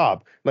own a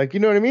job. Like, you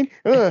know what I mean?"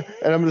 And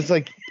I'm just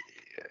like,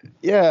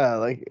 yeah,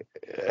 like.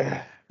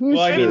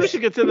 Maybe we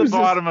should get to the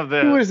bottom of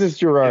this. Who is this,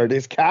 Gerard?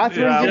 Is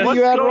Catherine giving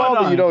you Adderall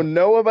that you don't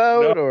know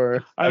about,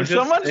 or is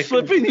someone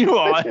slipping you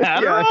on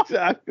Adderall? Yeah,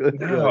 exactly.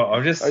 No,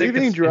 I'm just sick of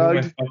spinning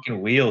my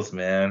fucking wheels,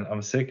 man.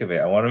 I'm sick of it.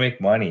 I want to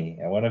make money.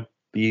 I want to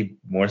be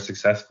more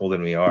successful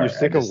than we are. You're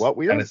sick of what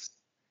wheels?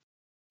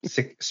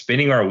 Sick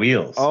spinning our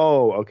wheels.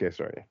 Oh, okay,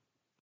 sorry.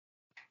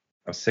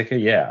 I'm sick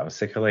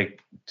of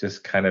like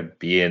just kind of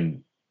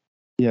being.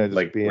 Yeah,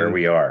 like where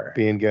we are.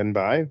 Getting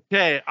by.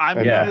 Okay, I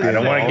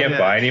don't want to get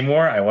by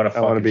anymore. I want to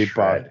fucking be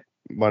shred.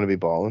 Want to be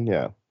balling,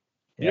 yeah.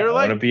 You're I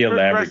want to be a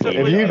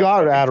Lamborghini. If you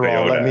got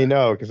Adderall, let me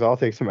know, because I'll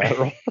take some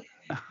Adderall.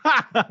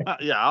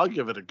 Yeah, I'll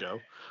give it a go.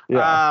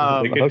 Yeah,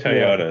 look at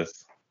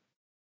Toyotas.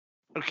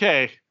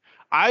 Okay,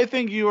 I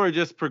think you are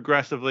just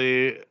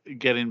progressively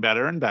getting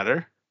better and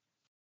better,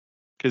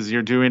 because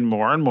you're doing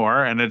more and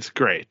more, and it's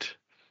great.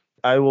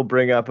 I will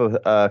bring up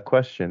a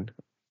question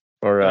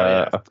or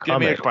a comment. Give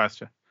me a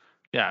question.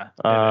 Yeah.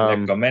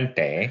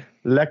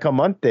 Le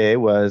Comente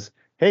was,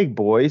 Hey,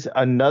 boys,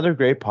 another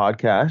great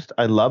podcast.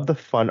 I love the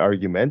fun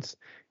arguments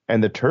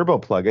and the turbo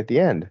plug at the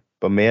end.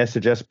 But may I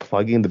suggest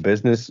plugging the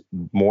business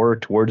more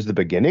towards the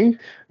beginning?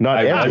 Not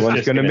I was everyone's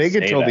just going to gonna make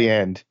it say till the that.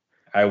 end.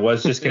 I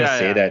was just going to Yeah,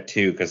 say yeah. that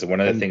too, because one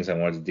of the And- things I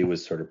wanted to do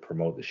was sort of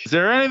promote the Is shit.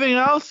 there anything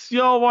else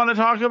y'all want to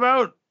talk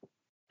about?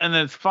 And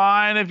it's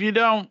fine if you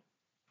don't,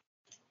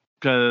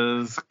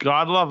 because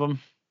God love them.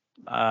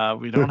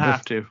 We don't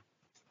have to.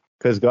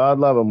 Because God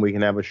love him, we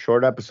can have a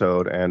short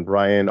episode, and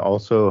Ryan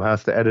also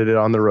has to edit it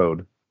on the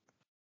road.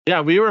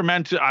 Yeah, we were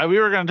meant to. We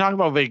were going to talk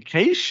about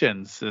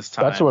vacations this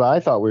time. That's what I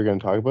thought we were going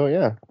to talk about,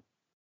 yeah.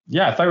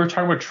 Yeah, I thought we were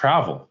talking about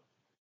travel.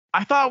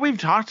 I thought we've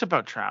talked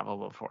about travel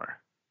before.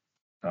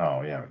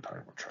 Oh yeah, we're talking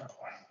about travel.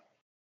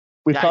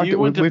 We've Yeah, talked you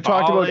went to we've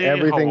talked about Bali,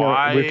 everything.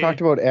 Hawaii. We've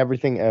talked about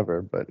everything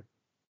ever, but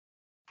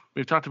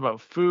We've talked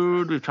about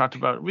food. We've talked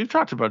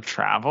about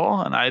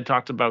travel, and I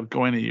talked about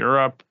going to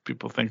Europe.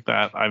 People think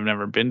that I've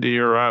never been to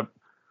Europe.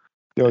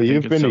 yo, I think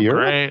you've it's been so to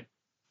Europe? Great.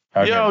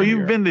 I've Yo, never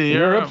you've been to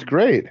Europe's Europe.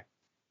 great.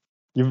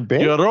 You've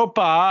been?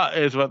 Europa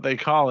is what they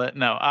call it.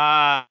 No,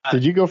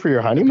 Did you go for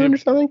your honeymoon or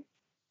something?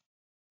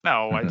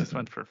 no, I just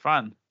went for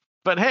fun.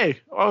 But hey,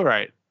 all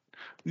right.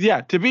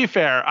 Yeah, to be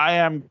fair, I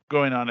am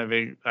going on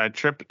a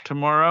trip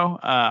tomorrow.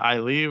 I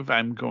leave.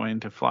 I'm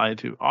going to fly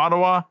to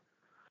Ottawa,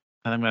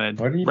 and I'm going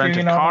What are to you rent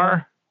doing a in car.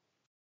 Ottawa?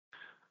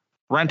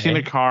 Renting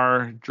a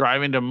car,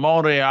 driving to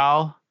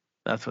Montreal.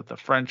 That's what the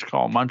French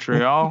call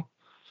Montreal.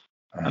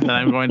 And then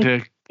I'm going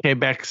to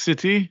Quebec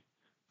City.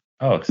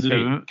 Oh,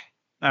 sweet.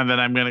 And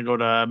then I'm going to go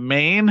to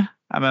Maine.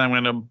 And then I'm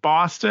going to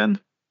Boston.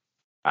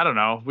 I don't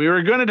know. We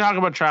were going to talk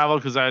about travel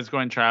because I was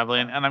going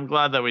traveling. And I'm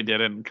glad that we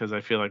didn't because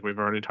I feel like we've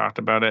already talked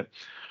about it.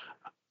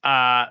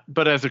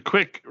 But as a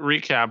quick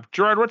recap,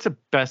 Gerard, what's the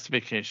best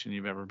vacation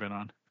you've ever been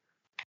on?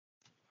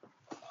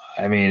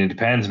 I mean, it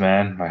depends,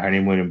 man. My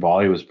honeymoon in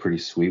Bali was pretty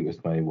sweet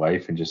with my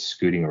wife and just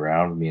scooting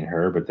around, me and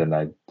her. But then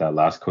that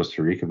last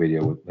Costa Rica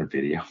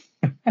the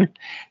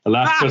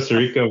last Costa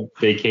Rica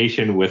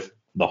vacation with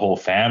the whole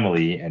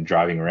family and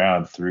driving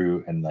around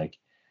through, and like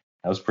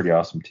that was pretty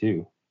awesome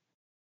too.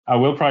 I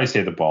will probably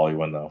say the Bali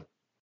one though.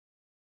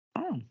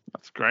 Oh,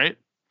 that's great.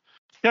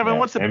 Kevin, Yeah,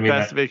 what's the I mean,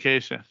 best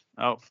vacation?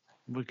 Oh,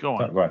 go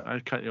on. Go on. I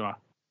cut you off.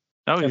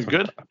 No, you're That's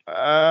good.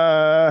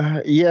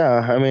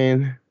 Yeah. I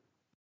mean,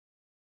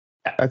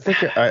 I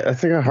think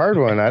a hard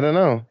one. I don't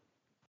know.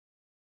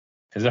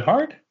 Is it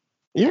hard?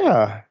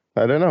 Yeah,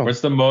 I don't know.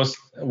 What's the most,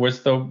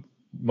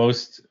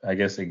 I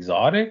guess,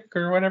 exotic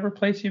or whatever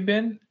place you've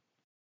been?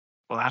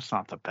 Well, that's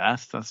not the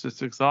best. That's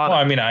just exotic. Well,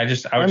 I mean, I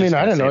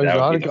don't know.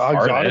 Exotic.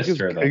 Exotic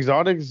is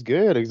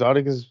good.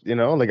 Exotic is,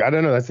 like, I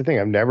don't know. That's the thing.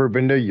 I've never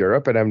been to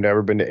Europe and I've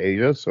never been to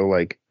Asia. So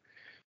like,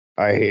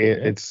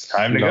 it's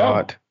time to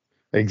not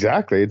go.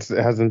 Exactly. It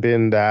hasn't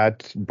been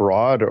that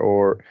broad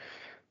or,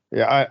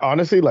 yeah, I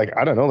honestly, like,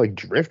 I don't know, like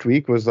Drift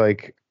Week was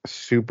like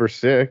super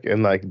sick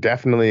and like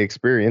definitely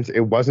experience.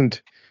 It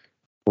wasn't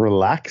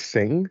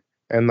relaxing.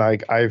 And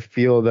like, I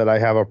feel that I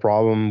have a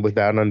problem with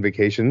that on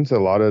vacations a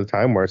lot of the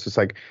time where it's just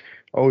like,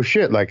 oh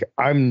shit, like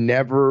I'm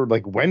never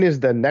like, when is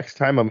the next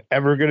time I'm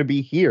ever going to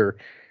be here?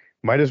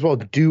 Might as well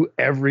do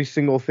every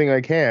single thing I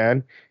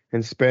can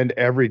and spend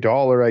every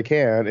dollar I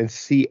can and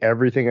see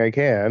everything I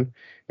can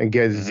and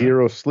get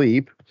zero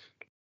sleep.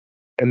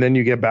 And then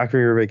you get back from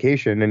your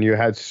vacation and you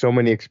had so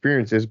many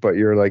experiences, but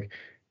you're like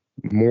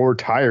more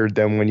tired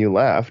than when you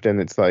left.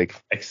 And it's like,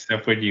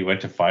 Except when you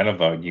went to Final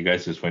Bout, you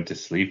guys just went to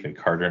sleep, and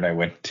Carter and I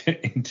went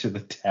into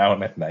the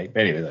town at night.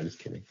 Anyways, I'm just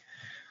kidding.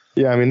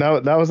 yeah, I mean,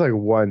 that was like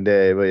one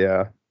day, but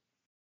yeah,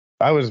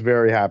 I was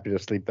very happy to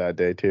sleep that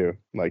day too.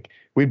 Like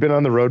we'd been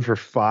on the road for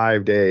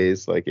 5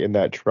 days, like in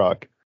that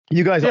truck.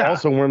 You guys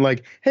also weren't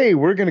like, hey,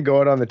 we're going to go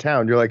out on the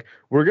town. You're like,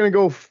 we're going to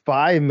go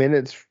 5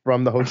 minutes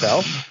from the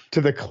hotel to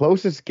the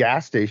closest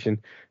gas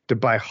station to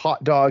buy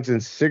hot dogs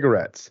and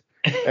cigarettes.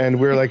 And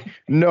we're like,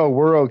 no,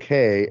 we're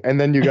okay. And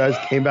then you guys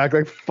came back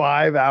like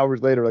 5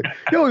 hours later, like,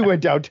 yo, we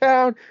went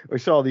downtown. We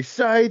saw all these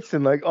sights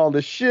and like all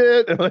this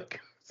shit. And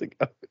like, it's like,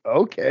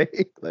 okay.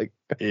 Like,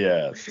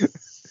 yes.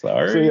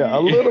 Sorry. So yeah,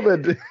 a little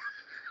bit.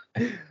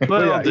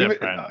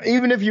 Different.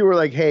 Even if you were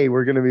like, hey,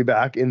 we're gonna be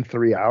back in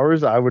 3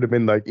 hours, I would have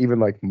been like,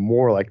 even like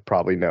more like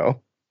probably no.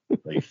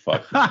 Like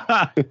fuck.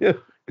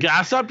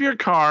 Gas up your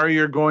car.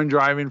 You're going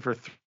driving for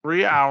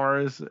 3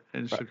 hours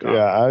in Chicago.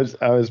 Yeah,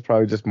 I was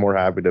probably just more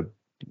happy to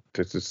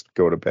just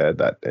go to bed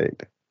that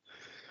night.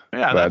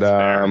 Yeah, that's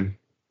fair.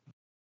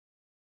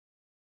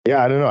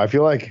 Yeah, I don't know. I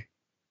feel like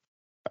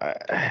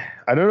I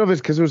don't know if it's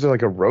because it was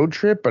like a road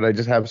trip, but I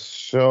just have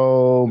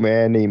so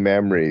many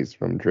memories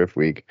from Drift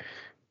Week.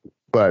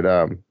 But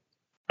I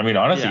mean,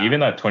 honestly,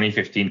 even that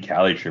 2015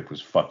 Cali trip was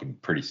fucking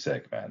pretty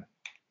sick, man.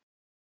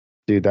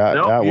 Dude, that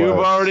you've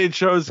was, already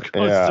chose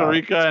Costa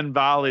Rica and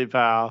Bali,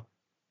 pal.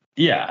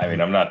 Yeah, I mean,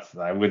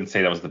 I wouldn't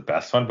say that was the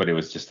best one, but it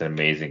was just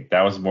amazing.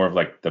 That was more of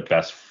like the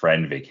best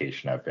friend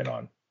vacation I've been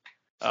on.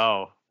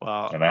 Oh,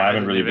 well. And I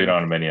haven't really been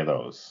on many of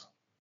those.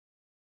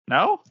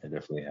 No? I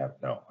definitely have.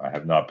 No, I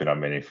have not been on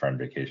many friend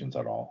vacations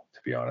at all, to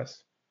be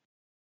honest.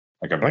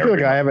 Like I've I never feel like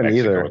been I to haven't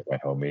Mexico either. with my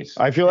homies.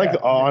 I feel like Yeah,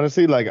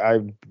 honestly, like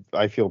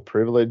I feel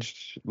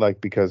privileged,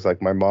 like because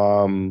like my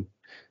mom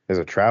is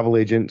a travel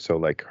agent, so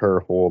like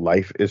her whole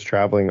life is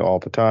traveling all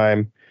the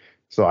time.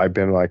 So I've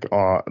been like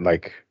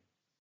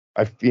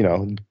I've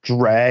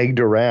dragged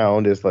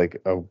around is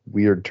like a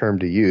weird term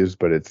to use,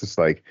 but it's just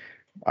like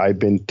I've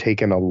been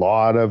taking a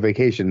lot of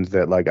vacations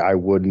that like I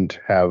wouldn't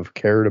have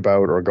cared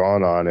about or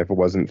gone on if it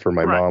wasn't for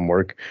my Right. mom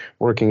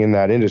working in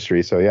that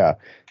industry. So yeah,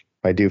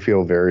 I do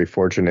feel very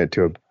fortunate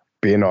to have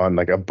been on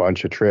like a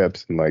bunch of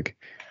trips and like,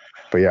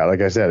 but yeah,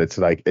 like I said, it's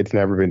like it's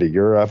never been to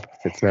Europe,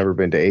 it's never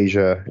been to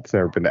Asia, it's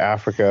never been to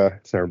Africa,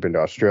 it's never been to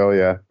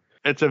Australia.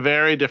 It's a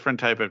very different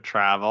type of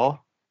travel.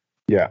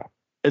 Yeah.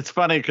 It's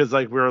funny because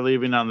like we were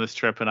leaving on this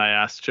trip and I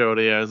asked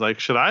Jody, I was like,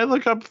 should I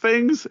look up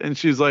things? And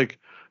she's like,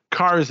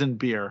 cars and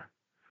beer.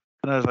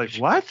 And I was like,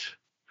 what?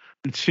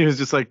 And she was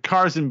just like,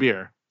 cars and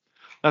beer.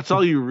 That's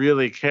all you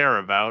really care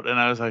about. And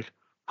I was like,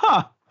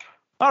 huh,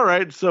 all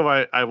right. So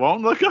I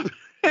won't look up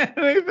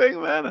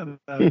anything then. And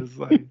I was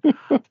like,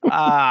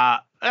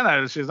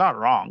 she's not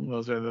wrong.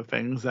 Those are the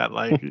things that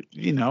like,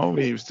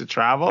 we used to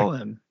travel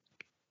and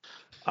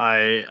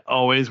I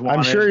always I'm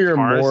wanted sure you're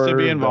cars more to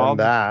be than involved.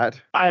 that.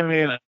 I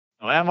mean,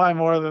 am I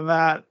more than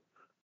that?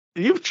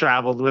 You've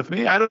traveled with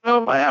me. I don't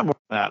know if I am more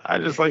than that. I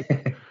just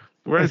like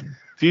where's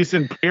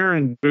decent beer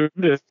and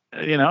food,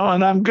 and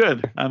I'm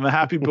good. I'm a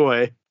happy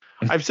boy.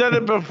 I've said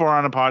it before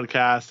on a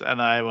podcast,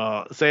 and I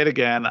will say it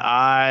again.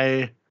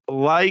 I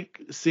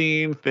like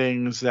seeing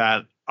things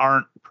that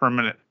aren't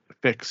permanent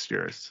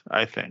fixtures,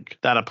 I think,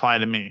 that apply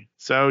to me.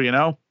 So,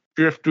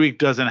 Drift Week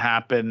doesn't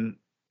happen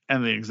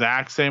in the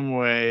exact same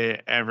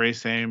way every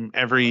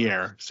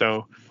year.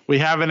 So we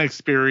have an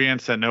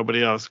experience that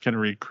nobody else can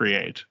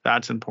recreate.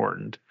 That's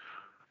important.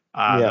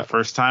 The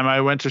first time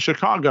I went to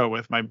Chicago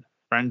with my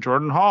friend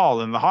Jordan Hall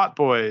and the Hot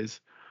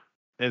Boys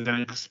is an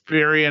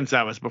experience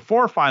that was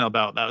before Final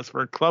Bout. That was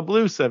for a Club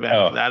Loose event.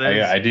 Oh,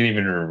 I didn't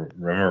even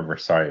remember.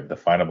 Sorry, the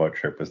Final Bout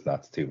trip was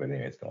nuts too. But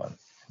anyways, go on.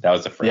 That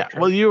was the first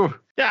trip. Well,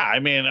 I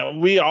mean,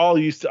 we all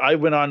I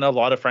went on a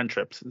lot of friend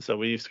trips. So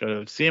we used to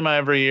go to SEMA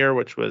every year,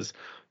 which was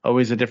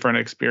always a different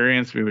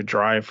experience. We would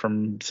drive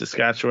from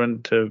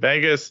Saskatchewan to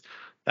Vegas.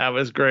 That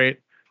was great.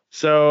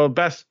 So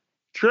best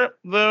trip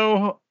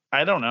though,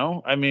 I don't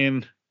know. I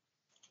mean,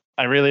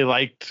 I really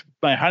liked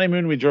my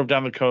honeymoon. We drove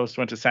down the coast,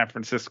 went to San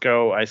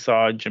Francisco. I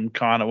saw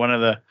one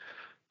of the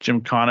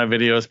Gymkhana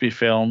videos be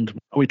filmed.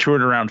 We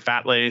toured around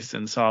Fat Lace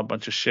and saw a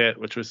bunch of shit,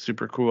 which was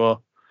super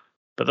cool.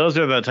 But those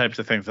are the types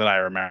of things that I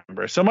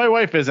remember. So my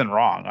wife isn't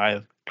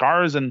wrong.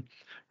 Cars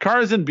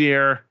and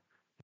beer,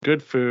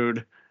 good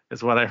food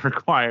is what I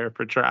require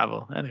for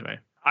travel. Anyway,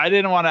 I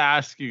didn't want to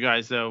ask you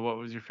guys though, what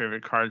was your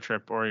favorite car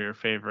trip or your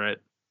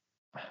favorite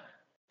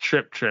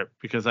trip?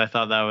 Because I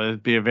thought that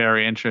would be a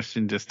very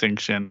interesting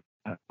distinction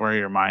where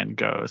your mind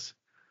goes.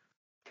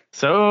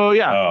 So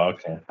yeah. Oh,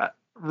 okay.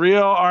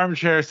 Real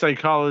armchair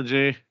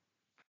psychology.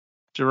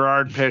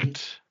 Gerard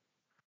picked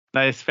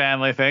nice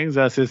family things,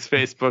 as his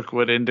Facebook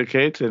would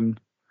indicate, and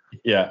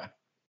yeah,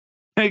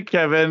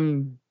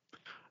 Kevin,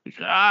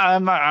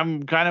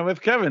 I'm kind of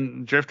with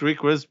Kevin. Drift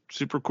Week was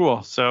super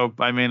cool, so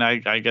I mean,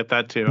 I get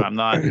that too. I'm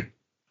not.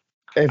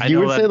 If you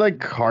would say like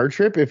car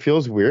trip, it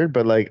feels weird,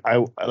 but like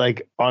I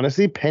like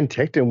honestly,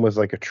 Penticton was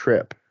like a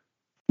trip,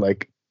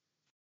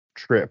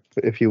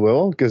 if you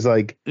will, because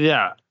like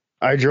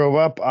I drove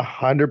up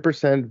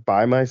 100%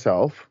 by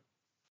myself.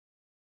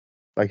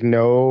 Like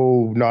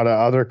not a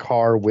other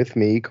car with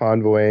me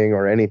convoying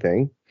or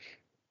anything.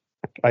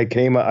 I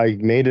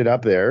made it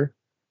up there,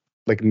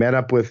 like met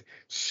up with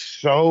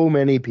so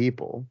many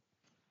people.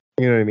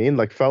 You know what I mean?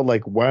 Like felt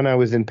like when I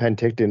was in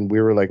Penticton, we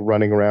were like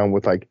running around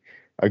with like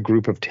a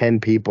group of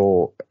 10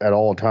 people at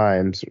all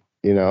times,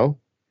 and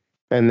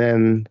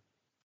then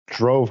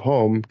drove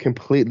home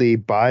completely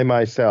by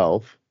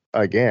myself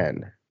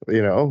again,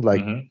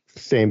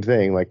 same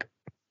thing,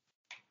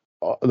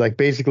 like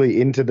basically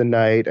into the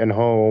night and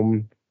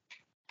home.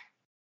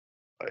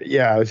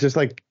 Yeah, it's just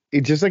like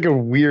a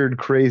weird,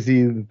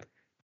 crazy,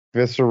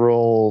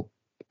 visceral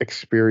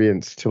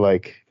experience to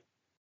like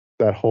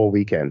that whole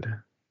weekend.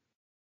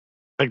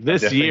 Like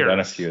this year. Done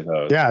a few of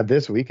those. Yeah,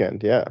 this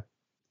weekend. Yeah.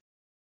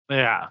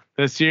 Yeah,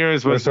 this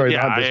year's was. Sorry,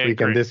 not this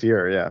weekend. This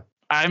year. Yeah.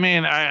 I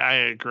mean, I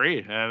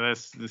agree.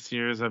 This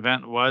year's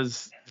event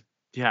was,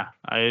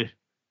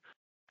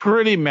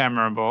 pretty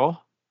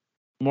memorable.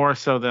 More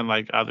so than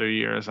like other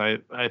years, I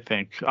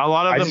think a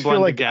lot of them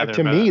blend together.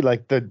 To me,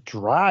 like the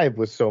drive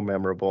was so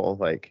memorable.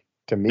 Like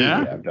to me,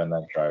 yeah, I've done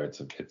that drive.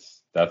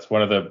 That's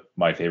one of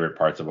my favorite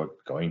parts about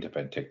going to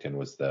Penticton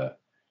was I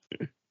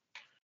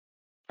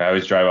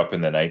always drive up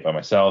in the night by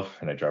myself,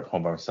 and I drive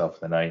home by myself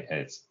in the night, and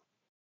it's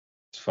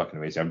fucking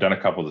amazing. I've done a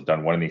couple. I've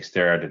done one in the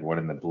Xterra, I did one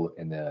in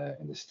the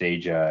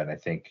Stagia, and I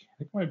think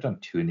I might have done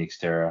two in the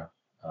Xterra.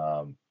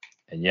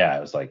 And yeah,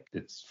 it was like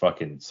it's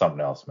fucking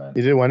something else, man.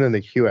 You did one in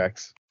the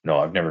QX. No,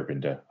 I've never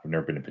been to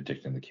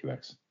Penticton in the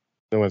QX.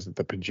 Then was it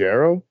the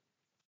Pajero?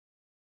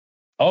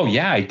 Oh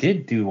yeah, I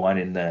did do one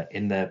in the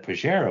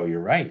Pajero. You're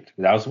right.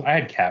 I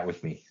had Kat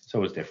with me, so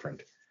it was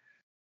different.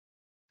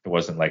 It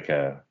wasn't like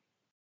a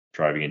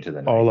driving into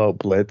the night. All out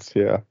blitz,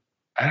 yeah.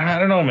 I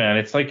don't know, man.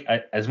 It's like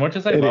as much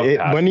as I love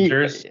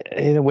passengers,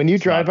 when you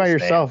drive by not the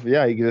yourself,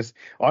 yeah, you can just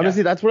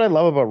honestly, that's what I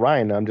love about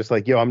Ryan. I'm just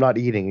like, yo, I'm not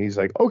eating. And he's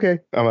like, okay.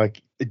 I'm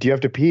like, do you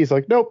have to pee? He's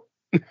like, nope.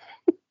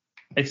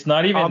 It's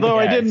not even. Although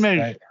I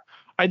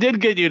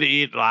did get you to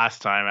eat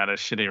last time at a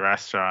shitty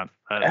restaurant.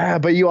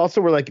 But you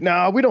also were like,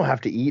 no, we don't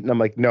have to eat. And I'm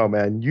like, no,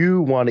 man,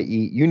 you want to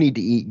eat. You need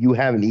to eat. You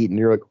haven't eaten.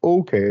 You're like,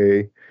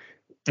 okay.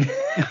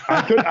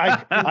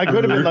 I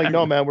could have been like,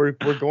 no, man, we're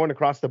going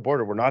across the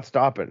border. We're not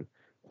stopping.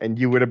 And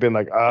you would have been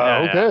like,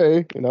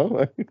 okay, you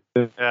know.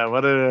 Yeah,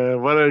 what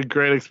a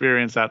great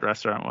experience that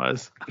restaurant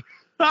was.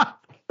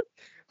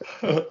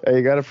 Hey,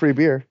 you got a free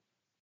beer.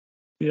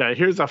 Yeah,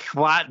 here's a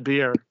flat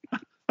beer.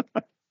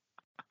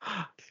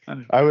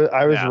 I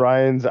was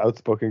Ryan's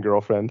outspoken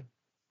girlfriend.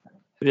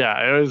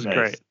 Yeah, it was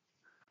great.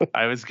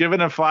 I was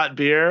given a flat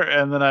beer,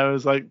 and then I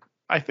was like,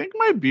 I think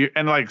my beer,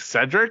 and like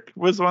Cedric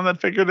was the one that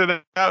figured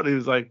it out. He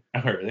was like,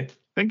 oh, really?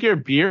 I think your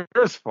beer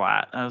is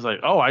flat. I was like,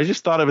 oh, I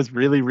just thought it was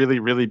really, really,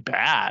 really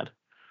bad.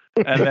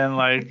 And then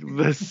like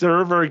the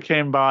server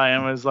came by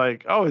and was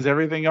like, oh, is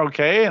everything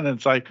okay? And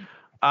it's like,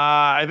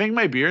 I think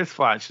my beer is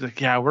flat. She's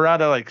like, yeah, we're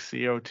out of like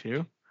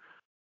CO2.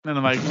 And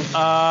I'm like,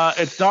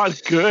 it's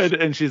not good.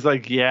 And she's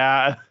like,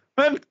 yeah.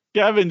 And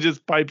Kevin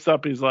just pipes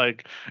up. He's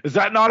like, is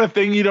that not a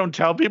thing you don't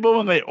tell people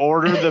when they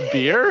order the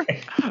beer?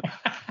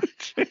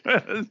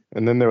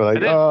 And then they were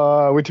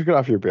like, we took it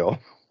off your bill.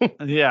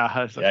 Yeah.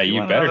 Like, yeah,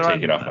 you better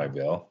take it off my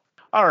bill.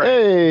 All right.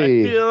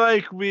 Hey. I feel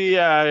like we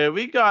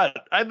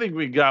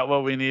got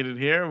what we needed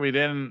here. We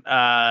didn't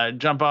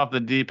jump off the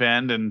deep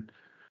end and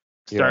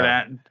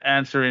start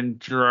answering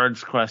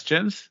Gerard's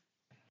questions.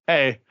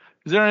 Hey,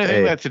 is there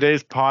anything that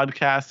today's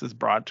podcast is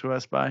brought to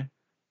us by?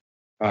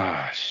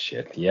 Ah,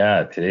 shit.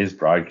 Yeah, today's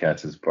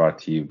broadcast is brought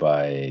to you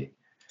by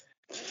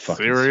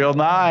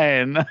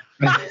SerialNine.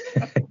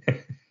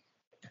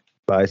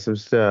 Buy some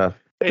stuff.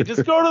 Hey,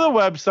 just go to the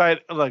website.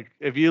 Look,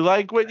 if you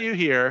like what you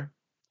hear,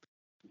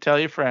 tell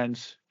your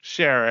friends,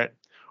 share it.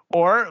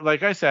 Or,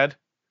 like I said,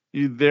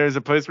 there's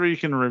a place where you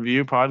can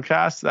review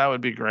podcasts. That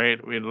would be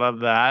great. We'd love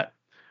that.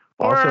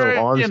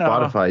 Also, on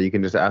Spotify, you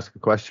can just ask a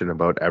question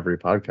about every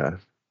podcast.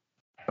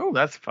 Oh,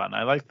 that's fun.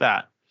 I like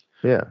that.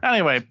 Yeah.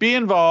 Anyway, be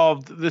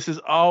involved. This is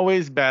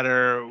always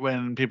better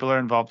when people are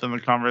involved in the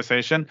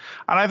conversation.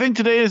 And I think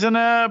today is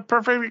a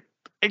perfect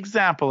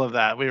example of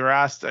that. We were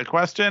asked a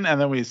question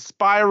and then we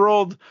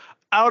spiraled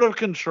out of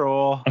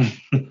control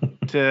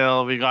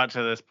till we got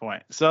to this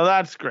point. So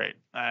that's great.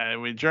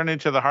 We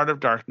journeyed to the heart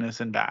of darkness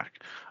and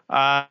back.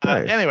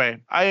 Nice.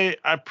 Anyway, I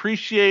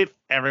appreciate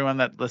everyone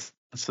that listens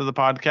to the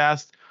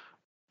podcast.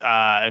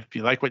 If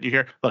you like what you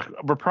hear, look,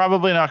 we're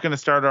probably not going to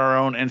start our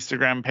own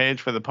Instagram page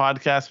for the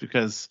podcast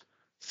because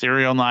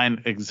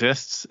SerialNine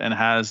exists and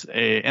has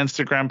a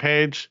Instagram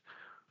page.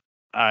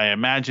 I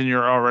imagine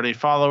you're already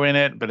following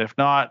it, but if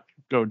not,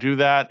 go do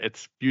that.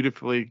 It's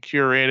beautifully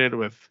curated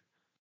with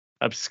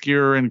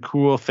obscure and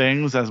cool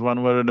things, as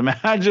one would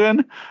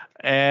imagine.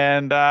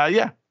 And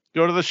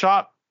go to the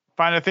shop,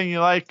 find a thing you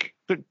like,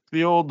 click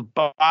the old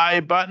buy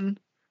button,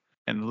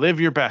 and live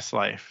your best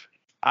life.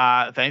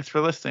 Thanks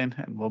for listening,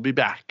 and we'll be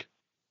back.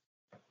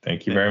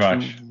 Thank you very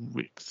much. 2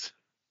 weeks.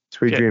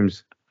 Sweet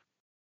dreams.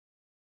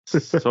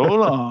 So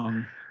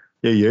long.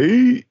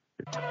 Yay.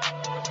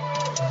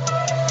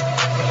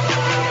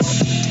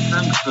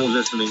 Thanks for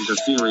listening to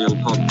Serial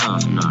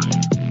Podcast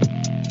 9.